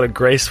in a sort of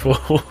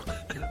graceful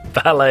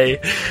ballet?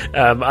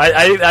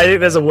 I think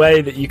there's a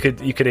way that you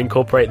could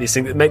incorporate these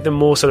things that make them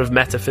more sort of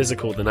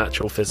metaphysical than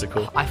actual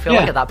physical. I feel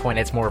like at that point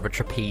it's more of a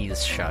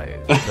trapeze show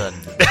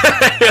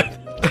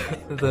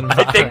than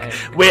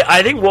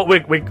I think what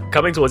we're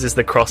coming towards is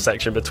the cross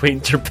section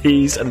between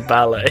trapeze and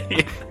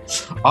ballet.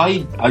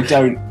 I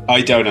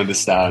don't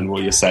understand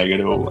what you're saying at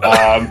all.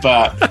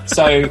 But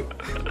so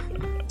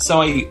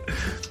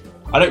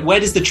Where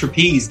does the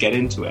trapeze get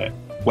into it?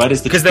 Where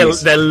does the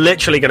because they're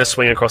literally going to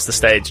swing across the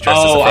stage dressed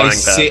as a frying pan.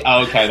 See.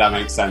 Oh, okay, that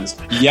makes sense.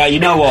 Yeah, you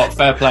know what?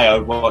 Fair play. I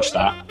would watch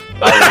that.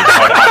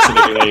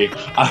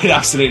 I would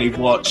absolutely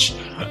watch.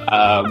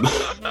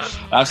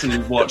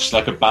 Absolutely watch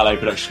like a ballet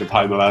production of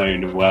Home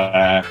Alone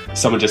where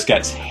someone just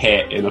gets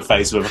hit in the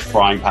face with a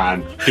frying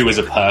pan who is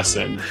a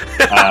person.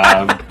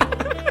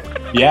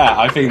 Yeah,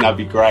 I think that'd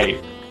be great.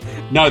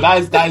 No,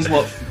 that's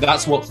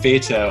what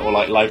theatre or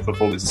like live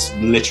performance is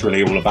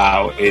literally all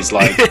about. Is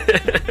like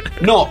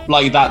not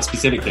like that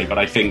specifically, but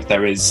I think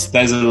there's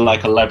a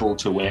level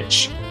to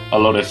which a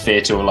lot of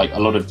theatre or like a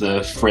lot of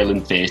the thrill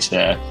in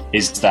theatre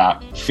is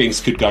that things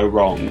could go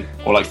wrong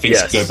or like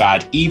things could go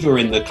bad, either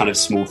in the kind of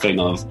small thing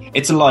of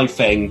it's a live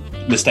thing,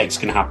 mistakes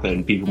can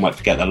happen, people might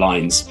forget their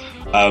lines,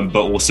 but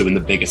also in the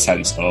bigger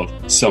sense of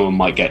someone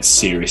might get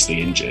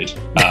seriously injured.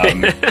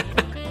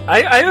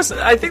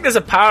 I think there's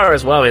a power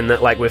as well in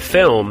that, like with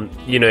film,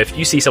 you know, if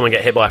you see someone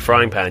get hit by a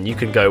frying pan, you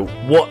can go,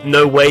 what?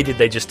 No way did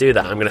they just do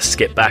that? I'm going to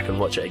skip back and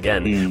watch it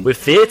again. With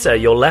theatre,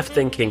 you're left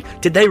thinking,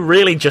 did they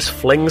really just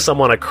fling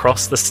someone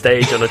across the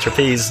stage on a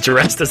trapeze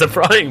dressed as a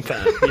frying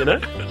pan, you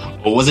know?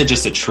 Or was it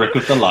just a trick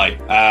with the light?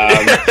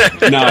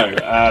 No.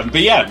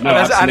 But yeah, no,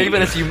 and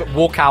even as you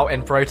walk out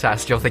in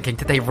protest, you're thinking,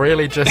 did they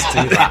really just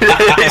do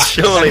that?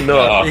 Surely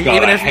not. Oh, God,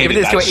 even if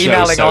you're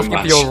emailing asking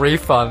for your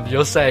refund,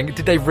 you're saying,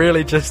 did they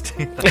really just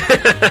do that?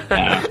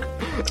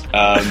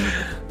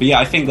 But yeah,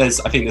 I think there's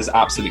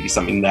absolutely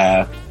something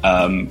there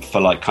for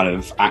like kind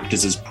of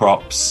actors as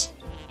props.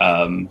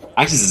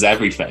 Actors as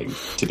everything,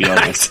 to be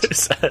honest.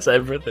 Actors as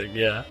everything,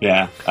 yeah.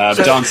 Yeah.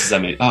 Dancers, I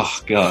mean,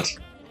 oh God.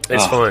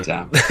 It's fine.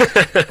 Damn.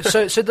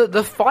 So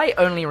the fight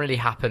only really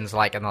happens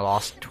like in the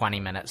last 20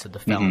 minutes of the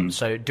film.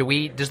 So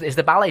is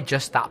the ballet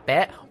just that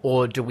bit,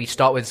 or do we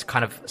start with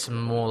kind of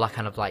some more like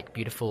kind of like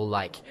beautiful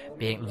like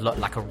being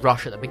like a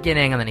rush at the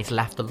beginning, and then he's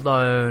left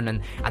alone,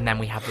 and then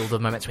we have all the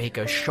moments where he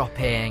goes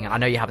shopping. And I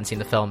know you haven't seen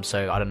the film,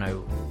 so I don't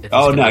know. If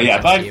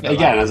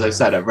again, as I've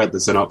said, I've read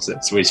the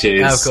synopsis, which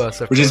is of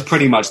course. Is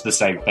pretty much the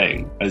same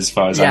thing as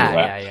far as I'm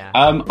aware. Yeah.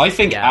 I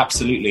think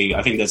absolutely.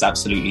 I think there's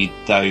absolutely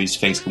those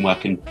things can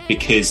work in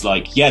because.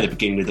 Like, the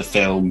beginning of the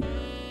film,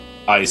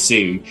 I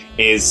assume,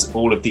 is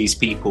all of these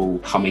people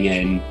coming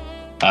in,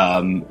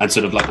 and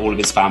sort of like all of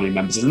his family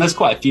members, and there's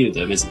quite a few of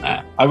them, isn't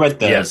there? I read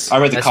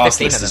the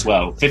cast list as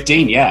well.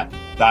 15, yeah.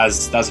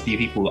 That's a few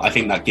people. I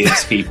think that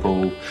gives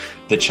people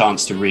the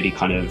chance to really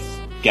kind of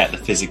get the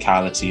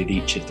physicality of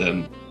each of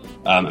them,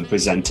 and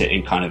present it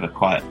in kind of a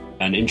quite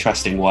an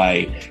interesting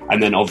way.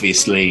 And then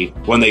obviously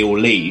when they all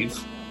leave,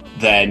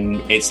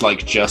 then it's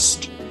like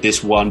just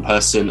this one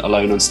person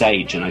alone on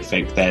stage, and I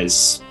think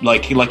there's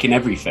like in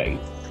everything,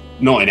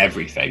 not in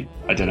everything,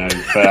 I don't know,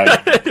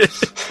 but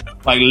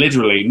like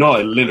literally,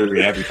 not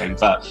literally everything,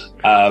 but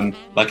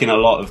like in a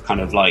lot of kind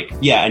of like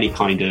any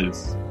kind of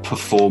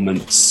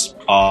performance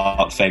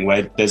art thing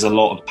where there's a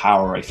lot of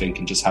power, I think,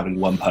 in just having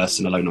one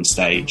person alone on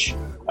stage,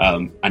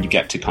 and you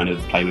get to kind of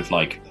play with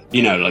like,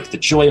 you know, like the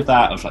joy of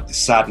that, of like the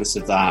sadness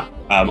of that.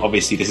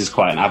 Obviously this is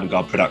quite an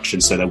avant-garde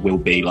production, so there will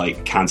be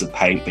like cans of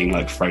paint being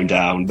like thrown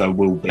down, there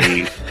will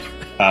be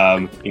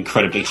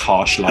incredibly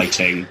harsh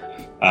lighting,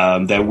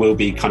 there will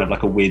be kind of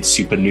like a weird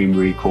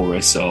supernumerary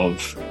chorus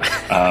of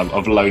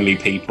lonely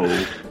people,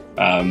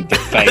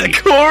 the fate,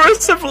 the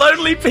chorus of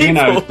lonely people, you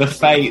know, the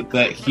fate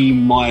that he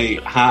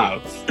might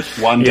have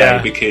one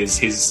day because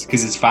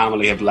his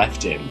family have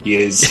left him. He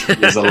is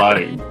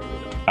alone.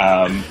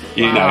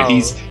 You know,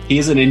 he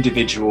is an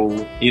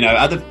individual. You know,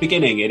 at the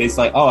beginning it is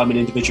like, oh, I'm an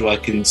individual, I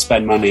can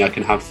spend money, I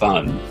can have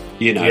fun,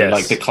 you know,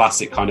 like the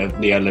classic kind of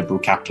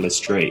neoliberal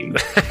capitalist dream.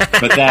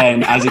 But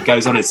then as it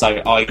goes on, it's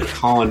like, I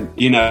can't,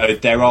 you know,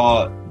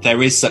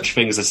 there is such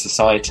thing as a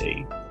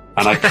society,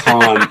 and I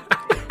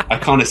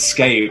can't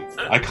escape.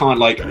 I can't,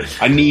 like,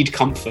 I need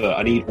comfort,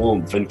 I need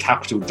warmth, and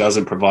capital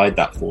doesn't provide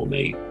that for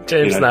me.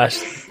 James Nash,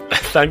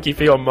 thank you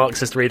for your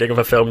Marxist reading of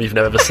a film you've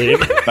never seen.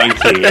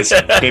 Thank you,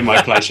 it's been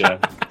my pleasure.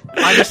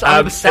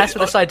 I'm obsessed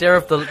with this idea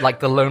of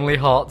the Lonely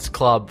Hearts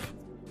Club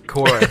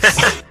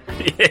chorus.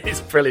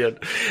 It's brilliant.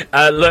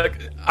 Look,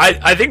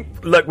 I think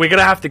we're going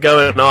to have to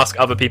go and ask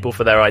other people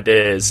for their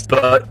ideas,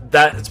 but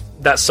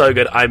that's so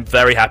good. I'm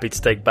very happy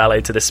to take ballet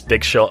to this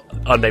big shot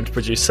unnamed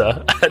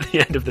producer at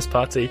the end of this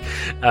party.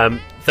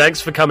 Thanks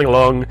for coming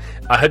along.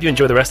 I hope you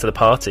enjoy the rest of the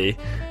party.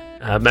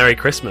 Merry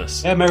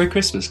Christmas. Yeah, Merry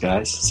Christmas,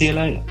 guys. See you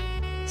later.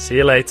 See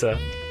you later.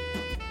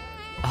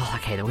 Oh,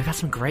 okay, then we've had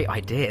some great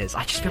ideas.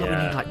 I just feel like we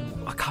need like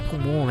a couple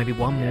more, maybe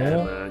one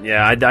more. Man.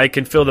 Yeah, I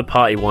can feel the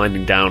party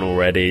winding down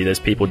already. There's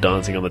people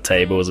dancing on the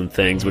tables and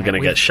things. We're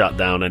going to get shut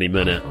down any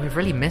minute. We've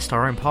really missed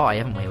our own party,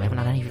 haven't we? We haven't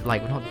had any, we've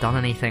not done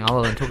anything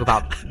other than talk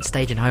about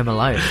staging Home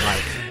Alone.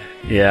 Like,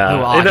 yeah.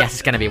 Well, I guess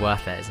it's going to be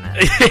worth it, isn't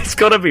it? It's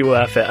got to be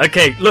worth it.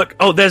 Okay, look.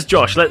 Oh, there's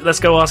Josh. Let's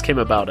go ask him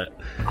about it.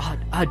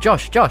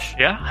 Josh.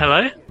 Yeah,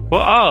 hello?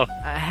 What? Oh.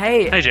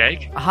 Hey,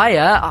 Jake.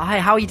 Hiya. Hi,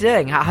 how are you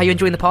doing? How are you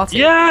enjoying the party?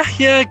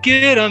 Yeah,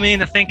 good. I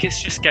mean, I think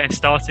it's just getting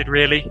started,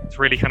 really. It's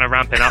really kind of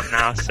ramping up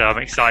now, so I'm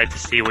excited to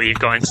see what you've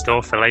got in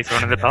store for later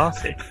on in the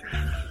party.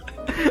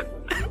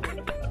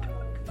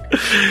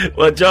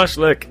 Well, Josh,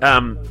 look,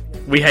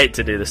 we hate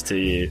to do this to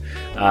you,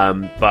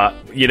 but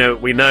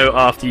we know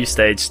after you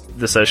staged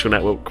The Social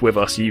Network with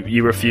us,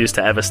 you refuse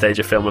to ever stage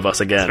a film with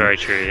us again. That's very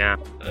true, yeah.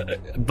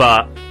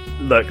 But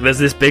look, there's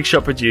this big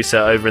shot producer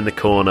over in the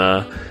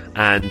corner,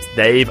 and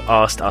they've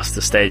asked us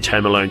to stage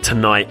Home Alone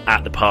tonight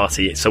at the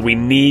party. So we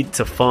need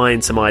to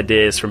find some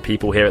ideas from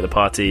people here at the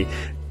party.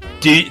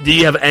 Do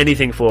you have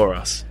anything for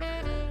us?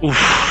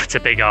 Oof, it's a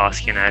big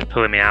ask,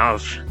 pulling me out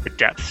of the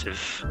depths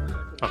of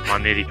my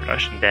movie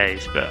production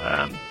days. But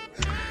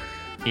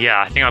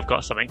yeah, I think I've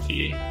got something for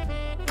you.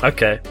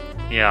 Okay.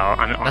 Yeah,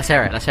 let's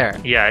hear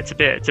it. Yeah, it's a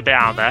bit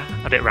out there,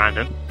 a bit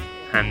random,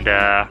 and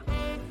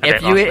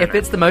if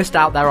it's the most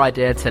out there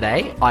idea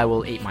today, I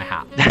will eat my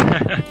hat.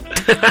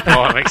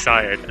 Oh, I'm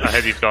excited. I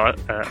hope you've got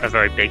a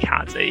very big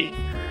hat to eat.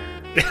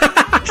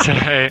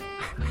 So,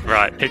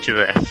 right, picture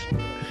this.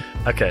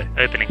 Okay.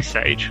 Opening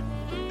stage.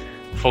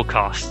 Full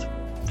cast.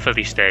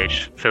 Fully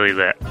staged. Fully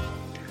lit.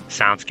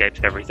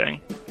 Soundscapes, everything.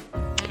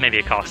 Maybe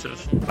a cast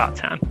of about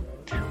 10.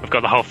 We've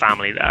got the whole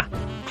family there.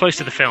 Close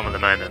to the film at the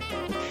moment.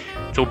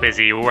 It's all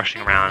busy, all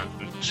rushing around.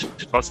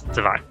 Lots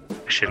of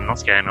action,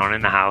 lots going on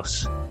in the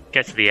house.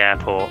 Get to the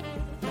airport.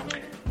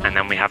 And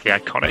then we have the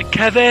iconic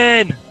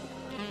Kevin!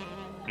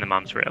 And the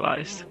mum's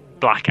realised.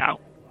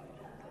 Blackout.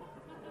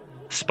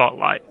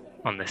 Spotlight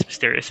on this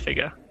mysterious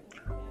figure.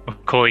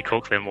 Macaulay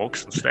Culkin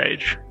walks on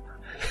stage.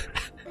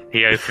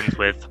 He opens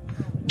with,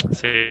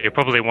 "So you're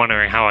probably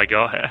wondering how I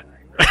got here."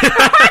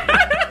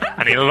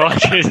 And he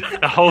launches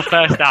the whole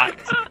first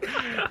act.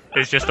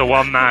 It's just a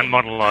one-man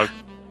monologue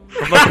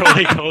from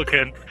Macaulay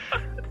Culkin,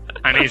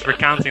 and he's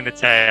recounting the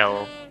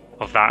tale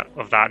of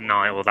that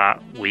night or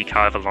that week,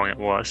 however long it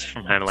was,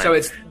 from Home Alone. So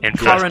it's in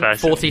current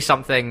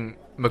 40-something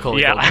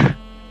Macaulay Culkin.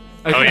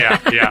 Okay. Oh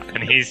yeah,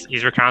 and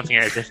he's recounting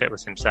it as if it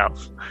was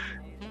himself,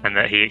 and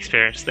that he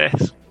experienced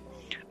this,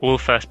 all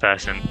first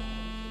person,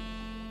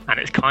 and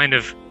it's kind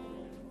of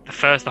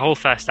the whole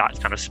first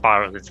act kind of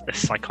spirals into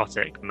this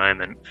psychotic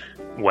moment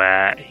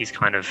where he's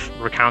kind of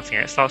recounting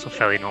it. It starts with a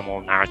fairly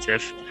normal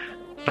narrative,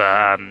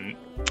 but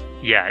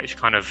it's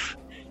kind of,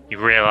 you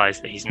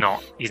realise that he's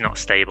not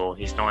stable.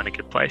 He's not in a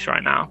good place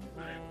right now.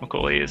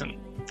 Macaulay isn't,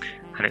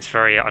 and it's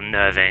very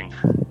unnerving.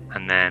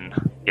 And then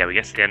we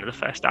get to the end of the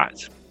first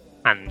act,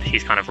 and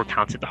he's kind of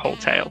recounted the whole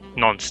tale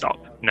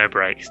non-stop, no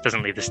breaks,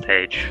 doesn't leave the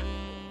stage,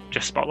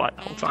 just spotlight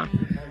the whole time.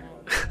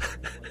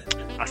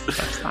 That's the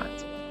first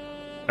act.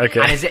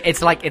 Okay. And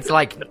it's like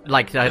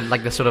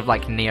the sort of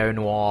like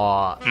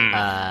neo-noir,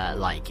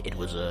 like it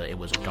was a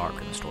dark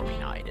and stormy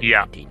night.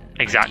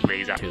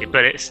 Exactly.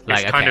 But it's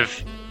kind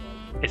of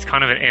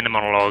an inner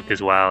monologue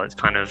as well. It's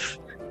kind of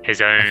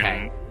his own.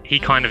 Okay. He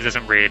kind of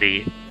doesn't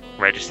really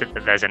register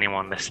that there's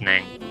anyone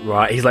listening.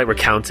 Right, he's like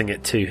recounting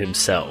it to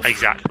himself.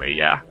 Exactly.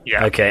 Yeah.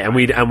 Okay, and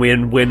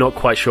we're not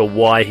quite sure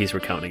why he's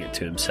recounting it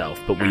to himself,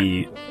 but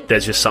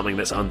there's just something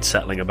that's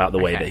unsettling about the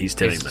way that he's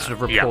doing that. Sort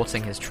of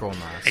reporting his trauma.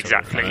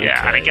 Exactly.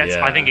 And it gets.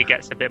 I think it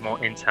gets a bit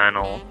more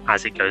internal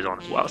as it goes on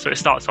as well. So it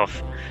starts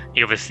off.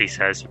 He obviously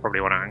says, "You're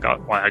probably wondering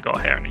why I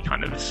got here," and he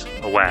kind of is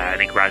aware,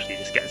 and he gradually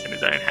just gets in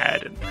his own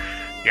head, and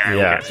it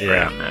gets very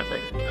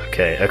unnerving.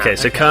 Okay.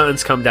 So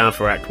curtains come down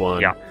for Act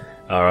 1. Yeah.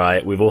 All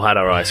right, we've all had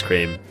our ice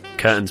cream.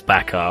 Curtains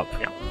back up.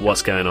 Yeah.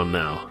 What's going on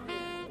now?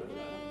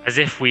 As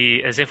if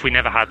we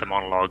never had the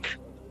monologue.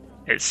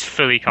 It's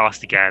fully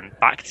cast again.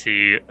 Back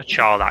to a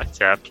child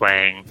actor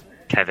playing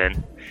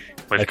Kevin.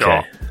 We've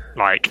got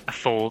like a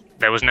full.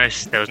 There was no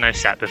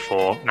set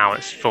before. Now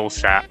it's full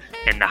set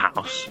in the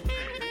house,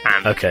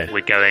 and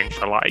we're going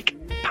for like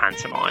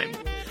pantomime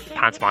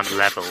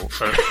level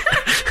of.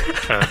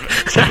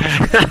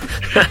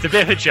 It's a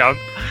bit of a jump.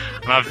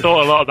 And I've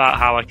thought a lot about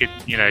how I could,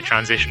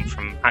 transition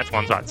from Act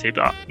 1 to Act 2,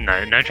 but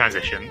no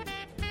transition.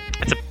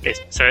 I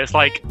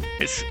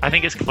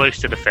think it's close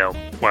to the film,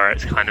 where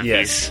it's kind of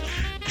these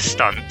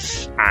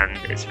stunts, and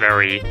it's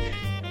very,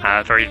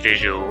 very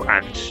visual,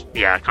 and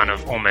kind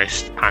of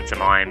almost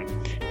pantomime,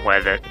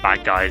 where the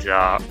bad guys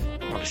are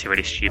obviously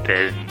really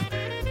stupid.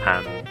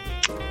 And,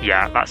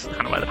 that's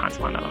kind of where the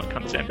pantomime element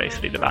comes in,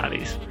 basically the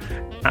baddies.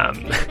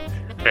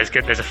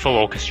 There's a full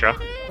orchestra.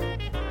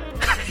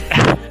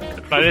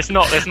 But it's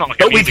not like.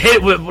 But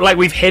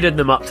we've hidden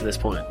them up to this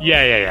point.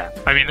 Yeah.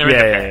 I mean,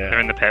 they're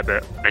in the pit,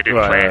 but they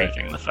didn't play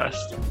anything in the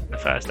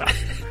first act.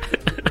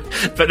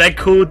 But they're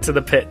called to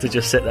the pit to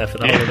just sit there for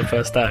the whole of the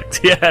first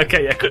act. Cool.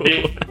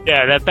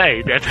 Yeah, they're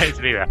paid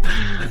to be there.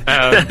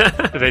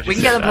 We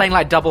can get them playing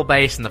like double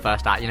bass in the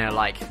first act.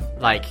 Like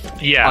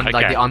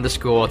the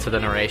underscore to the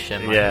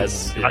narration.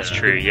 Yes, that's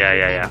true.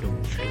 Yeah.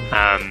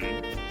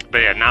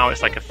 But now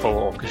it's like a full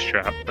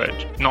orchestra, but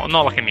not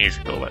like a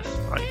musical. It's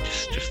like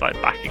just like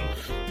backing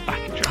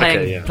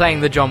track.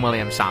 Playing the John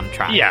Williams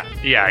soundtrack.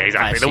 Yeah,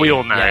 exactly. That we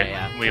all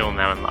know, we all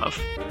know and love.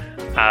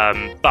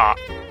 But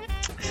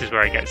this is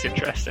where it gets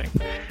interesting.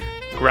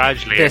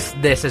 Gradually,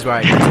 this is where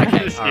it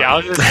gets okay. I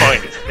was at this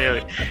point. It's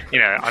clearly,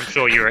 I'm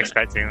sure you were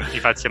expecting.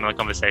 You've had similar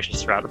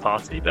conversations throughout the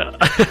party, but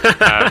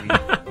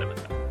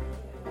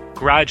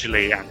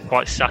gradually and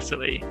quite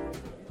subtly,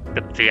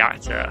 the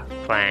actor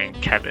playing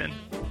Kevin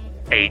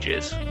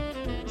ages.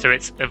 So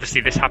it's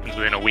obviously this happens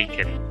within a week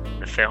in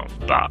the film,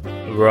 but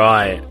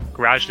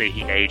gradually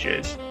he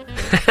ages.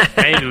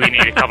 Maybe we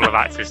need a couple of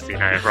actors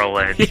to roll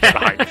in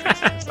behind the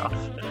scenes and stuff.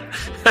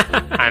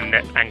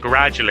 And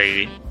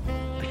gradually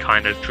the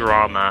kind of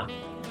drama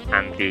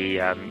and the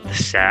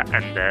set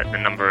and the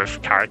number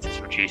of characters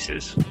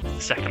reduces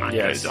the second act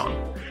goes on.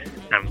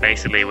 And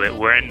basically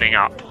we're ending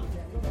up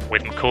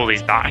with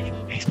Macaulay's back.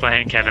 He's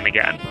playing Kevin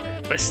again,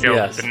 but still.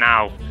 But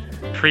now,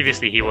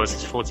 previously he was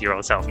his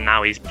 40-year-old self.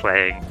 Now he's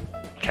playing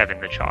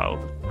Kevin the child,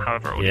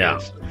 however old he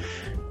is.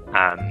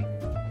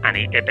 And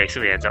it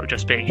basically ends up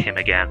just being him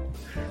again,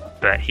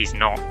 but he's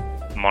not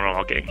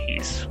monologuing.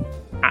 He's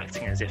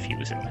acting as if he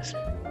was in this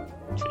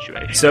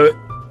situation. So,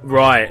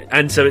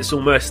 and so it's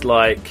almost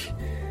like,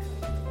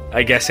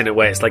 I guess in a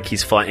way, it's like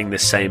he's fighting the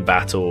same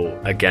battle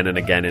again and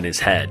again in his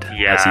head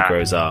as he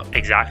grows up.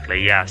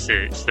 Exactly, yeah. So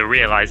it's the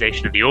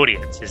realization of the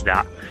audience is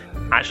that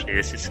actually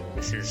this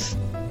is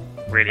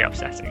really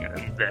upsetting,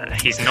 and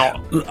he's not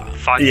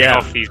fighting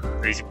off these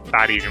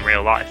baddies in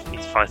real life.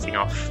 He's fighting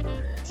off.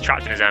 He's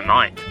trapped in his own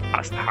mind.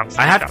 That's how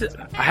I have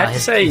to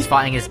say, he's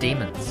fighting his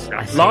demons.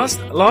 Last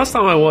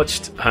time I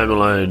watched Home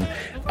Alone,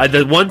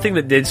 the one thing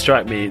that did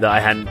strike me that I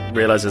hadn't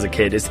realized as a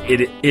kid is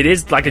it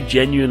is like a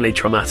genuinely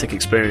traumatic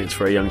experience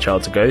for a young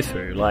child to go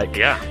through.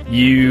 Like,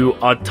 you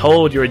are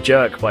told you're a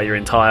jerk by your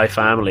entire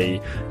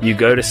family. You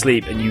go to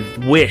sleep and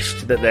you've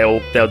wished that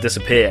they'll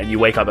disappear, and you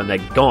wake up and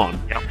they're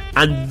gone.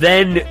 And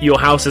then your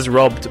house is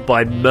robbed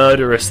by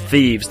murderous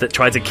thieves that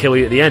try to kill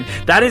you at the end.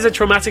 That is a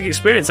traumatic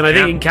experience, and I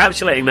think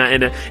encapsulating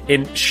that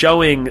in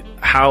showing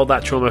how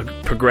that trauma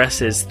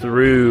progresses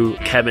through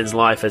Kevin's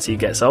life as he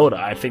gets older,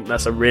 I think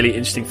that's a really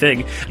interesting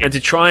thing. And to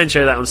try and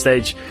show that on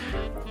stage,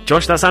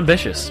 Josh, that's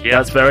ambitious.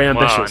 That's very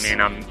ambitious.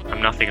 Well, I mean,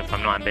 I'm nothing if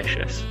I'm not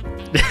ambitious.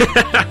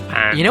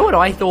 You know what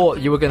I thought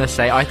you were going to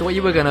say? I thought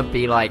you were going to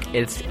be like,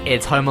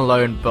 it's Home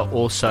Alone, but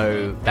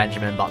also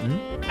Benjamin Button.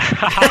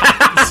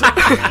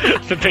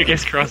 The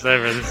biggest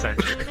crossover of the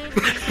century.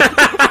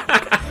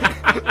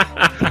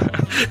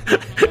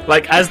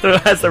 Like, as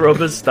the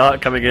robbers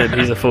start coming in,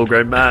 he's a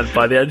full-grown man.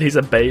 By the end, he's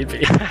a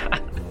baby.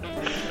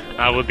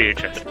 That would be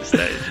interesting to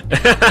stage.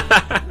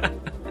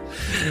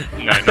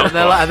 No, not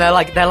and they're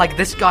like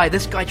this guy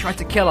tried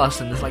to kill us,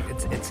 and it's like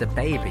it's a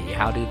baby.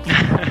 How do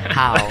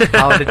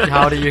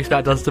you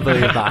expect us to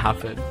believe that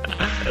happened?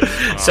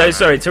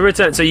 Sorry to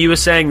return. So you were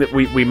saying that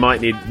we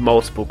might need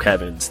multiple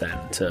Kevins then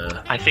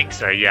to. I think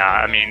so. Yeah,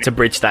 I mean to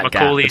bridge that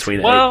gap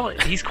between. Well,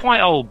 he's quite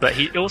old, but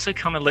he also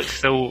kind of looks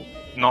still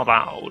not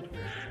that old.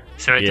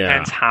 So it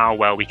depends how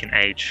well we can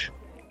age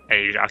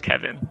our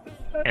Kevin.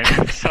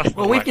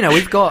 Well,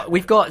 we've got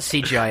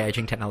CGI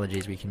aging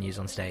technologies we can use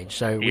on stage,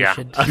 so we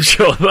should. I'm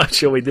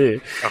sure we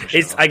do.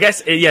 I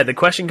guess the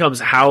question comes: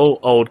 how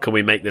old can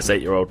we make this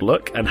 8-year-old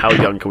look, and how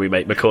young can we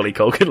make Macaulay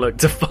Culkin look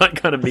to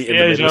kind of meet in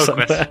the middle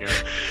somewhere?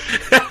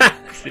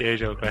 It's the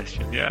age-old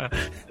question, yeah.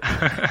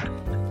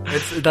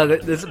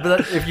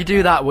 If you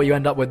do that, what you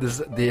end up with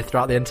is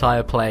throughout the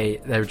entire play,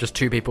 there are just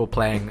two people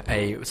playing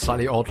a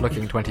slightly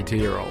odd-looking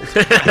 22-year-old.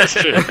 That's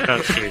true.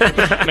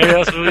 Maybe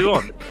that's what we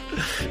want.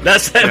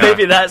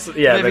 Maybe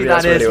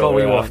that is what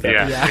we want.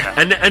 Yeah.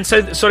 And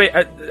so, sorry,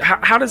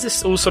 how does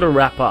this all sort of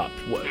wrap up?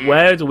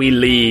 Where do we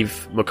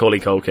leave Macaulay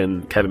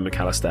Culkin, Kevin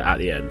McAllister at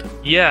the end?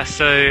 Yeah,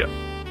 so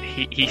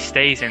he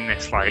stays in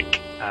this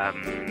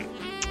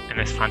in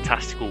this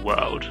fantastical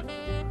world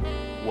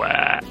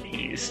where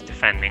he's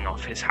defending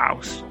off his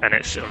house, and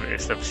it's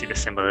obviously the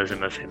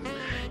symbolism of him.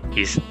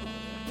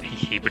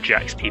 He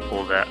rejects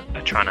people that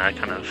are trying to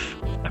kind of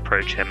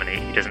approach him, and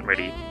he doesn't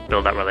really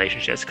build that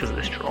relationship because of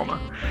this trauma.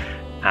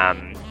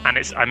 And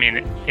it's, I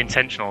mean,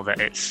 intentional that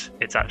it's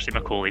actually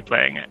Macaulay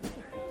playing it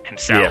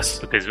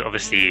himself, because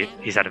obviously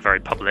he's had a very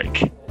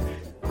public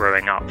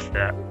growing up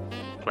that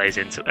plays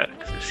into it,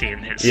 because we've seen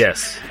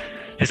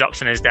his ups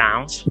and his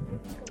downs.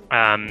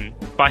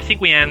 But I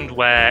think we end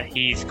where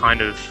he's kind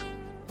of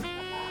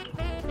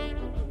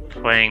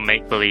playing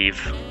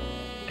make-believe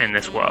in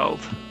this world,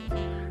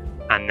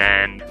 and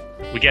then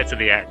we get to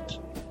the end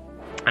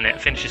and it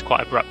finishes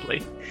quite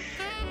abruptly,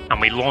 and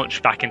we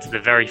launch back into the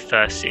very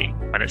first scene,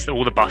 and it's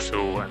all the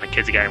bustle and the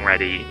kids are getting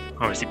ready,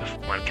 obviously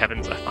when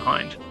Kevin's left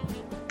behind,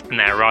 and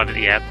they arrive at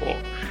the airport,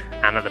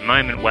 and at the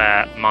moment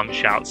where Mum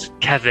shouts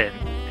Kevin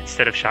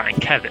instead of shouting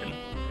Kevin,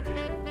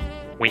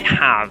 we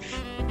have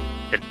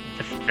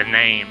the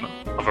name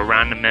of a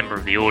random member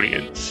of the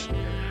audience.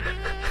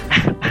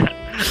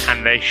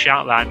 And they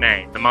shout that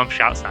name. The mum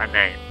shouts that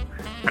name,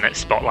 and it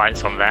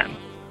spotlights on them,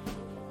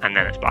 and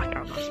then it's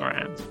blackout. That's where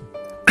it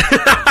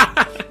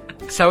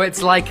ends. So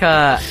it's like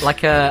a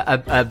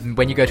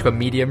when you go to a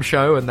medium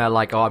show and they're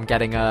like, "Oh, I'm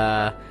getting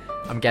a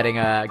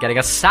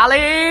Sally."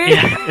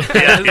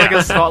 It's like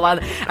a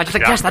spotlight. I'm just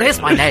like, yes, that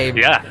is my name.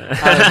 Yeah.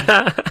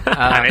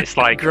 And it's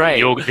like,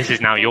 great. This is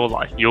now your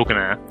life. You're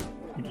gonna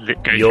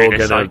go through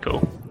this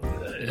cycle.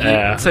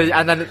 Yeah. So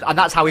and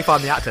that's how we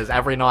find the actors.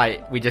 Every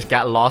night we just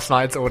get last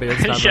night's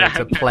audience member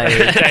to play,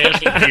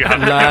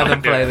 learn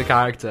and play the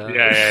character.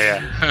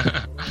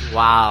 Yeah.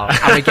 Wow.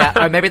 And we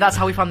get maybe that's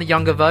how we find the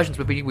younger versions.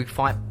 We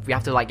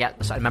have to like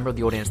get a member of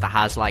the audience that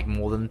has like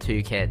more than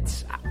 2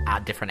 kids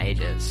at different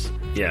ages.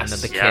 Yes. And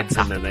then the kids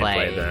have to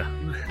play.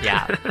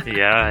 Yeah.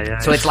 Yeah.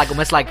 So it's like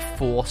almost like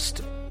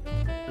forced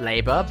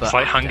labor, but it's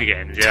like Hunger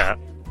Games. Yeah.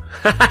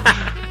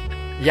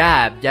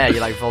 Yeah, you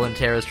like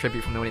volunteer as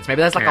tribute from the audience.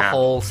 Maybe there's like a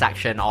whole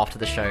section after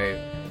the show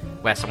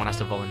where someone has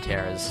to volunteer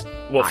as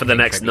for the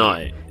next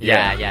night.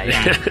 Yeah.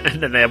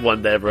 And then they have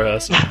one day of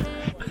rehearsal.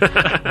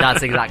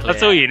 That's exactly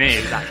all you need.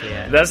 Exactly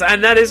it.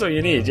 That is what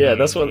you need. Yeah,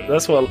 that's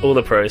what all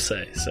the pros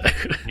say. So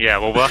yeah,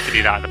 well, we'll have to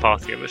do that at the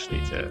party,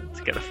 obviously, to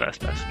get the first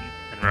person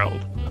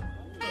enrolled.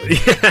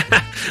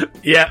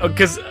 Yeah,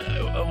 because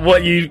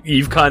what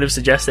you've kind of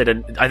suggested,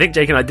 and I think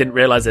Jake and I didn't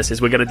realize this,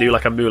 is we're going to do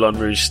like a Moulin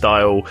Rouge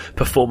style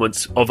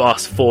performance of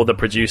us for the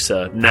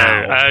producer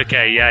now.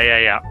 Okay,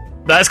 yeah.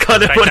 That's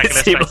kind of what it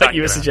seemed like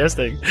you were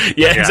suggesting.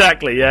 Yeah,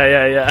 exactly.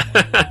 Yeah.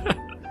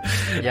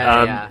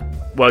 Yeah.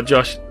 Well,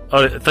 Josh,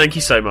 thank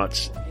you so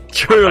much.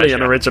 Truly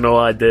an original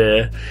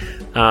idea.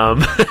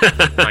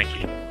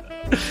 Thank you.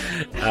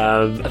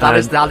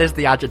 That is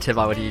the adjective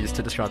I would use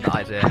to describe the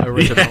idea.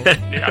 Original.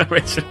 Yeah.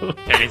 Original.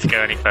 Don't need to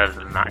go any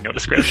further than that in your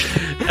description.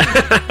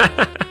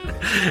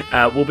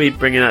 We'll be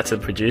bringing that to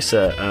the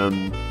producer.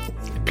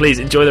 Please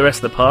enjoy the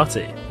rest of the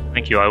party.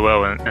 Thank you, I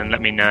will, and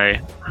let me know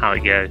how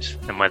it goes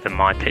and whether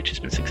my pitch has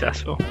been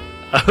successful.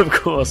 Of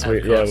course, we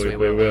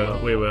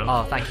will.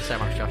 Oh, thank you so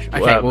much, Josh.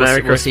 Okay,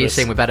 we'll see you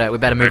soon. We better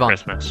move Merry on.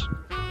 Christmas.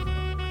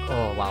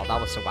 Oh wow, that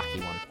was a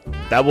wacky one.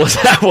 That was a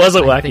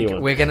wacky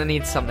one. We're gonna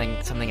need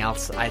something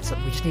else. We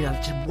just need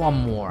just one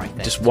more. I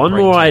think. Just one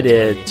more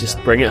idea.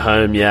 Just bring it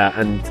home, yeah.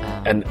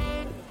 And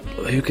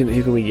who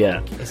can we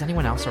get? Is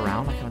anyone else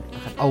around?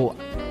 Oh,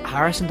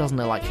 Harrison doesn't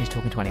look like she's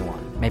talking to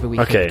anyone. Maybe we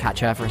could catch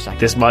her for a second.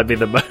 This might be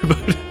the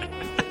moment.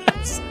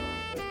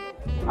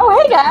 Oh,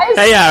 hey guys.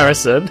 Hey,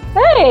 Harrison.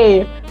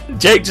 Hey.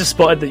 Jake just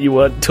spotted that you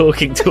weren't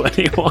talking to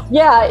anyone.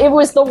 Yeah, it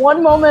was the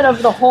one moment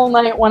of the whole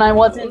night when I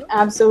wasn't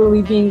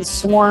absolutely being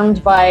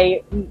swarmed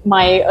by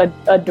my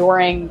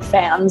adoring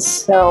fans.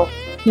 So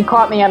you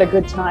caught me at a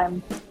good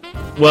time.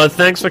 Well,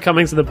 thanks for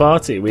coming to the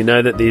party. We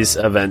know that these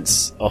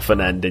events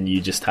often end in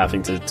you just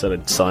having to sort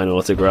of sign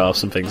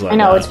autographs and things like that. I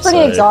know, it's pretty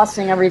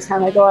exhausting every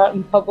time I go out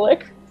in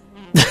public.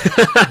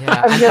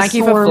 Yeah, and thank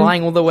you for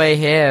flying all the way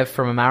here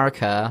from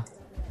America.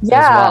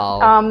 Yeah,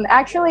 well.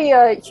 Actually,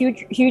 a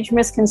huge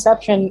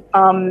misconception.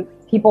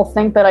 People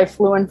think that I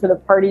flew in for the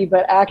party,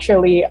 but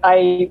actually,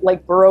 I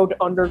burrowed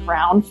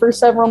underground for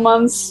several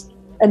months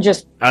and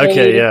just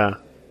stayed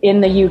in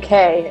the UK.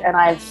 And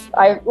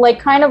I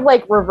kind of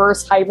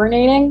reverse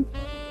hibernating.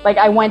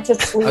 I went to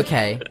sleep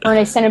for an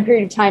extended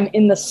period of time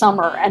in the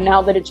summer, and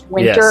now that it's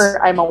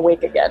winter, I'm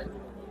awake again.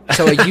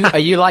 So are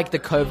you like the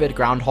COVID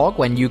groundhog?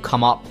 When you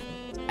come up,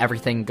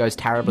 everything goes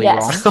terribly wrong?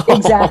 Yes,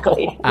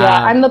 exactly.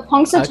 Yeah, I'm the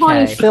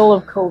Punxsutawney Phil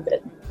of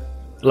COVID.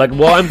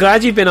 I'm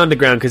glad you've been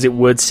underground, because it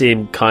would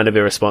seem kind of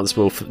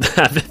irresponsible for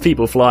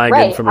people flying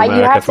in from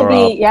America for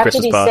our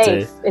Christmas party.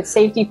 Safe. It's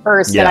safety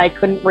first, and I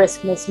couldn't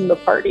risk missing the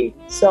party.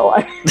 So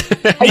I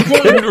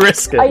couldn't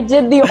risk it. I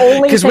did the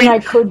only thing I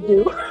could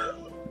do.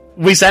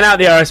 We sent out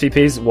the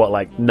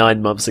RSVPs,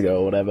 9 months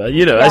ago or whatever,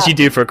 as you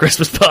do for a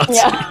Christmas party.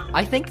 Yeah.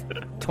 I think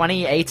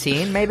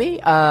 2018, maybe?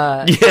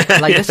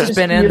 This has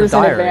been in the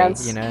diary, I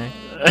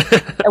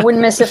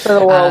wouldn't miss it for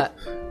the world.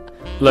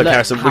 Look,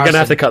 Harrison, we're going to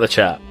have to cut the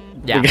chat.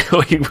 Yeah.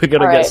 We're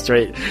going to get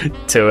straight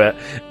to it.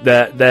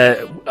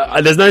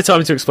 There's no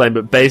time to explain,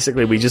 but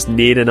basically we just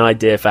need an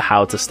idea for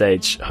how to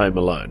stage Home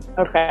Alone.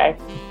 Okay.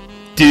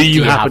 Do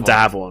you happen to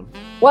have one?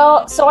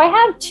 Well, so I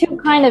have 2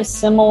 kind of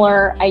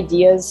similar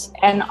ideas,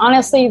 and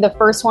honestly, the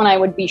first one I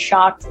would be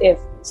shocked if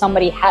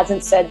somebody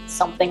hasn't said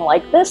something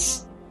like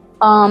this.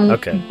 But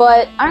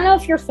I don't know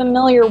if you're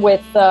familiar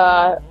with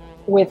the.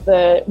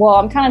 Well,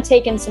 I'm kind of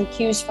taking some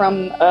cues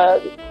from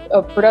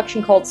a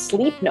production called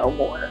Sleep No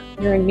More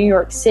here in New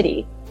York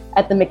City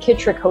at the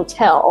McKittrick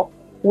Hotel,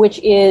 which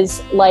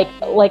is like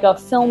a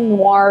film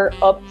noir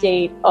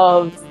update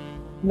of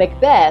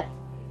Macbeth,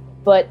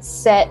 but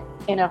set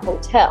in a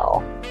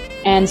hotel.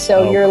 And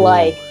so you're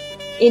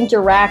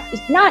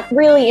not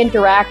really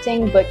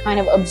interacting, but kind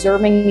of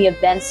observing the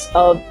events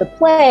of the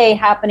play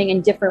happening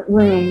in different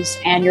rooms,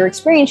 and your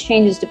experience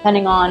changes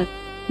depending on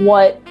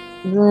what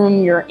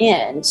room you're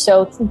in.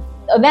 So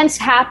events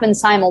happen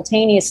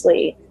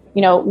simultaneously,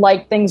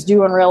 like things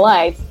do in real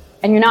life.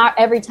 And you're not,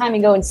 every time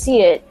you go and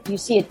see it, you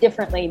see it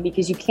differently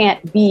because you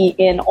can't be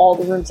in all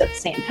the rooms at the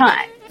same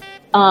time.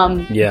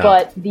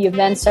 But the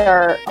events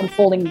are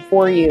unfolding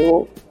before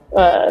you,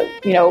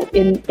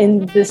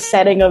 in this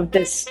setting of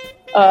this,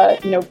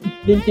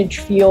 vintage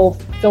feel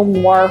film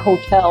noir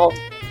hotel.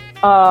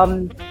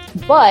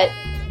 But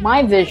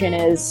my vision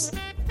is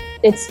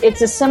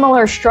it's a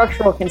similar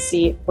structural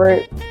conceit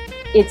where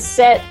it's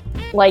set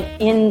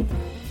in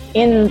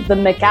the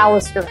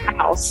McAllister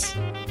house,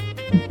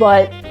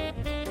 but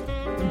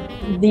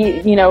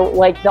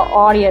the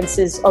audience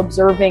is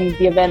observing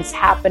the events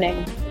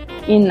happening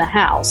in the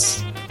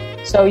house.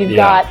 So you've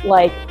got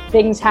like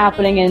things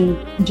happening in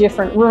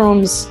different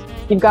rooms.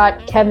 You've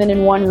got Kevin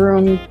in one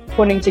room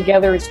putting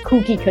together his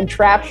kooky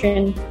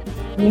contraption.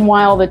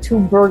 Meanwhile, the two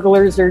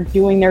burglars are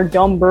doing their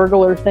dumb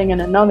burglar thing in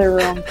another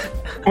room.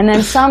 And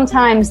then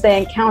sometimes they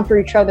encounter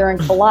each other and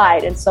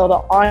collide. And so the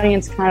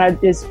audience kind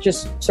of is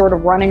just sort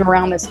of running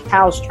around this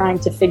house trying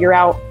to figure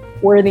out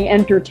where the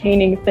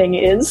entertaining thing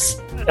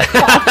is.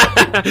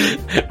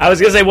 I was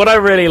going to say, what I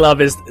really love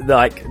is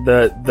like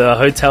the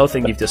hotel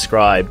thing you've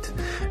described,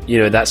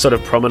 that sort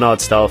of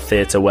promenade style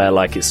theatre where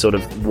like it's sort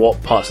of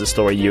what parts of the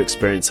story you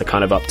experience are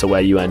kind of up to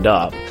where you end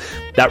up.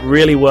 That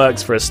really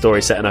works for a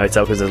story set in a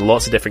hotel because there's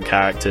lots of different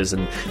characters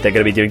and they're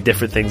going to be doing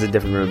different things in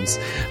different rooms.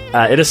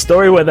 In a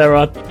story where there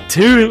are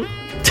two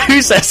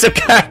sets of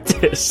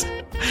characters,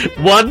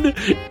 one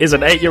is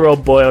an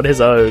 8-year-old boy on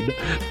his own,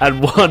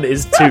 and one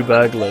is two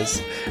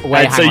burglars.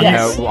 Wait, hang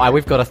on. No,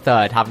 we've got a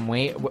third, haven't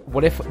we?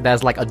 What if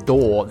there's like a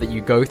door that you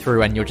go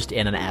through and you're just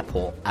in an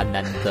airport, and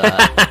then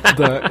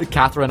the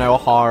Catherine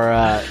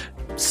O'Hara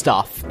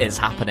stuff is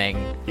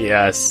happening?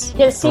 Yes.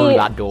 Yeah, see,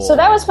 that door. So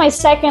that was my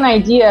second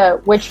idea,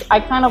 which I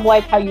kind of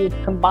like how you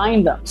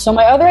combined them. So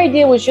my other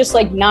idea was just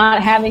like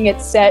not having it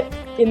set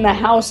in the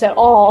house at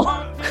all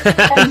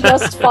and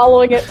just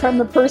following it from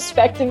the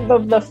perspective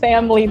of the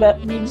family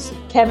that leaves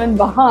Kevin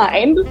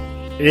behind.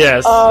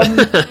 Yes.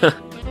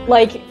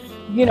 Like,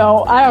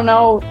 I don't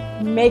know,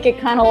 make it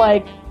kind of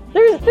like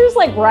there's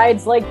like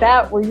rides like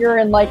that where you're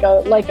in like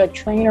a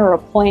train or a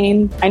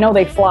plane. I know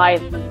they fly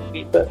in the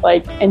movie, but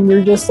like, and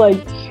you're just like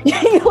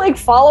you like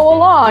follow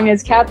along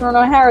as Catherine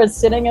O'Hara is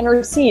sitting in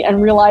her seat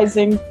and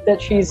realizing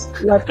that she's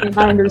left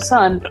behind her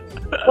son.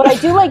 But I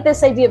do like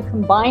this idea of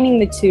combining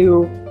the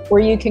two,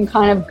 where you can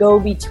kind of go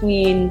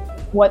between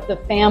what the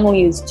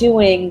family is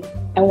doing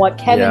and what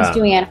Kevin's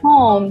doing at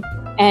home,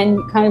 and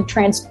kind of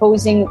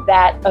transposing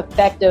that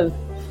effect of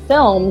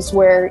films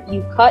where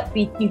you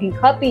can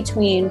cut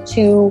between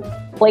two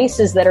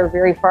places that are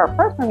very far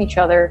apart from each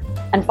other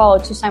and follow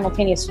two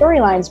simultaneous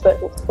storylines, but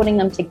putting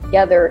them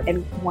together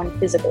in one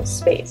physical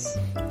space.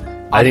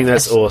 I think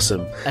that's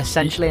awesome.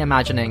 Essentially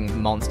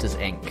imagining Monsters,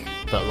 Inc.,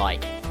 but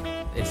like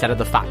instead of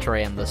the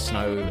factory and the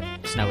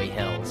snowy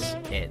hills,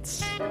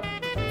 it's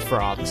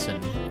France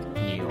and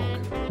New York.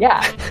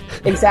 Yeah,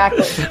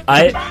 exactly.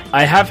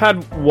 I have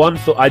had one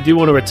thought. I do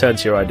want to return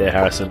to your idea,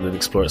 Harrison, and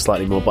explore it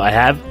slightly more, but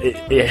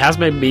it has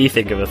made me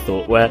think of a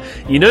thought where,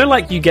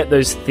 like you get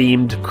those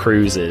themed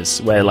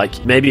cruises where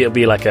like maybe it'll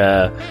be like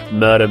a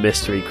murder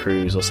mystery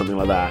cruise or something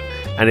like that,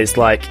 and it's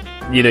like,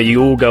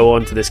 you all go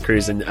on to this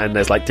cruise and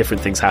there's like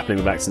different things happening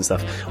with acts and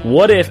stuff.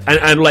 What if,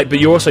 but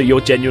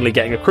you're genuinely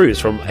getting a cruise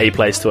from a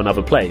place to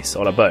another place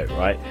on a boat,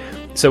 right?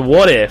 So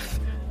what if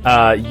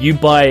you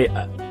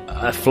buy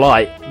a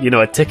flight,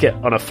 a ticket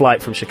on a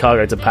flight from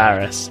Chicago to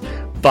Paris,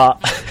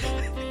 but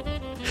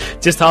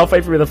just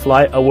halfway through the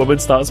flight, a woman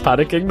starts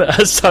panicking that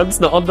her son's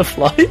not on the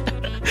flight,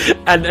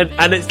 and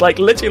it's like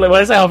literally,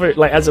 when I say halfway,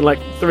 like as in like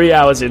 3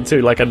 hours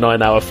into like a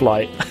 9-hour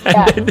flight,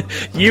 and then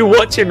you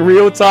watch in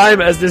real time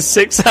as this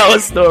 6-hour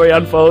story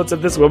unfolds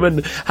of this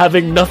woman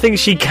having nothing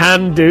she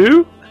can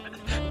do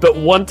but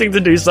wanting to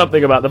do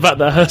something about the fact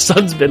that her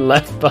son's been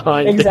left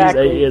behind.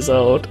 Exactly. He's 8 years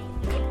old.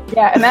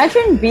 Yeah,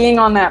 imagine being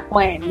on that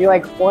plane. You're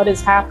like, what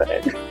is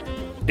happening?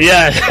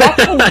 Yeah.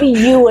 That would be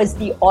you as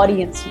the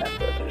audience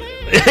member.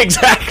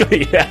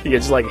 Exactly, yeah. You're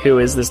just like, who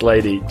is this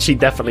lady? She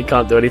definitely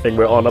can't do anything.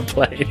 We're on a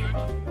plane.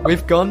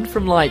 We've gone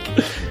from like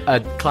a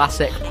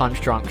classic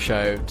Punch Drunk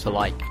show to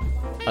like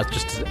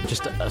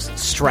just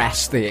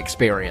stress the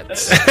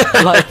experience.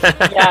 Like,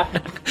 yeah.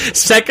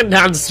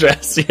 Secondhand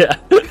stress, yeah.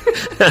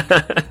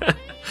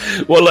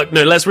 Well, look,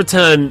 no, let's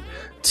return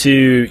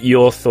to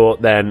your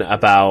thought then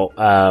about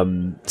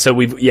so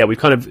we've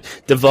kind of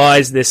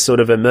devised this sort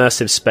of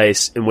immersive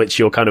space in which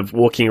you're kind of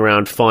walking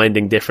around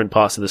finding different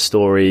parts of the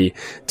story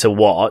to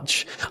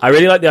watch. I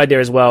really like the idea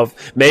as well of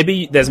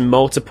maybe there's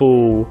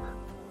multiple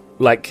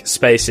like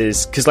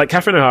spaces, because like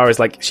Catherine O'Hara is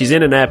like, she's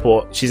in an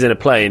airport, she's in a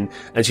plane,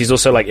 and she's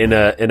also like in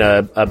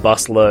a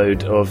bus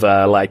load of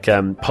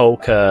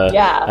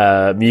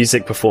polka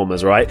music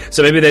performers, right?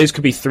 So maybe those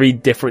could be 3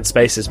 different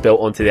spaces built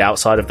onto the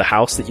outside of the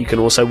house that you can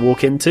also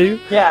walk into.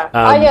 Yeah.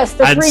 Yes,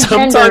 the 3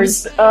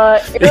 genders: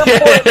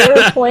 airport,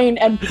 airplane,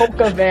 and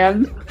polka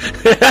van.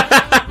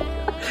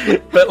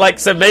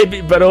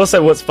 But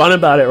also what's fun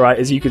about it, right,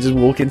 is you could just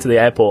walk into the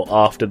airport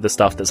after the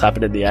stuff that's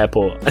happened in the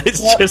airport.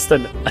 It's just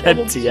an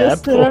empty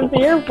airport. An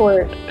empty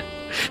airport.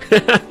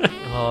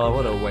 Oh,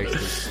 what a waste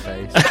of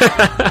space.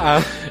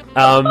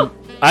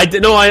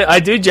 I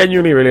do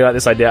genuinely really like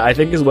this idea. I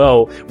think as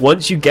well,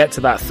 once you get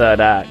to that third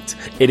act,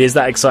 it is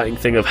that exciting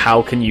thing of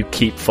how can you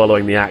keep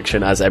following the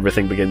action as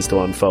everything begins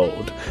to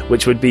unfold,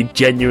 which would be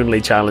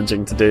genuinely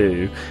challenging to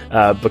do,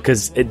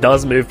 because it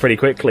does move pretty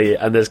quickly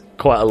and there's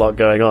quite a lot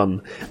going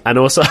on. And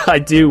also, I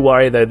do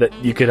worry though that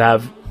you could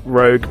have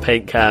rogue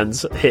paint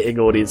cans hitting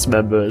audience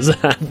members,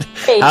 and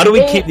how do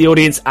we keep the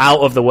audience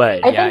out of the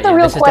way? I think the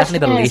real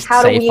question is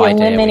how do we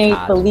eliminate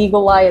the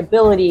legal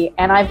liability?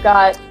 And I've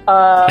got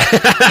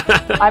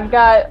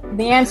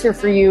the answer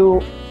for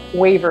you: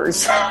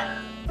 waivers.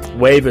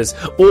 Waivers,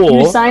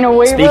 or you sign a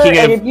waiver,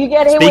 and if you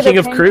get hit with a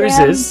paint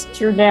cruises, can, it's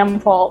your damn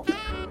fault.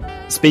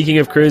 Speaking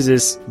of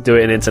cruises, do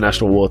it in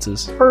international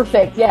waters.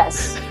 Perfect.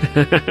 Yes.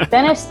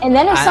 then if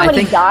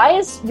somebody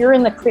dies, you're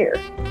in the clear.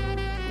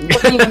 It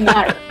doesn't even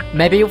matter.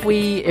 Maybe if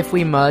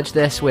we merge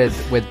this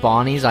with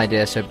Barney's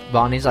idea. So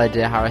Barney's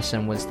idea,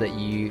 Harrison, was that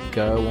you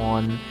go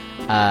on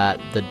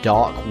the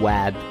dark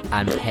web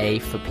and pay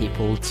for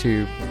people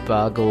to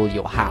burgle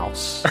your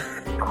house.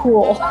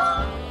 Cool.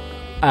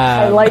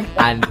 I like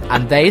that.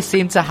 And they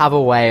seem to have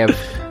a way of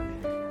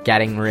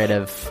getting rid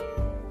of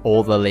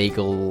all the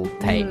legal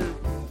tape.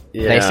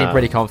 Yeah. They seem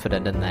pretty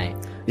confident, didn't they?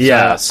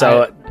 Yeah,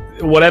 so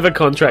whatever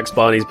contracts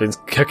Barney's been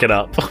cooking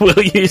up,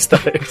 we'll use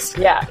those.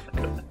 Yeah.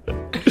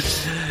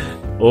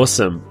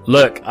 Awesome.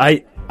 Look,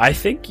 I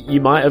think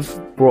you might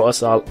have brought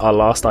us our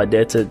last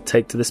idea to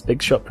take to this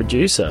big shot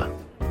producer.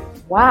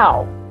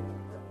 Wow.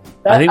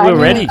 I think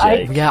we're ready,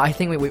 Jay. I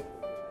think we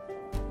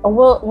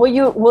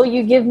Will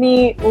you give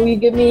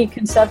me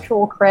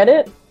conceptual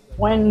credit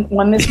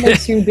when this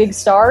makes you big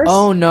stars?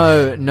 Oh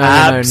no,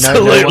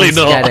 absolutely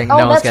not.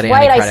 That's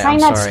right. I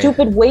signed that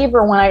stupid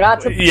waiver when I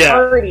got to the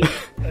party.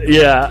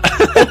 Yeah.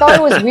 I thought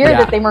it was weird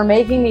that they were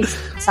making me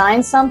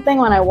sign something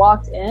when I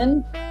walked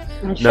in.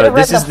 No,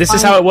 this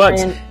is how it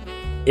works.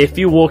 If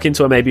you walk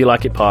into a Maybe You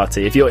Like It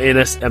party, if you're in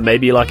a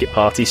Maybe You Like It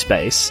party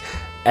space,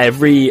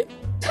 every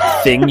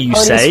thing you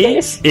say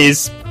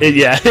is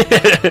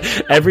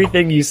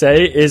everything you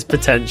say is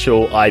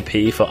potential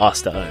IP for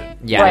us to own.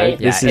 Yeah, right.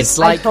 It's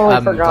like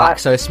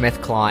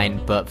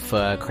GlaxoSmithKline, but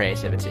for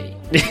creativity.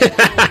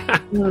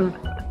 You're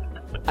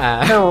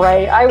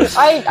right.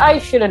 I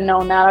should have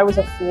known that. I was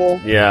a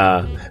fool.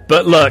 Yeah,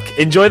 but look,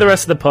 enjoy the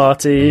rest of the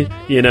party.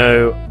 You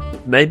know,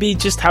 maybe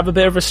just have a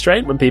bit of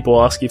restraint when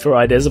people ask you for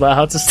ideas about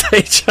how to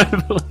stage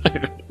Home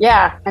Alone.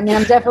 Yeah, I mean,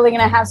 I'm definitely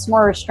going to have some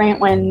more restraint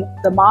when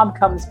the mob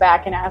comes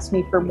back and asks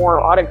me for more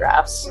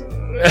autographs.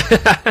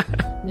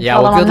 Yeah,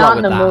 well, good luck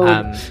with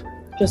that.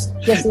 Just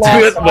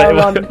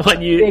lost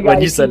when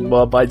you said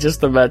mob, I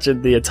just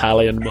imagined the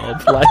Italian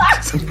mob,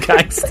 like some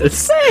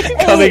gangsters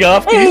coming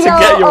after you to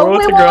get your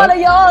autograph.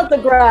 We want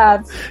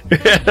autographs.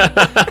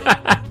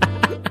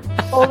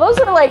 Oh, those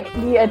are like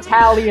the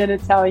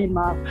Italian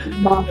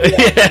mafia.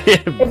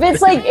 If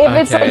it's like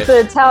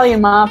the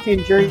Italian mafia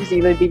in Jersey,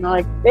 they'd be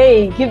like,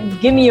 "Hey,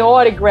 give me your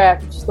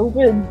autograph,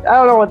 stupid." I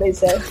don't know what they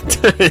say.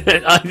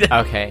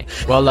 Okay.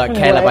 Well, look,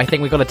 Caleb, I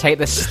think we've got to take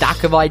this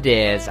stack of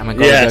ideas and we're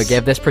going to go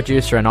give this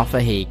producer an offer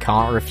he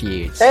can't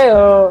refuse.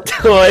 Hey-o.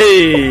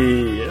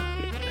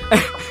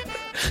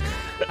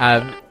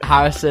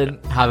 Harrison,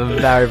 have a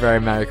very, very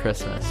Merry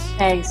Christmas.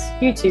 Thanks.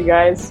 You too,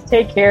 guys.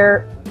 Take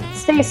care.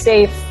 Stay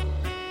safe.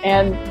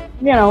 And,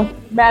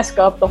 mask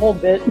up the whole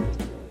bit.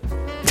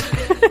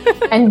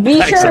 And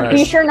be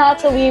sure not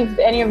to leave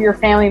any of your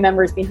family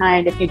members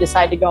behind if you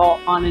decide to go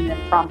on an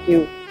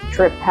impromptu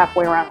trip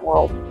halfway around the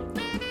world.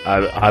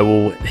 I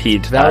will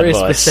heed that advice.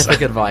 Very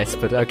specific advice,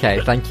 but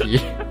okay, thank you.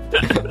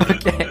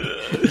 Okay,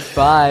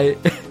 bye.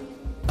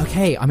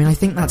 Okay, I mean, I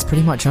think that's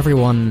pretty much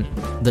everyone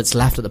that's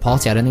left at the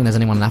party. I don't think there's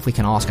anyone left we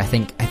can ask. I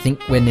think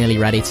we're nearly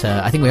ready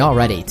to... I think we are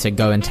ready to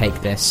go and take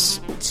this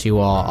to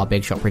our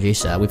big shot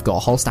producer. We've got a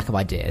whole stack of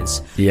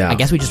ideas. Yeah. I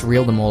guess we just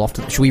reel them all off.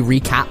 Should we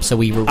recap so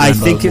we remember I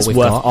think it's worth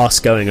got? Us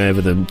going over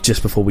them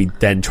just before we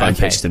then try and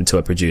pitch them to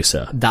a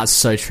producer. That's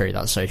so true.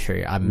 Right,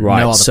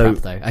 no other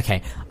prep, though.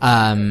 Okay.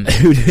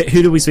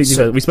 Who do we speak to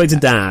first? We spoke to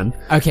Dan.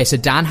 Okay, so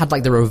Dan had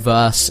like the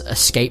reverse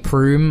escape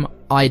room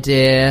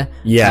idea.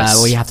 Yes.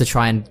 Where you have to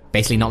try and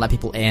basically not let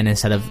people in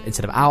instead of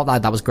out.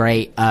 That was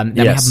great. Then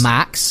we have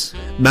Max.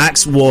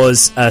 Max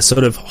was a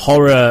sort of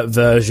horror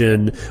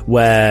version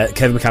where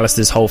Kevin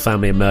McAllister's whole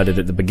family are murdered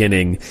at the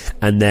beginning,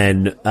 and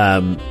then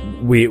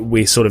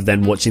we sort of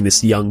then watching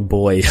this young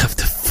boy have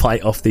to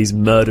fight off these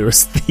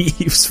murderous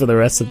thieves for the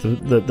rest of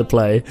the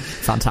play.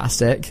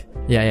 Fantastic.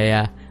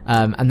 Yeah.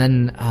 And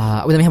then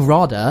we have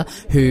Rada,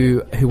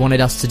 who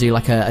wanted us to do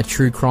like a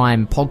true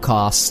crime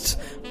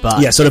podcast.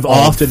 But sort of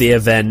after the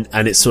event,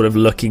 and it's sort of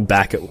looking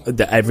back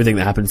at everything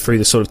that happened through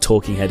the sort of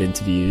talking head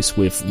interviews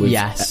with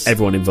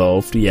everyone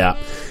involved.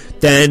 Yeah.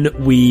 Then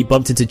we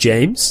bumped into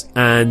James,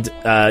 and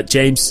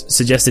James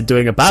suggested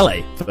doing a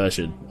ballet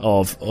version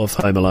of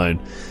Home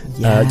Alone.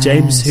 Yes.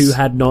 James, who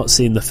had not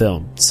seen the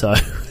film, so...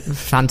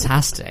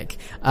 Fantastic.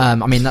 I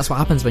mean, that's what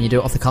happens when you do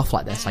it off the cuff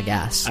like this, I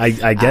guess.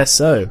 I guess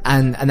so.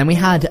 And then we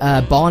had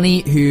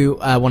Barney, who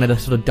wanted a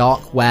sort of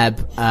dark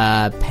web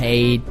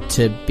paid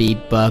to be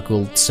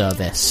burgled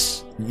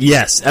service.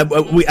 Yes.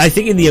 I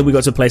think in the end we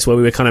got to a place where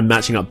we were kind of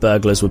matching up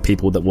burglars with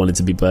people that wanted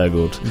to be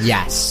burgled.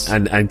 Yes.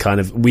 And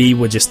kind of, we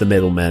were just the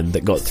middlemen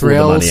that got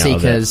thrill the money out of it.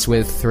 Seekers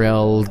with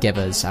thrill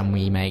givers, and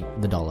we make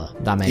the dollar.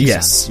 That makes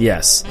sense.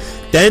 Yes.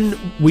 Then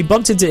we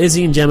bumped into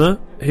Izzy and Gemma,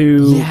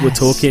 who were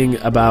talking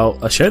about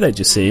a show they'd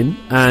just seen,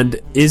 and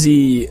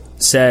Izzy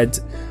said,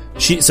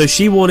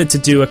 She wanted to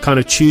do a kind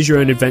of choose your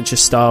own adventure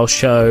style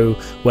show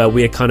where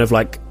we're kind of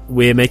like,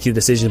 we're making a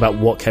decision about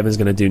what Kevin's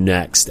going to do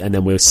next, and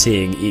then we're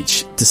seeing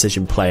each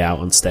decision play out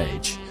on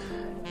stage.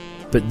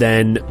 But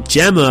then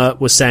Gemma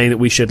was saying that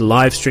we should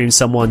live stream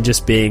someone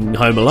just being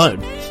home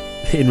alone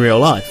in real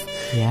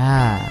life.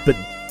 Yeah. But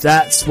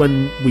that's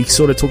when we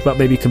sort of talked about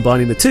maybe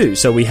combining the two.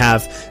 So we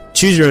have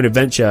choose your own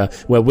adventure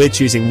where we're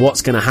choosing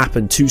what's going to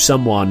happen to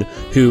someone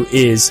who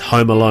is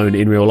home alone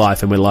in real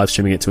life, and we're live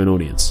streaming it to an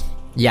audience.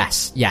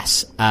 Yes.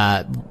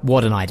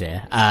 What an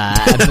idea.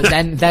 But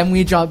then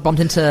we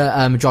bumped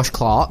into Josh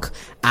Clark,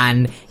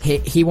 and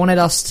he wanted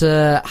us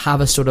to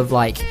have a sort of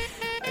like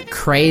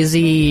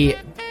crazy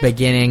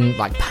beginning,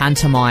 like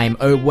pantomime,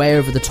 way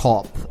over the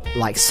top,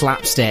 like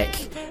slapstick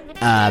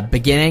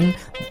beginning.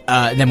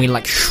 Then we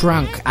like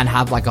shrunk and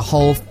have like a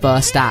whole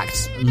first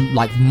act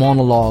like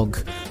monologue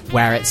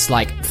where it's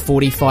like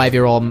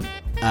 45-year-old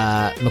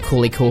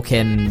Macaulay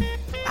Culkin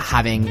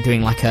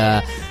doing like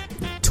a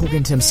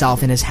talking to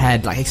himself in his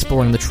head, like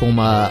exploring the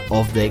trauma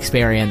of the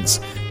experience,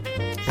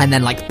 and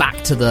then like back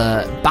to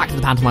the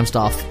pantomime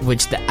stuff,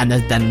 and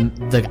then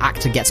the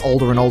actor gets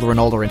older and older and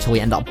older until we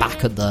end up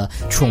back at the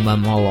trauma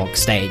monologue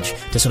stage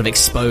to sort of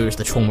expose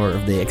the trauma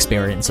of the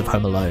experience of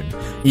Home Alone to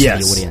the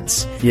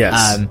audience.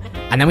 Yes.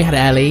 And then we had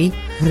Ellie.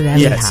 What did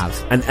Ellie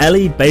have? And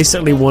Ellie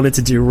basically wanted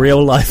to do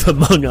real life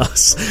Among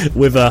Us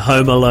with a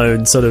Home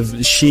Alone sort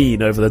of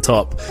sheen over the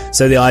top.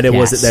 So the idea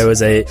was that there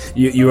was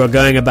you are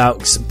going about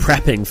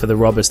prepping for the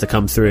robbers to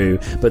come through,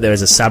 but there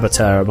is a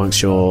saboteur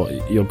amongst your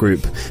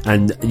group,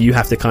 and you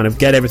have to kind of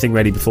get everything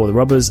ready before the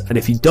robbers, and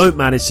if you don't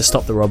manage to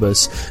stop the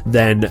robbers,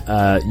 then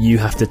you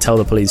have to tell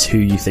the police who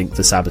you think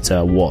the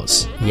saboteur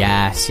was.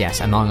 Yes,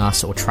 Among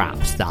Us or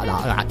Trapped, that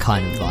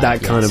kind of vibe.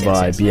 That kind of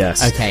vibe,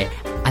 yes. Okay,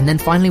 and then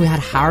finally we had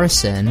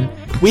Harrison.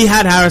 We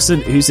had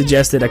Harrison, who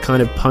suggested a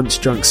kind of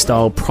Punch-Drunk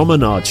style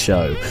promenade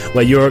show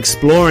where you're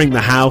exploring the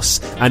house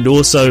and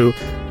also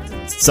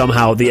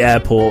somehow the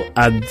airport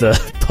and the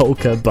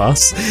polka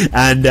bus,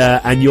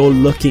 and you're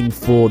looking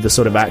for the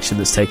sort of action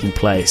that's taking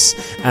place.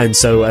 And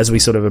so as we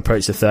sort of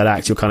approach the third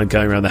act, you're kind of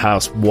going around the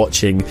house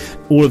watching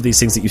all of these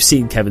things that you've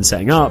seen Kevin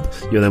setting up.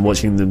 You're then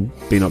watching them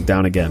be knocked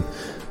down again.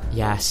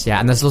 Yes,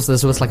 and there's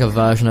also like a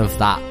version of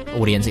that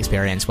audience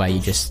experience where you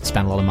just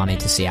spend a lot of money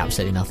to see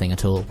absolutely nothing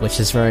at all, which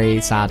is very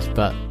sad,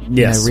 but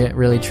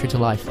really true to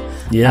life.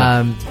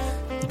 Yeah.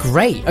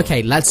 Great.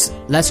 Okay, let's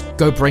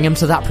go bring him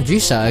to that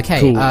producer. Okay,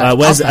 cool.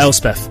 Where's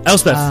Elspeth?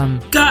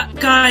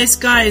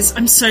 Guys,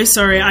 I'm so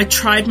sorry. I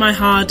tried my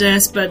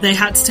hardest, but they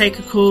had to take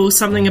a call.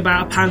 Something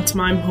about a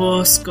pantomime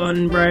horse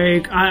gone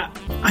rogue.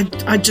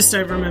 I just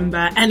don't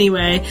remember.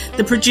 Anyway,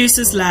 the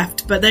producers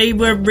left, but they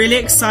were really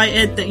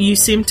excited that you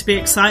seemed to be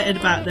excited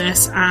about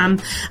this.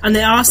 And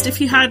they asked if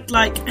you had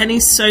like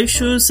any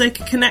socials they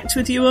could connect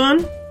with you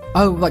on.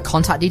 Oh, like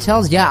contact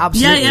details? Yeah,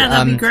 absolutely. Yeah,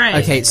 that'd be great.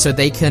 Okay, so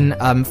they can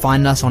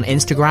find us on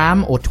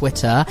Instagram or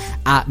Twitter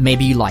at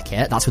Maybe You Like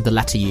It, that's with the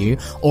letter U,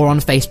 or on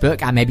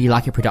Facebook at Maybe You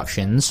Like It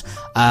Productions,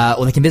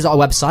 or they can visit our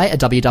website at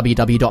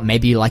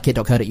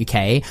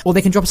www.maybeyoulikeit.co.uk, or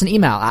they can drop us an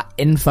email at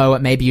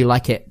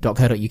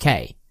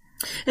info@maybeyoulikeit.co.uk.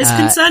 It's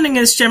concerning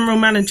as general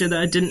manager that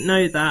I didn't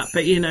know that,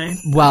 but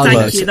well,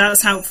 thank you,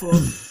 that's helpful.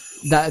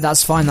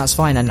 That's fine,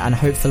 and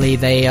hopefully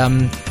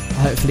they'll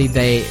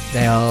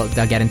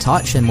get in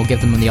touch and we'll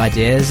give them the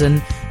ideas,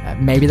 and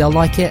maybe they'll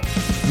like it,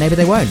 maybe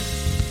they won't.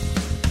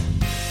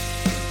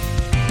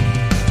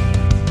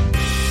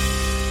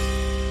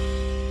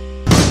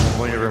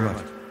 Thank you very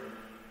much.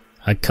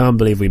 I can't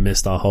believe we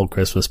missed our whole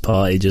Christmas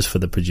party just for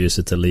the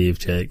producer to leave,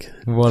 Jake.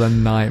 What a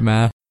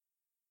nightmare.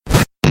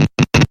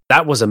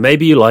 That was a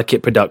Maybe You Like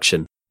It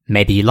production.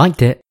 Maybe you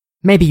liked it,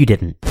 maybe you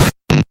didn't.